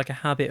get into like a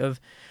habit of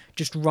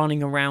just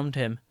running around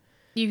him.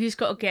 You've just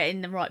got to get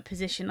in the right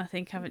position, I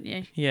think, haven't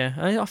you? Yeah,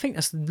 I think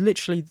that's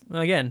literally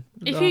again.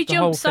 If the you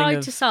whole jump thing side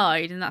of- to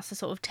side, and that's the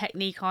sort of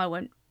technique I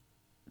went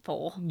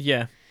for,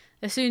 Yeah,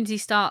 as soon as he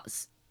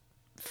starts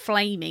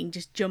flaming,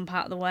 just jump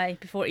out of the way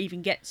before it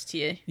even gets to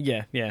you.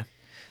 yeah.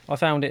 I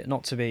found it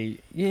not to be.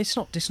 Yeah, it's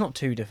not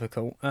too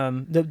difficult.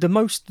 The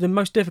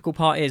most difficult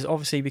part is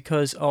obviously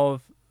because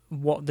of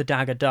what the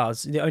dagger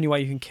does. The only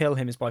way you can kill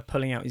him is by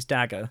pulling out his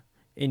dagger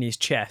in his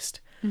chest.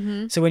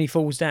 Mm-hmm. So when he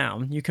falls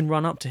down, you can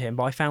run up to him.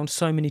 But I found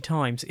so many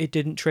times it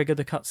didn't trigger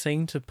the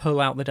cutscene to pull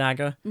out the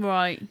dagger.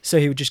 Right. So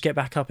he would just get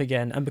back up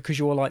again, and because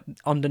you're like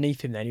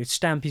underneath him, then he would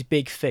stamp his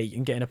big feet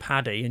and get in a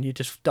paddy, and you'd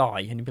just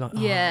die, and you'd be like,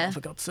 Yeah. for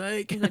God's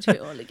sake. You've got to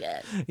do it all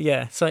again.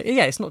 Yeah. So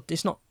yeah, it's not.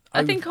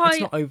 I think it's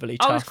not overly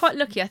tough. I was quite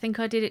lucky. I think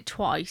I did it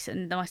twice,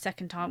 and my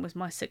second time was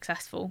my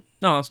successful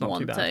No, that's not one.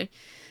 too bad. So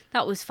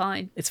that was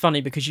fine. It's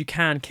funny because you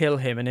can kill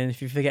him, and then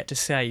if you forget to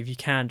save, you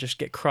can just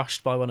get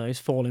crushed by one of those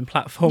falling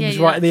platforms Yeah,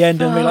 you're right like, at the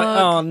end and be like, "Fuck."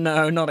 oh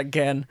no, not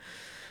again.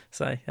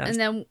 So that's And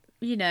then,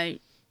 you know,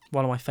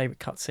 one of my favourite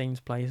cutscenes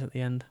plays at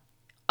the end.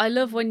 I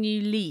love when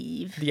you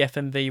leave. The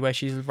FMV where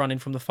she's running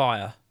from the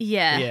fire.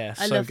 Yeah, Yeah,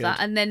 I so love good. that.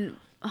 And then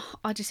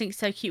I just think it's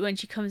so cute when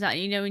she comes out, and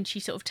you know, when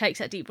she sort of takes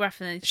that deep breath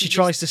and then She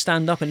tries to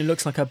stand up and it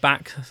looks like her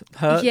back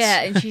hurts.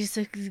 Yeah, and she's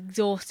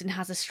exhausted and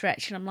has a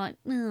stretch, and I'm like,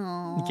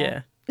 oh.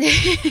 Yeah.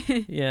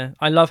 Yeah.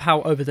 I love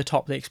how over the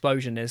top the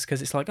explosion is,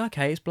 because it's like,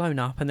 okay, it's blown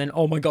up, and then,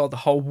 oh my God, the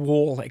whole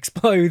wall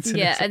explodes. And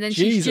Yeah, it's and like, then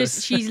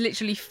Jesus. she's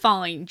literally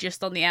fine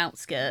just on the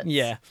outskirts.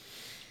 Yeah.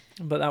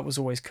 But that was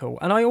always cool.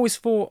 And I always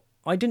thought,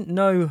 I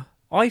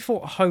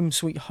thought Home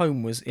Sweet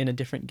Home was in a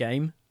different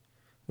game,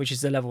 which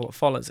is the level that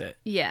follows it.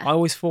 Yeah. I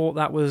always thought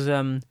that was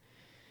in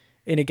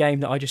a game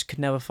that I just could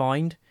never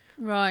find.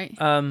 Right.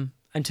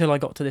 Until I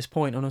got to this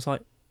point and I was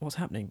like, what's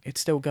happening?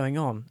 It's still going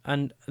on.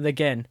 And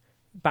again,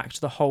 back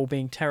to the whole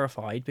being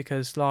terrified,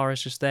 because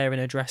Lara's just there in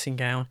her dressing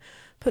gown,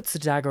 puts the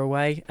dagger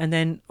away, and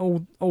then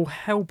all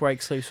hell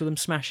breaks loose with them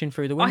smashing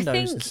through the windows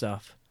and think-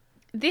 stuff.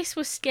 This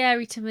was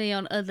scary to me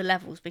on other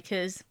levels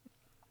because,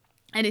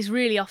 and it's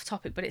really off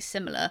topic, but it's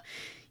similar.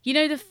 You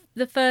know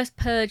the first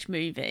Purge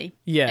movie?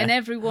 Yeah. And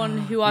everyone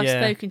who I've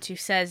Yeah. spoken to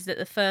says that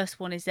the first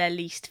one is their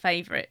least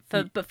favourite.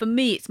 But for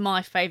me, it's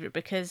my favourite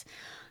because,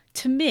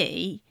 to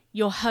me,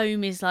 your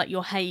home is like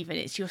your haven.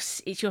 It's your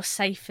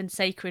safe and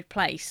sacred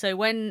place. So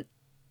when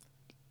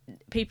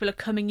people are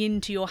coming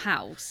into your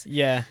house,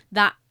 Yeah.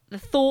 the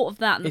thought of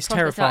that and It's the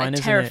prospect of terrifying, that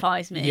isn't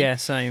terrifies it? me. Yeah,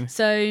 same.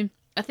 So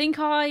I think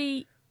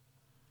I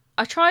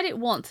tried it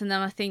once, and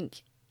then I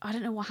think, I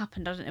don't know what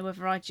happened. I don't know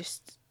whether I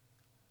just,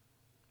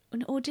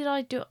 or did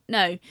I do?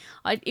 No,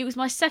 it was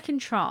my second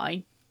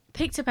try,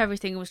 picked up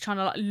everything and was trying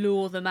to like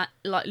lure them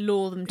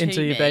to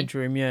Into your me.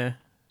 bedroom, yeah.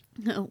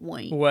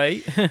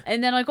 Wait.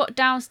 And then I got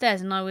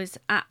downstairs and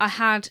I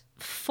had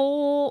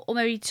 4 or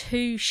maybe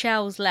 2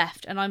 shells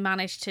left, and I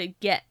managed to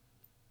get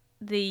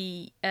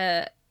the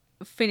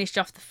finished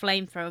off the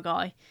flamethrower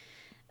guy,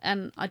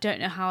 and I don't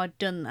know how I'd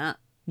done that.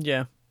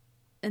 Yeah.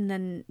 And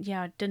then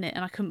I'd done it,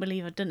 and I couldn't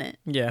believe I'd done it.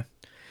 Yeah.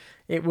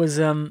 It was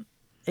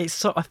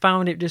I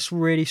found it just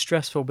really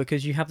stressful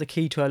because you have the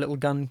key to a little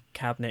gun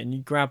cabinet and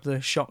you grab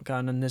the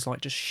shotgun and there's like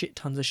just shit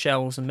tons of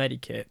shells and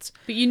medikits.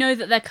 But you know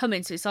that they're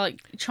coming, so it's like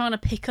trying to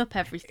pick up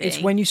everything.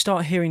 It's when you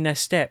start hearing their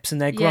steps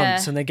and their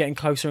grunts and they're getting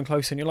closer and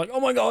closer and you're like,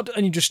 oh my God,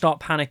 and you just start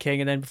panicking,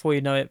 and then before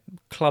you know it,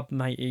 club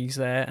matey's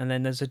there, and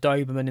then there's a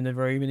Doberman in the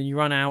room, and then you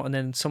run out and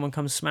then someone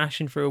comes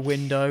smashing through a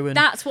window, and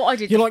that's what I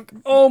did. You're like,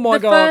 oh my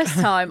God. The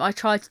first time I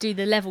tried to do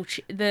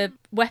the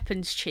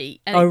weapons cheat,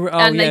 and,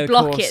 they of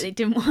block course. it and it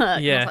didn't work.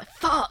 Yeah. And I was like,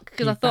 fuck,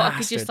 because I thought I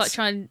could just like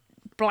try and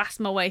blast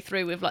my way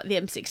through with like the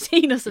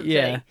M16 or something.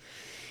 Yeah.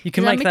 You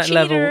can make that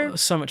level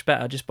so much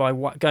better just by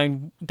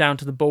going down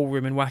to the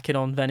ballroom and whacking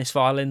on Venice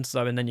violins,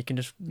 though, and then you can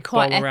just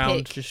bowl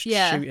around just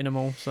shooting them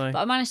all. So, but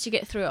I managed to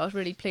get through it. I was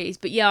really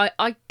pleased. But yeah,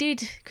 I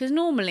did, because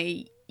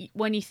normally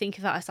when you think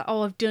of that, it's like,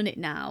 oh, I've done it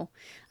now.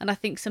 And I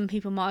think some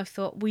people might have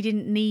thought we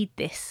didn't need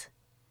this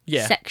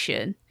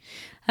section.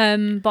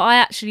 But I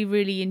actually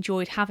really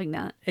enjoyed having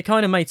that. It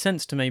kind of made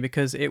sense to me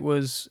because it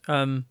was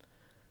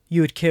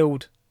you had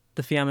killed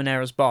the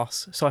Fiaminera's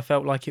boss, so I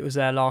felt like it was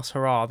their last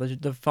hurrah.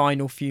 The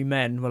final few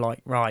men were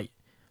like, right,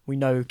 we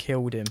know who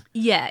killed him.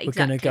 Yeah, exactly.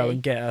 We're going to go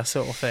and get her,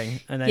 sort of thing.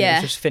 And then it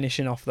was just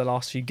finishing off the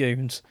last few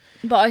goons.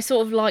 But I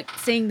sort of liked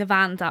seeing the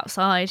vans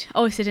outside.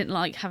 Obviously, I didn't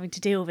like having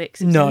to deal with it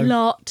because it was a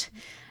lot.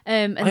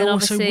 And I then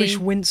also wish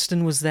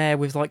Winston was there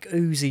with like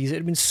Uzis. It'd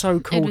have been so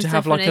cool to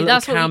have funny. like a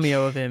little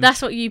cameo of him.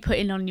 That's what you put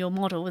in on your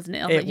model, wasn't it?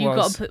 I was like, you've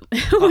got to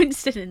put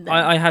Winston in there.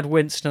 I had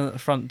Winston at the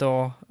front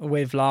door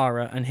with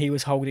Lara, and he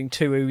was holding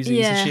 2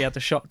 Uzis and she had the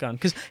shotgun.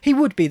 Because he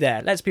would be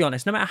there, let's be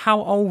honest. No matter how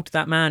old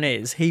that man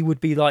is, he would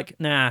be like,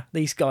 nah,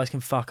 these guys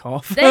can fuck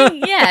off. He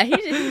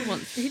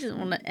doesn't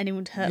want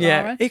anyone to hurt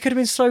Lara. It could have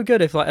been so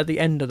good if like at the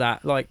end of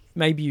that, like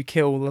maybe you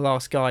kill the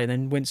last guy and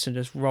then Winston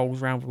just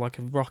rolls around with like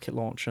a rocket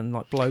launcher and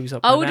like blows up.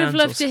 I would have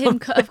loved to him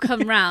have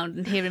come round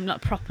and hear him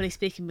like properly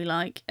speak and be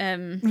like,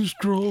 Miss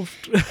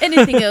Croft.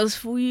 anything else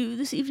for you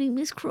this evening,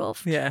 Miss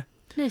Croft? Yeah.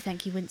 No,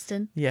 thank you,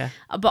 Winston. Yeah.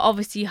 But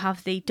obviously you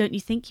have the don't you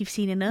think you've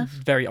seen enough?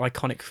 Very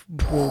iconic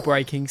wall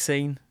breaking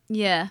scene.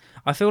 Yeah.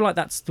 I feel like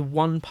that's the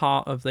one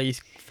part of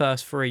these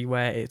first 3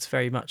 where it's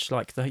very much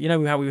like how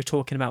we were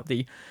talking about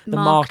the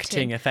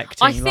marketing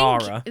affecting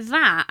Lara. I think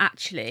that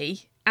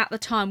actually at the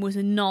time was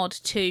a nod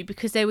to,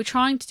 because they were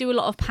trying to do a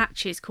lot of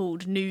patches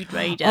called Nude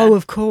Raider. Oh,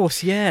 of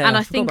course, yeah. And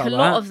I think a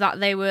lot of that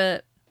they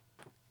were,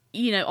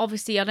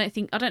 obviously I don't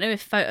know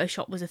if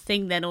Photoshop was a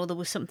thing then, or there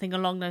was something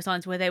along those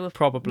lines where they were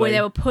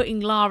putting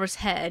Lara's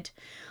head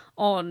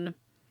on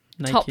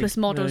naked topless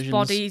models'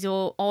 bodies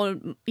or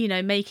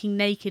making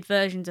naked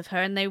versions of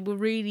her, and they were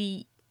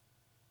really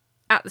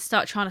at the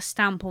start trying to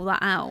stamp all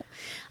that out.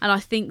 And I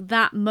think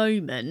that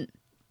moment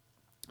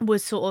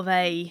was sort of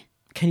a,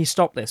 can you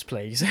stop this,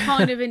 please?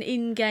 kind of an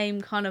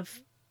in-game kind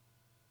of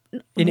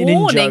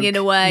warning in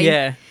a way.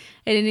 Yeah.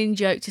 In an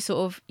in-joke to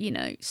sort of,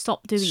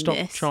 stop doing this.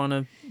 Stop trying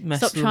to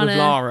mess with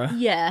Lara.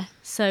 Yeah.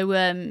 So,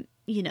 I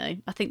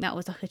think that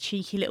was like a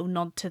cheeky little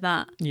nod to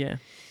that. Yeah.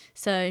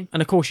 So.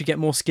 And of course you get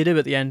more skidoo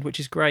at the end, which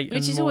is great.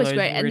 Which is always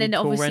great. And then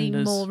cool obviously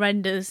renders. more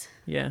renders.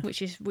 Yeah.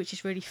 Which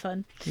is really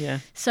fun. Yeah.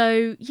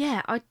 So,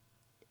 yeah,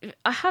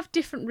 I have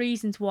different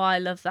reasons why I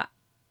love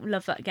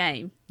that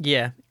game.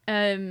 Yeah.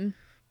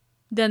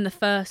 Than the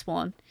first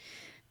one,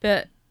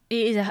 but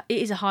it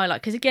is a highlight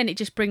because again it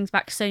just brings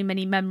back so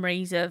many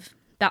memories of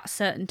that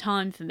certain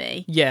time for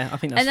me. Yeah, I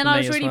think that's. And then for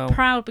I me was really well.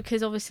 proud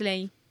because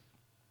obviously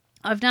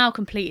I've now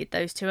completed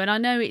those 2, and I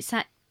know it's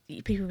that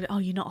people will be, oh,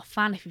 you're not a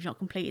fan if you've not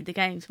completed the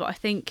games, but I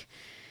think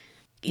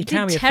you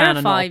can be a fan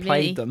and not have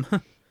played them.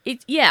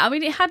 It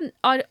hadn't.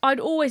 I'd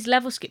always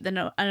level skipped them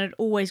and I'd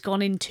always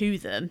gone into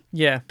them.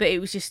 Yeah, but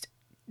it was just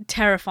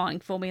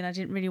terrifying for me, and I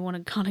didn't really want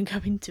to kind of go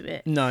into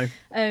it. No.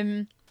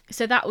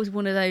 So that was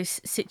one of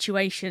those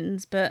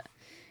situations, but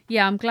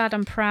yeah, I'm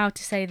proud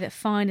to say that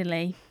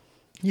finally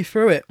you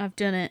through it. I've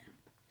done it.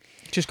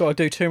 Just got to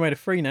do Tomb Raider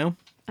 3 now.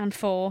 And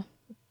 4.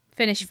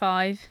 Finish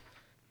 5.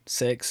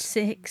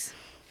 6.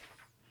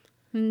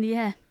 And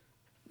yeah.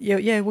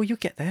 Yeah, well, you'll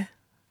get there.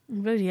 I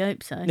really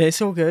hope so. Yeah,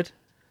 it's all good.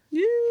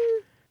 Yeah.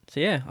 So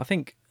yeah, I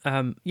think,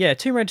 Tomb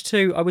Raider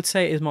 2, I would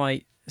say is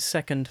my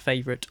second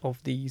favourite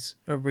of these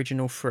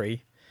original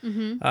 3.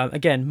 Mm-hmm.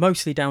 Again,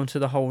 mostly down to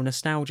the whole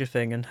nostalgia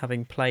thing and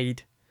having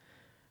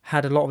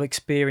had a lot of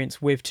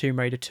experience with Tomb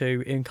Raider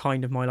 2 in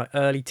kind of my like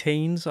early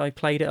teens. I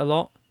played it a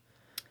lot.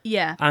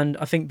 Yeah. And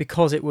I think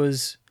because it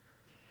was,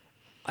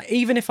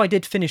 even if I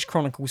did finish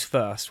Chronicles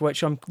first,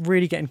 which I'm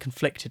really getting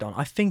conflicted on,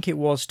 I think it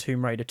was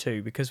Tomb Raider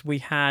 2 because we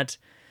had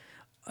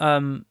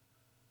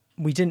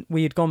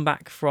we had gone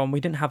back from, we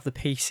didn't have the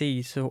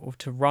PC sort of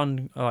to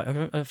run.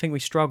 I think we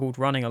struggled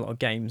running a lot of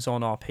games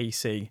on our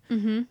PC.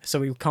 Mm-hmm.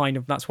 So we kind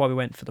of, that's why we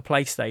went for the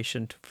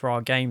PlayStation for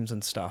our games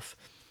and stuff.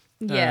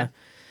 Yeah.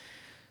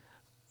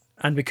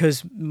 And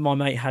because my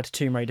mate had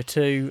Tomb Raider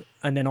 2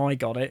 and then I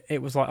got it,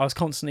 it was like I was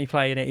constantly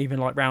playing it, even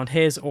like round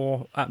his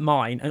or at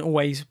mine, and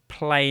always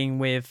playing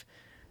with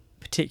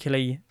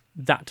particularly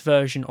that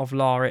version of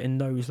Lara in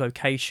those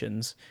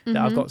locations that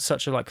I've got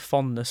such a like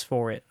fondness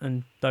for it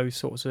and those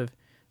sorts of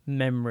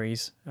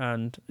memories.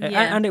 And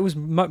and it was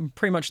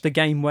pretty much the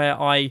game where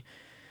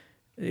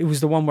it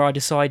was the one where I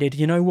decided,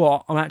 you know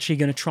what, I'm actually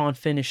going to try and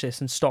finish this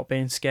and stop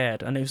being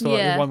scared. And it was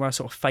like the one where I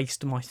sort of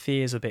faced my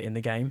fears a bit in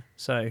the game.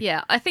 So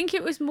yeah, I think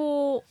it was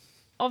more,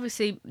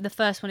 obviously the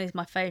first one is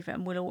my favourite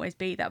and will always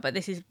be that, but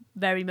this is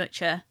very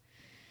much a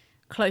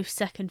close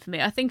second for me.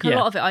 I think a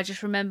lot of it I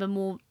just remember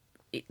more,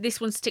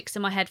 this one sticks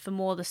in my head for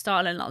more the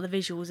style and like the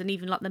visuals, and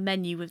even like the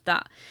menu with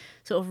that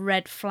sort of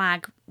red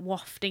flag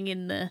wafting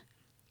in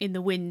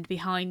the wind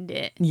behind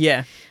it.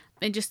 Yeah.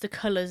 And just the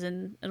colours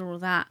and all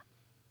of that.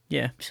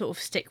 Yeah. Sort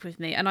of stick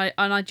with me, and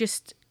I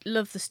just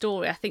love the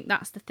story. I think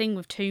that's the thing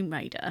with Tomb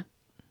Raider,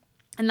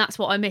 and that's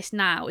what I miss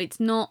now. It's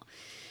not,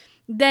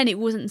 then it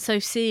wasn't so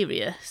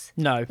serious.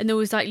 No. And there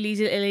was like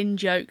these little in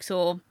jokes,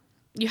 or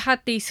you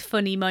had these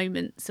funny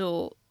moments,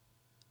 or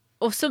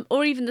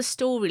even the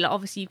story. Like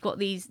obviously you've got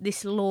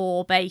this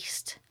lore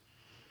based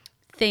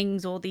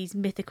things, or these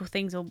mythical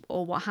things,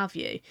 or what have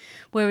you.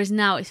 Whereas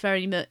now it's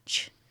very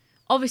much,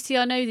 obviously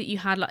I know that you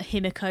had like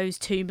Himiko's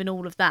tomb and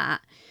all of that,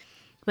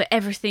 but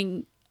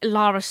everything,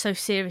 Lara's so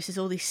serious, there's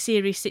all these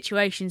serious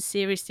situations,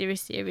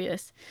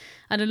 serious.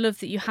 And I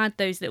love that you had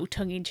those little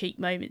tongue-in-cheek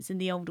moments in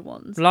the older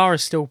ones. Lara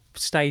still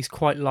stays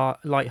quite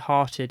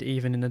light-hearted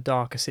even in the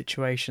darker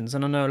situations.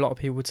 And I know a lot of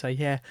people would say,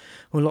 yeah,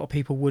 well, a lot of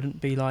people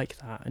wouldn't be like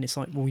that. And it's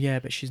like, well, yeah,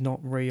 but she's not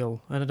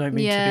real. And I don't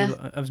mean to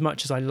be, as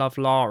much as I love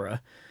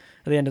Lara,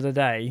 at the end of the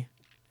day,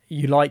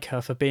 you like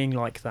her for being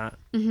like that.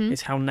 Mm-hmm.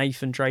 It's how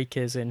Nathan Drake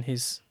is in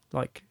his,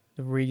 like,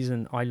 the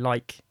reason I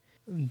like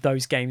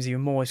those games even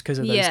more is because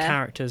of those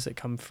characters that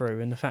come through,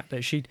 and the fact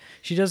that she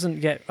doesn't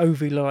get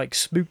overly like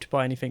spooked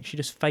by anything. She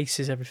just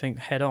faces everything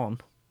head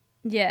on.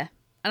 Yeah.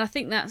 And I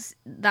think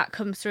that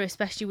comes through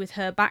especially with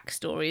her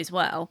backstory as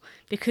well,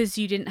 because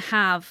you didn't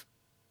have,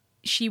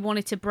 she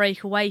wanted to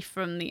break away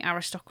from the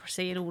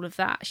aristocracy and all of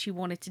that. She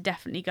wanted to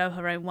definitely go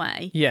her own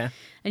way. Yeah.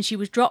 And she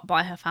was dropped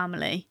by her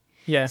family.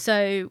 Yeah.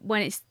 So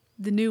when it's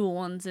the newer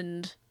ones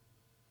and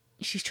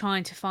she's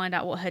trying to find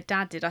out what her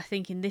dad did, I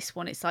think in this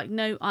one it's like,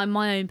 no, I'm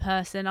my own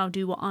person, I'll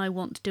do what I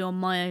want to do on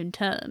my own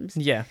terms.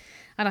 Yeah.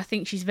 And I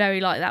think she's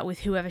very like that with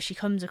whoever she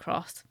comes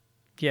across.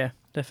 Yeah,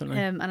 definitely.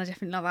 And I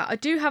definitely love that. I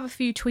do have a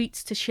few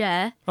tweets to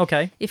share.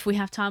 Okay. If we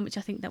have time, which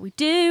I think that we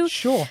do.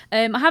 Sure.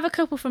 I have a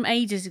couple from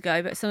ages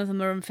ago, but some of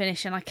them are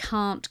unfinished and I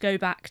can't go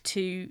back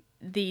to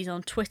these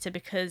on Twitter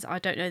because I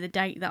don't know the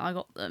date that I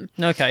got them.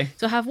 Okay.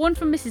 So I have one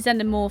from Mrs.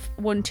 Endemorph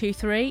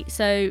 123.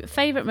 So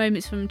favourite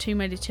moments from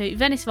Tomb Raider 2: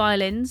 Venice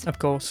violins. Of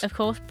course,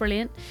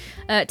 brilliant.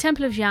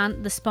 Temple of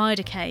Jan, the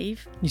Spider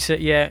Cave. You said,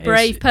 yeah.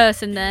 Brave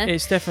person there.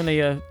 It's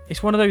definitely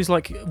it's one of those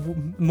like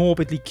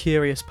morbidly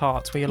curious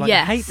parts where you're like,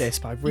 I hate this,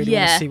 but I really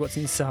want to see what's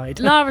inside.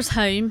 Lara's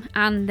home,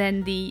 and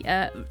then the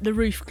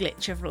roof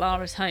glitch of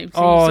Lara's home.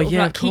 So you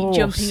sort of keep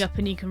jumping up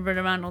and you can run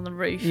around on the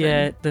roof.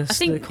 Yeah, I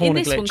think the corner in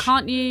this glitch. one,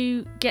 can't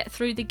you get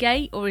through the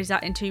gate, or is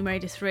that in Tomb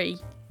Raider 3?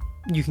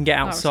 You can get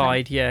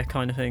outside, yeah,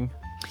 kind of thing.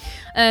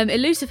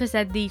 Elucifer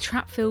said the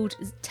trap-filled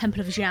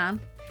Temple of Jan.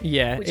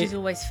 Yeah, which is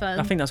always fun.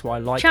 I think that's why I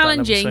like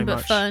challenging that level so but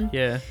much. Fun.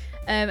 Yeah.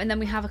 And then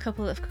we have a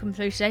couple that have come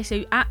through today.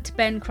 So at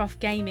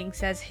Bencroft Gaming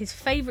says his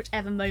favourite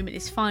ever moment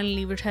is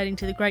finally returning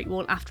to the Great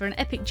Wall after an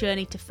epic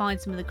journey to find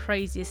some of the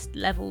craziest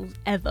levels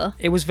ever.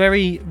 It was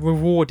very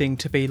rewarding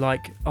to be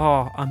like,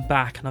 oh, I'm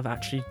back and I've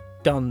actually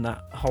done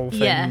that whole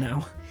thing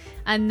now.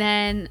 And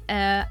then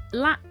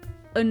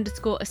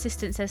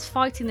Lap_assistant says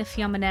fighting the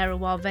Fiaminera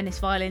while Venice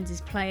Violins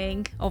is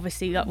playing.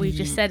 Obviously, like we've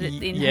just said,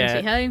 in Home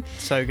Sweet Home.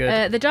 So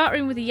good. The dark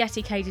room with the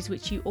Yeti cages,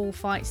 which you all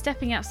fight.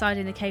 Stepping outside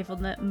in the cave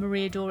on the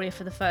Maria Doria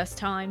for the first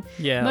time.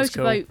 Yeah,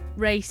 Motorboat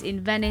race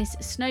in Venice.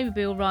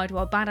 Snowmobile ride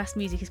while badass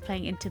music is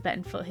playing in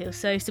Tibetan foothills.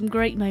 So some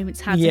great moments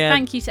had. So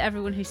thank you to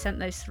everyone who sent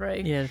those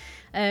through. Yeah.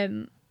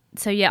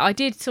 So yeah, I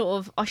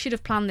should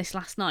have planned this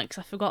last night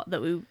because I forgot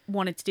that we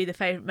wanted to do the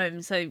favourite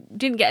moments. So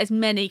didn't get as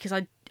many because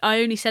I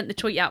only sent the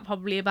tweet out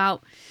probably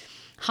about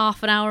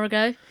half an hour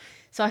ago.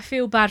 So I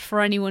feel bad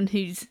for anyone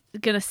who's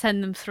going to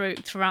send them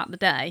throughout the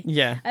day.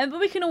 Yeah. But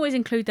we can always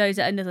include those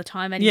at another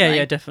time anyway.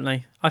 Yeah,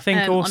 definitely. I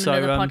think also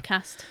on another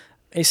podcast.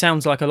 It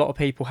sounds like a lot of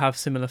people have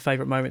similar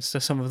favourite moments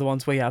to some of the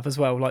ones we have as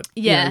well. Like,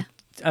 you know,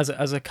 as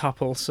a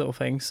couple sort of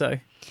thing. So,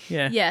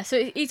 yeah. Yeah,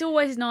 so it's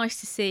always nice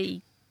to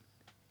see,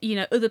 you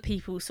know, other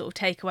people's sort of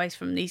takeaways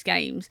from these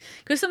games,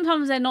 because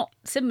sometimes they're not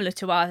similar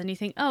to ours and you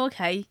think, oh,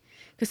 okay,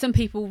 because some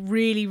people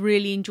really,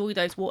 really enjoy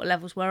those water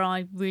levels where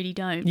I really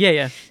don't.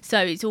 Yeah. So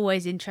it's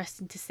always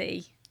interesting to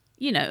see,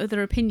 you know,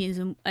 other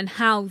opinions and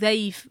how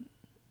they've,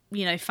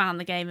 you know, found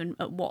the game and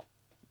at what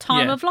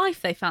time Yeah. of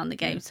life they found the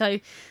game. So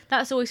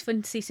that's always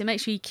fun to see. So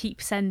make sure you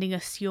keep sending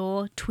us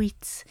your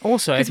tweets.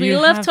 Also, because we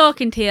love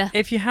talking to you.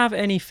 If you have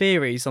any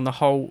theories on the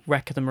whole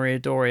wreck of the Maria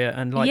Doria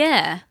and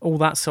all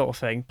that sort of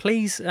thing,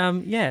 please, let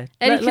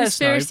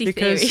us know,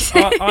 because theories.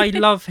 I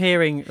love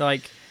hearing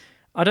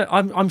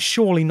I'm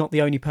surely not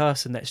the only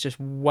person that's just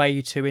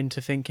way too into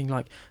thinking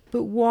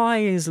but why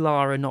is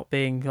Lara not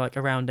being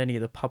around any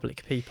of the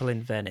public people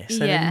in Venice?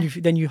 And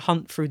then you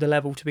hunt through the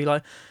level to be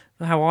like,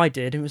 how I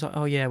did, it was like,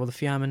 oh yeah, well the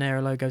Fiamma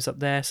Nera logo's up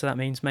there, so that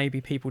means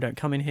maybe people don't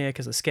come in here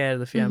because they're scared of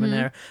the Fiamma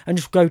Nera, and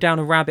just go down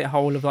a rabbit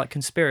hole of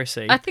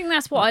conspiracy. I think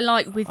that's what I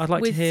like with I'd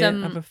like with to hear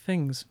some other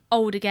things.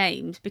 older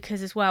games,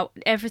 because as well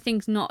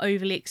everything's not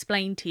overly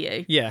explained to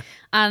you. Yeah.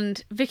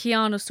 And Vicky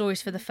Arnold's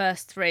stories for the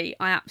first 3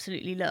 I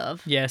absolutely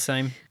love. Yeah,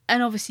 same.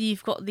 And obviously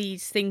you've got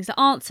these things that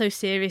aren't so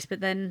serious, but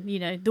then,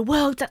 the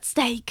world's at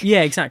stake.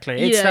 Yeah,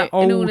 exactly. It's that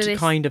old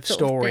kind of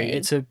story. Thing.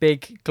 It's a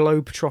big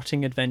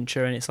globe-trotting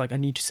adventure, and it's like, I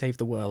need to save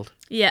the world.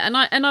 Yeah,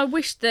 and I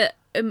wish that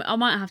I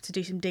might have to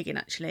do some digging,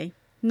 actually.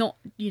 Not,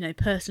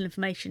 personal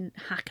information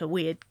hacker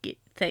weird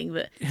thing,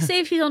 but see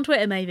if she's on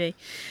Twitter, maybe.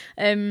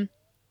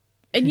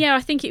 And yeah,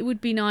 I think it would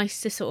be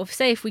nice to sort of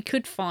say if we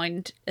could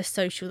find a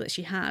social that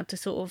she had to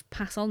sort of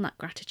pass on that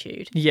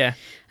gratitude. Yeah.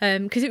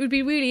 Because it would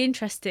be really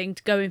interesting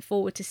going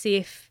forward to see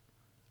if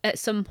at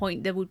some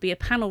point there would be a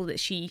panel that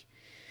she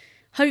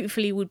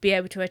hopefully would be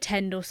able to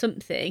attend or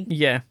something.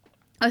 Yeah.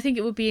 I think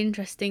it would be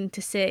interesting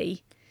to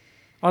see.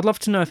 I'd love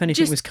to know if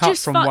anything was cut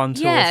from 1,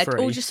 2 or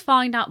 3. Or just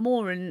find out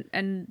more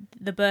and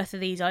the birth of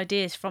these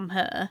ideas from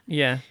her.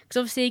 Yeah. Because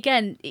obviously,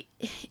 again,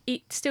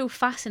 it still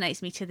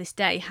fascinates me to this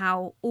day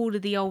how all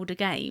of the older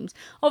games,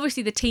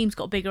 obviously the teams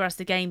got bigger as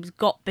the games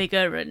got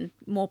bigger and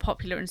more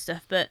popular and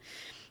stuff, but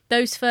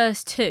those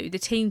first 2, the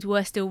teams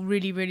were still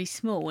really, really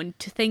small. And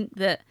to think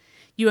that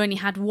you only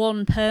had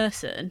one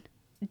person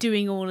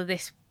doing all of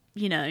this,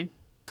 doing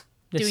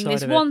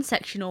this one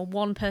section, or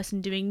one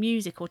person doing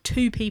music, or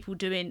 2 people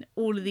doing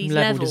all of these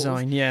level levels.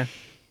 design, yeah.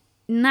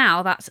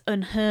 Now that's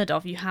unheard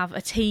of. You have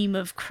a team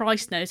of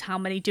Christ knows how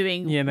many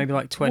doing maybe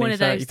 20, one of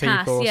 30 those people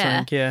tasks, or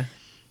something, yeah.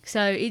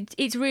 So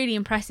it's really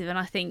impressive, and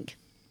I think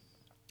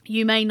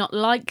you may not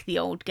like the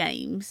old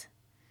games,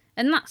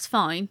 and that's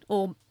fine,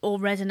 or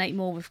resonate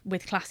more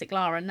with classic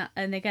Lara,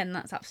 and again,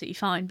 that's absolutely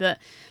fine, but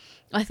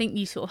I think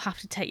you sort of have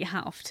to take your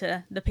hat off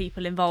to the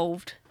people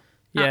involved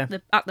at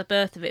the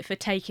birth of it for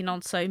taking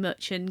on so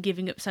much and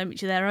giving up so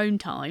much of their own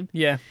time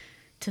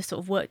to sort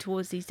of work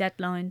towards these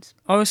deadlines.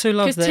 I also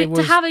love that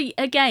to have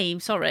a game,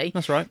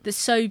 that's right, that's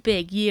so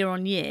big year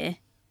on year,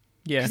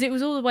 because it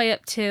was all the way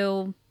up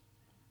till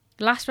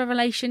Last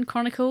Revelation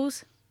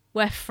Chronicles,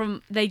 where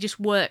they just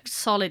worked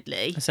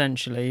solidly,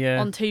 essentially,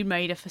 on Tomb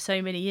Raider for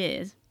so many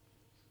years.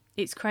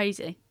 It's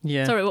crazy.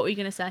 Yeah. Sorry, what were you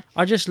going to say?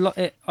 I just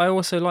I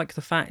also like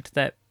the fact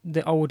that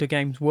the older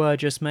games were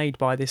just made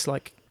by this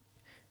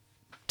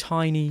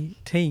tiny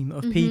team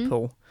of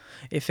people.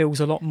 It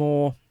feels a lot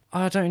more,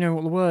 I don't know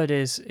what the word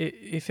is,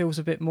 it feels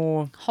a bit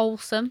more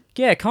wholesome.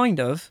 Yeah, kind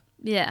of.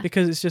 Yeah.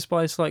 Because it's just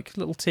by this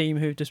little team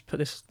who just put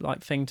this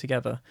thing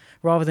together,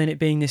 rather than it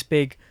being this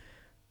big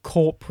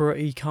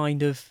corporate-y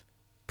kind of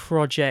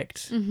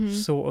project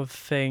sort of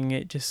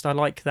thing. I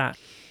like that.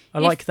 I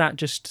like that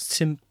just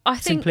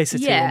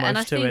simplicity almost and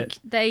I to think it.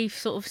 They've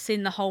sort of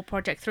seen the whole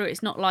project through.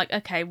 It's not like,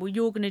 okay, well,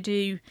 you're going to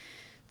do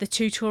the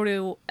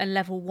tutorial and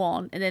level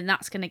 1, and then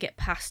that's going to get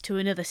passed to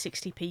another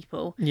 60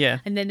 people. Yeah.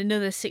 And then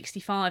another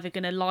 65 are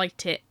going to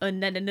light it,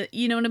 and then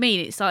you know what I mean?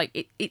 It's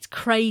like it's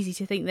crazy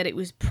to think that it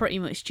was pretty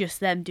much just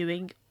them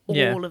doing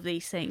all of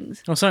these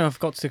things. Oh, something I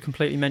forgot to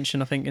completely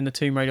mention, I think, in the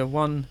Tomb Raider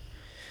 1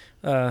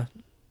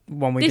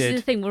 one we did. This is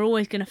the thing, we're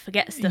always going to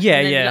forget stuff. Yeah,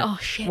 and then yeah. Like, oh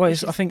shit. Well,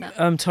 I think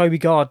Toby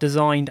Gard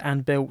designed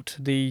and built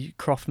the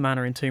Croft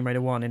Manor in Tomb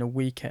Raider 1 in a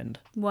weekend.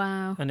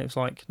 Wow. And it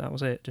was that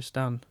was it, just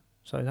done.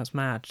 So that's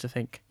mad to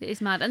think. It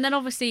is mad. And then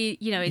obviously,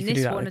 in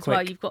this one as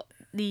well, you've got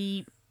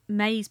the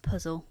maze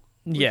puzzle,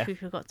 which we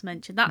forgot to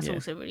mention. That's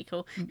also really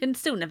cool. You can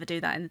still never do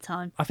that in the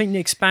time. I think the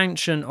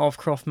expansion of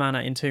Croft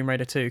Manor in Tomb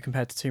Raider 2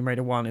 compared to Tomb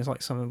Raider 1 is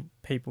some of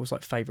people's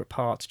favourite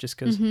parts, just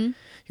because you've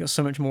got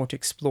so much more to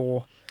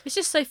explore. It's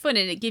just so fun,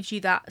 and it gives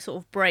you that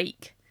sort of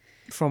break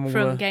from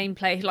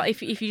gameplay.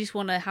 If you just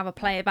want to have a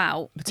play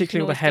about,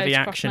 particularly all the heavy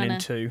action in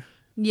 2.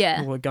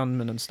 Yeah. All the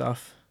gunmen and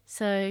stuff.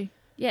 So,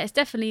 yeah, it's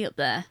definitely up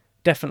there.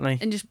 Definitely.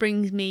 And just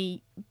brings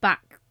me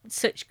back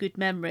such good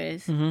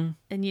memories. Mm-hmm.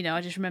 And, I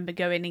just remember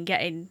going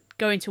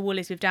to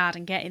Woolies with Dad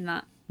and getting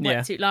that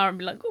wetsuit Lara and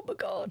be like, oh my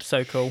God.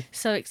 So cool.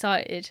 So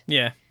excited.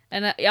 Yeah.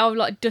 And I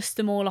would dust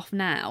them all off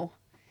now.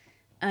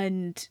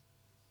 And,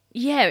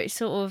 yeah, it's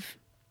sort of,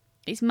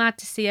 it's mad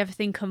to see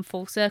everything come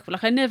full circle.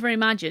 I never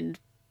imagined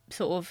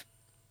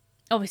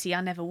obviously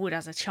I never would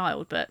as a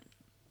child, but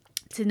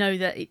to know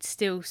that it's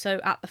still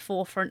so at the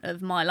forefront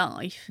of my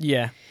life.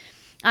 Yeah.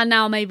 And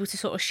now I'm able to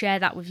sort of share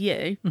that with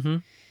you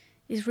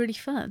is really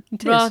fun.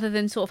 It rather is.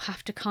 than sort of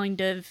have to kind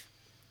of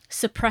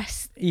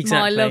suppress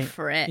my love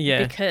for it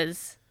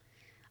because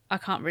I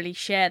can't really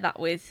share that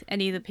with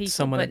any of the people.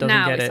 Someone but that doesn't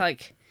now get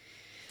it's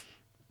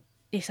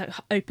it. it's like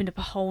opened up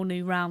a whole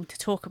new realm to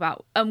talk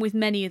about, and with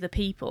many other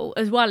people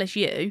as well as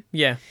you.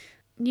 Yeah.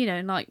 You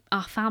know, like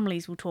our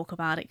families will talk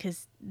about it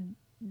because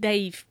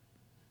they've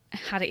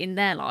had it in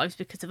their lives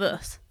because of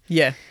us.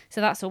 Yeah.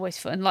 So that's always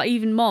fun. Like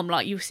even Mom,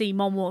 like you'll see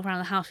Mom walk around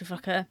the house with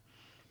like a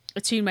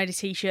Tomb Raider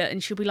t-shirt,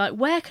 and she'll be like,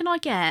 "Where can I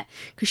get?"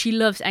 Because she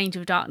loves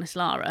Angel of Darkness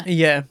Lara.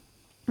 Yeah.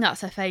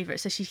 That's her favourite.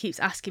 So she keeps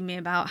asking me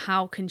about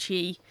how can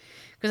she,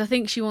 because I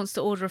think she wants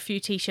to order a few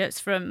t-shirts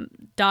from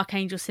Dark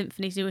Angel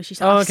Symphonies New, and she's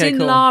like, I've seen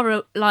cool.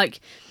 Lara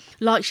like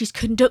she's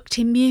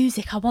conducting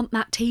music. I want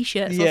that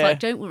t-shirt. So I was like,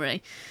 don't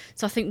worry.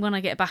 So I think when I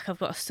get back, I've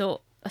got to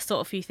sort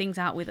a few things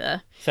out with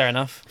her. Fair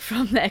enough.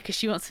 From there, because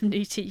she wants some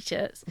new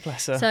t-shirts.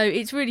 Bless her. So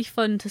it's really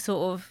fun to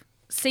sort of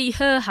see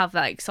her have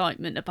that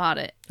excitement about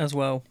it as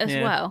well.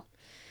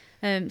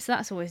 So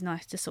that's always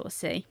nice to sort of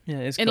see. Yeah,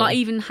 it's and cool. like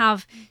even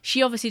have,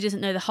 she obviously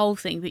doesn't know the whole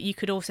thing, but you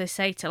could also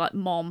say to like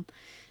Mom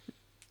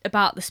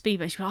about the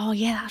speedboat. She'll be like, "Oh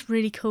yeah, that's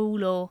really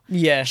cool," or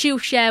she'll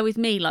share with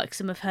me like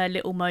some of her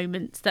little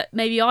moments that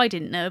maybe I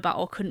didn't know about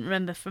or couldn't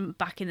remember from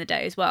back in the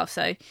day as well.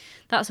 So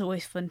that's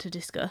always fun to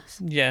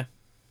discuss. Yeah.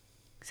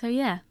 So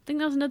yeah, I think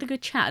that was another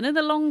good chat,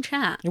 another long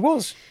chat. It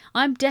was.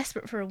 I'm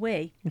desperate for a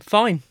wee.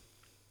 Fine.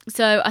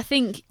 So I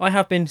think I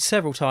have been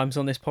several times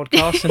on this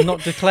podcast and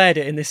not declared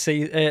it in this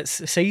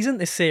season,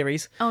 this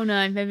series. Oh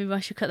no, maybe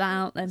I should cut that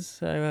out then.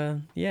 So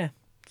yeah.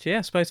 So yeah,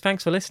 I suppose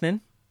thanks for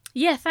listening.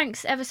 Yeah,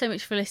 thanks ever so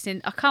much for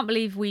listening. I can't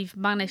believe we've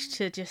managed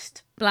to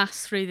just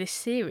blast through this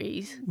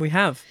series. We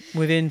have,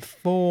 within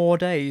 4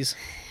 days.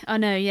 I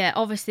know, yeah.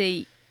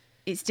 Obviously,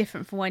 it's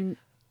different from when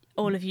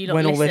all of you lot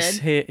when listen. All this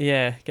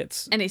here,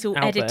 gets and it's all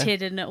out edited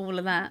there. And all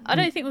of that. I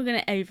don't think we're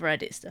going to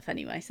over-edit stuff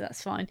anyway, so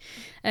that's fine.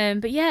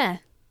 But yeah,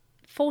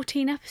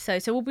 14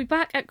 episodes. So we'll be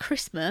back at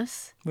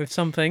Christmas. With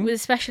something. With a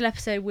special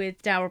episode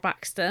with Daryl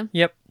Baxter.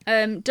 Yep.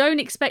 Don't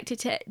expect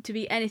it to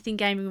be anything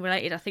gaming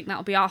related. I think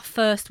that'll be our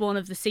first one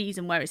of the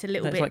season where it's a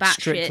little bit like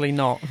batshit. Strictly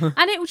not.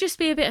 And it will just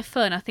be a bit of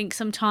fun. I think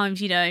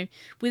sometimes, you know,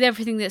 with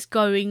everything that's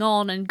going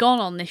on and gone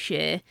on this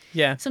year,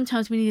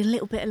 sometimes we need a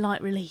little bit of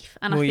light relief.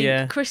 And I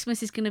think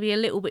Christmas is going to be a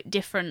little bit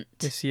different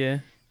this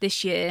year.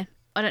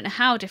 I don't know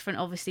how different.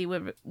 Obviously,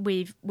 we're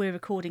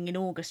recording in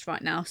August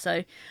right now,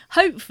 so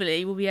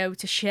hopefully we'll be able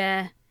to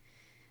share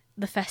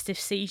the festive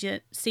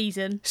season.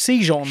 Season.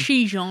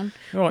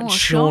 Right,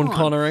 Sean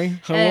Connery.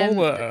 Hello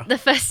there. The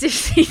festive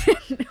season.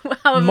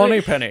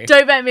 Moneypenny.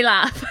 Don't make me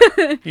laugh.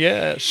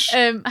 Yes.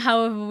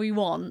 However we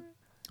want,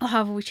 or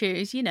however we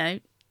choose, you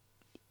know.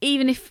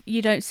 Even if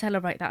you don't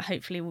celebrate that,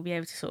 hopefully we'll be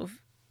able to sort of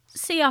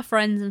see our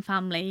friends and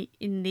family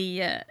in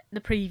the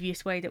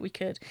previous way that we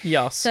could.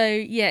 Yes. So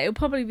yeah, it'll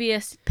probably be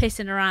us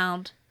pissing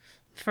around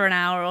for an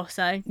hour or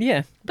so.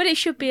 Yeah. But it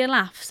should be a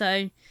laugh.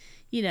 So,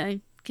 you know,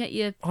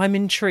 I'm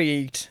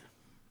intrigued.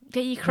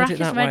 Get your crackers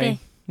ready. Way.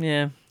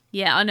 Yeah.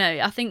 Yeah, I know.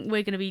 I think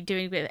we're going to be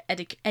doing a bit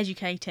of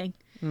educating.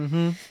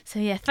 Mm-hmm. So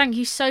yeah, thank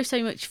you so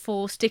much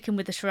for sticking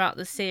with us throughout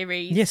the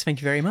series. Yes,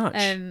 thank you very much.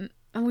 And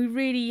we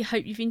really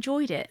hope you've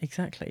enjoyed it.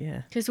 Exactly,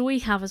 yeah. Because we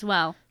have as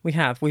well. We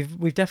have.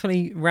 We've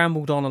definitely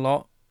rambled on a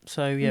lot.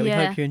 So yeah, we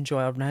hope you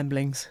enjoy our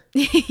ramblings.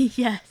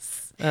 Yes.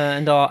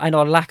 And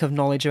our lack of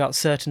knowledge about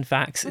certain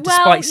facts,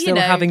 despite still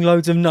having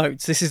loads of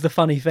notes. This is the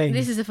funny thing.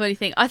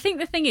 I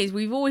think the thing is,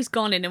 we've always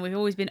gone in and we've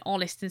always been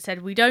honest and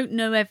said we don't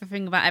know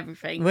everything about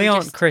everything. We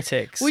aren't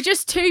critics. We're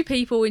just two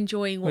people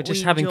enjoying what we enjoy. We're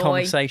just having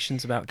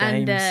conversations about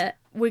games. And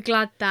we're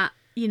glad that,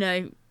 you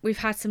know, we've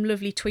had some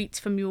lovely tweets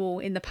from you all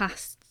in the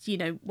past, you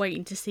know,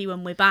 waiting to see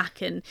when we're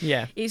back. And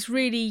it's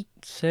really...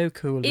 so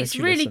cool. It's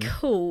really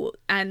cool.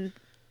 And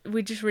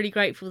we're just really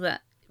grateful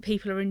that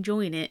people are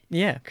enjoying it.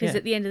 Yeah. Because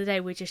at the end of the day,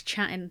 we're just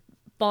chatting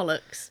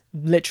bollocks.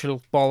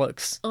 Literal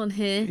bollocks. On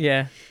here.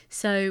 Yeah.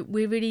 So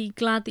we're really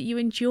glad that you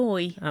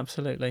enjoy.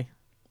 Absolutely.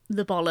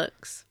 The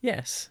bollocks.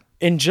 Yes.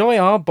 Enjoy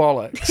our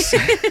bollocks.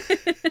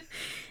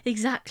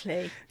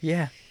 Exactly.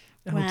 Yeah.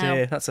 Oh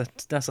dear. That's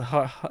a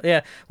hard,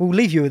 yeah. We'll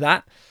leave you with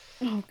that.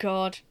 Oh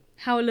God.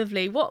 How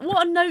lovely. What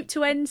a note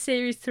to end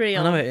Series 3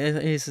 on. I know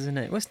it is, isn't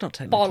it? Well, it's not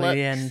technically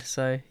the end,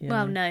 so...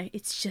 Well, no,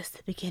 it's just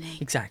the beginning.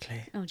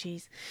 Exactly. Oh,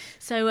 jeez.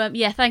 So,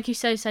 thank you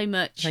so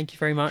much. Thank you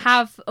very much.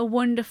 Have a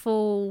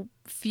wonderful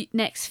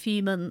next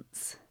few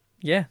months.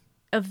 Yeah.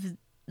 Of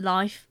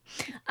life.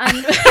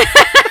 And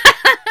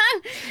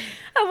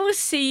I will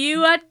see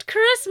you at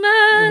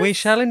Christmas. We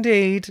shall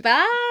indeed.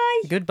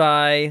 Bye.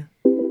 Goodbye.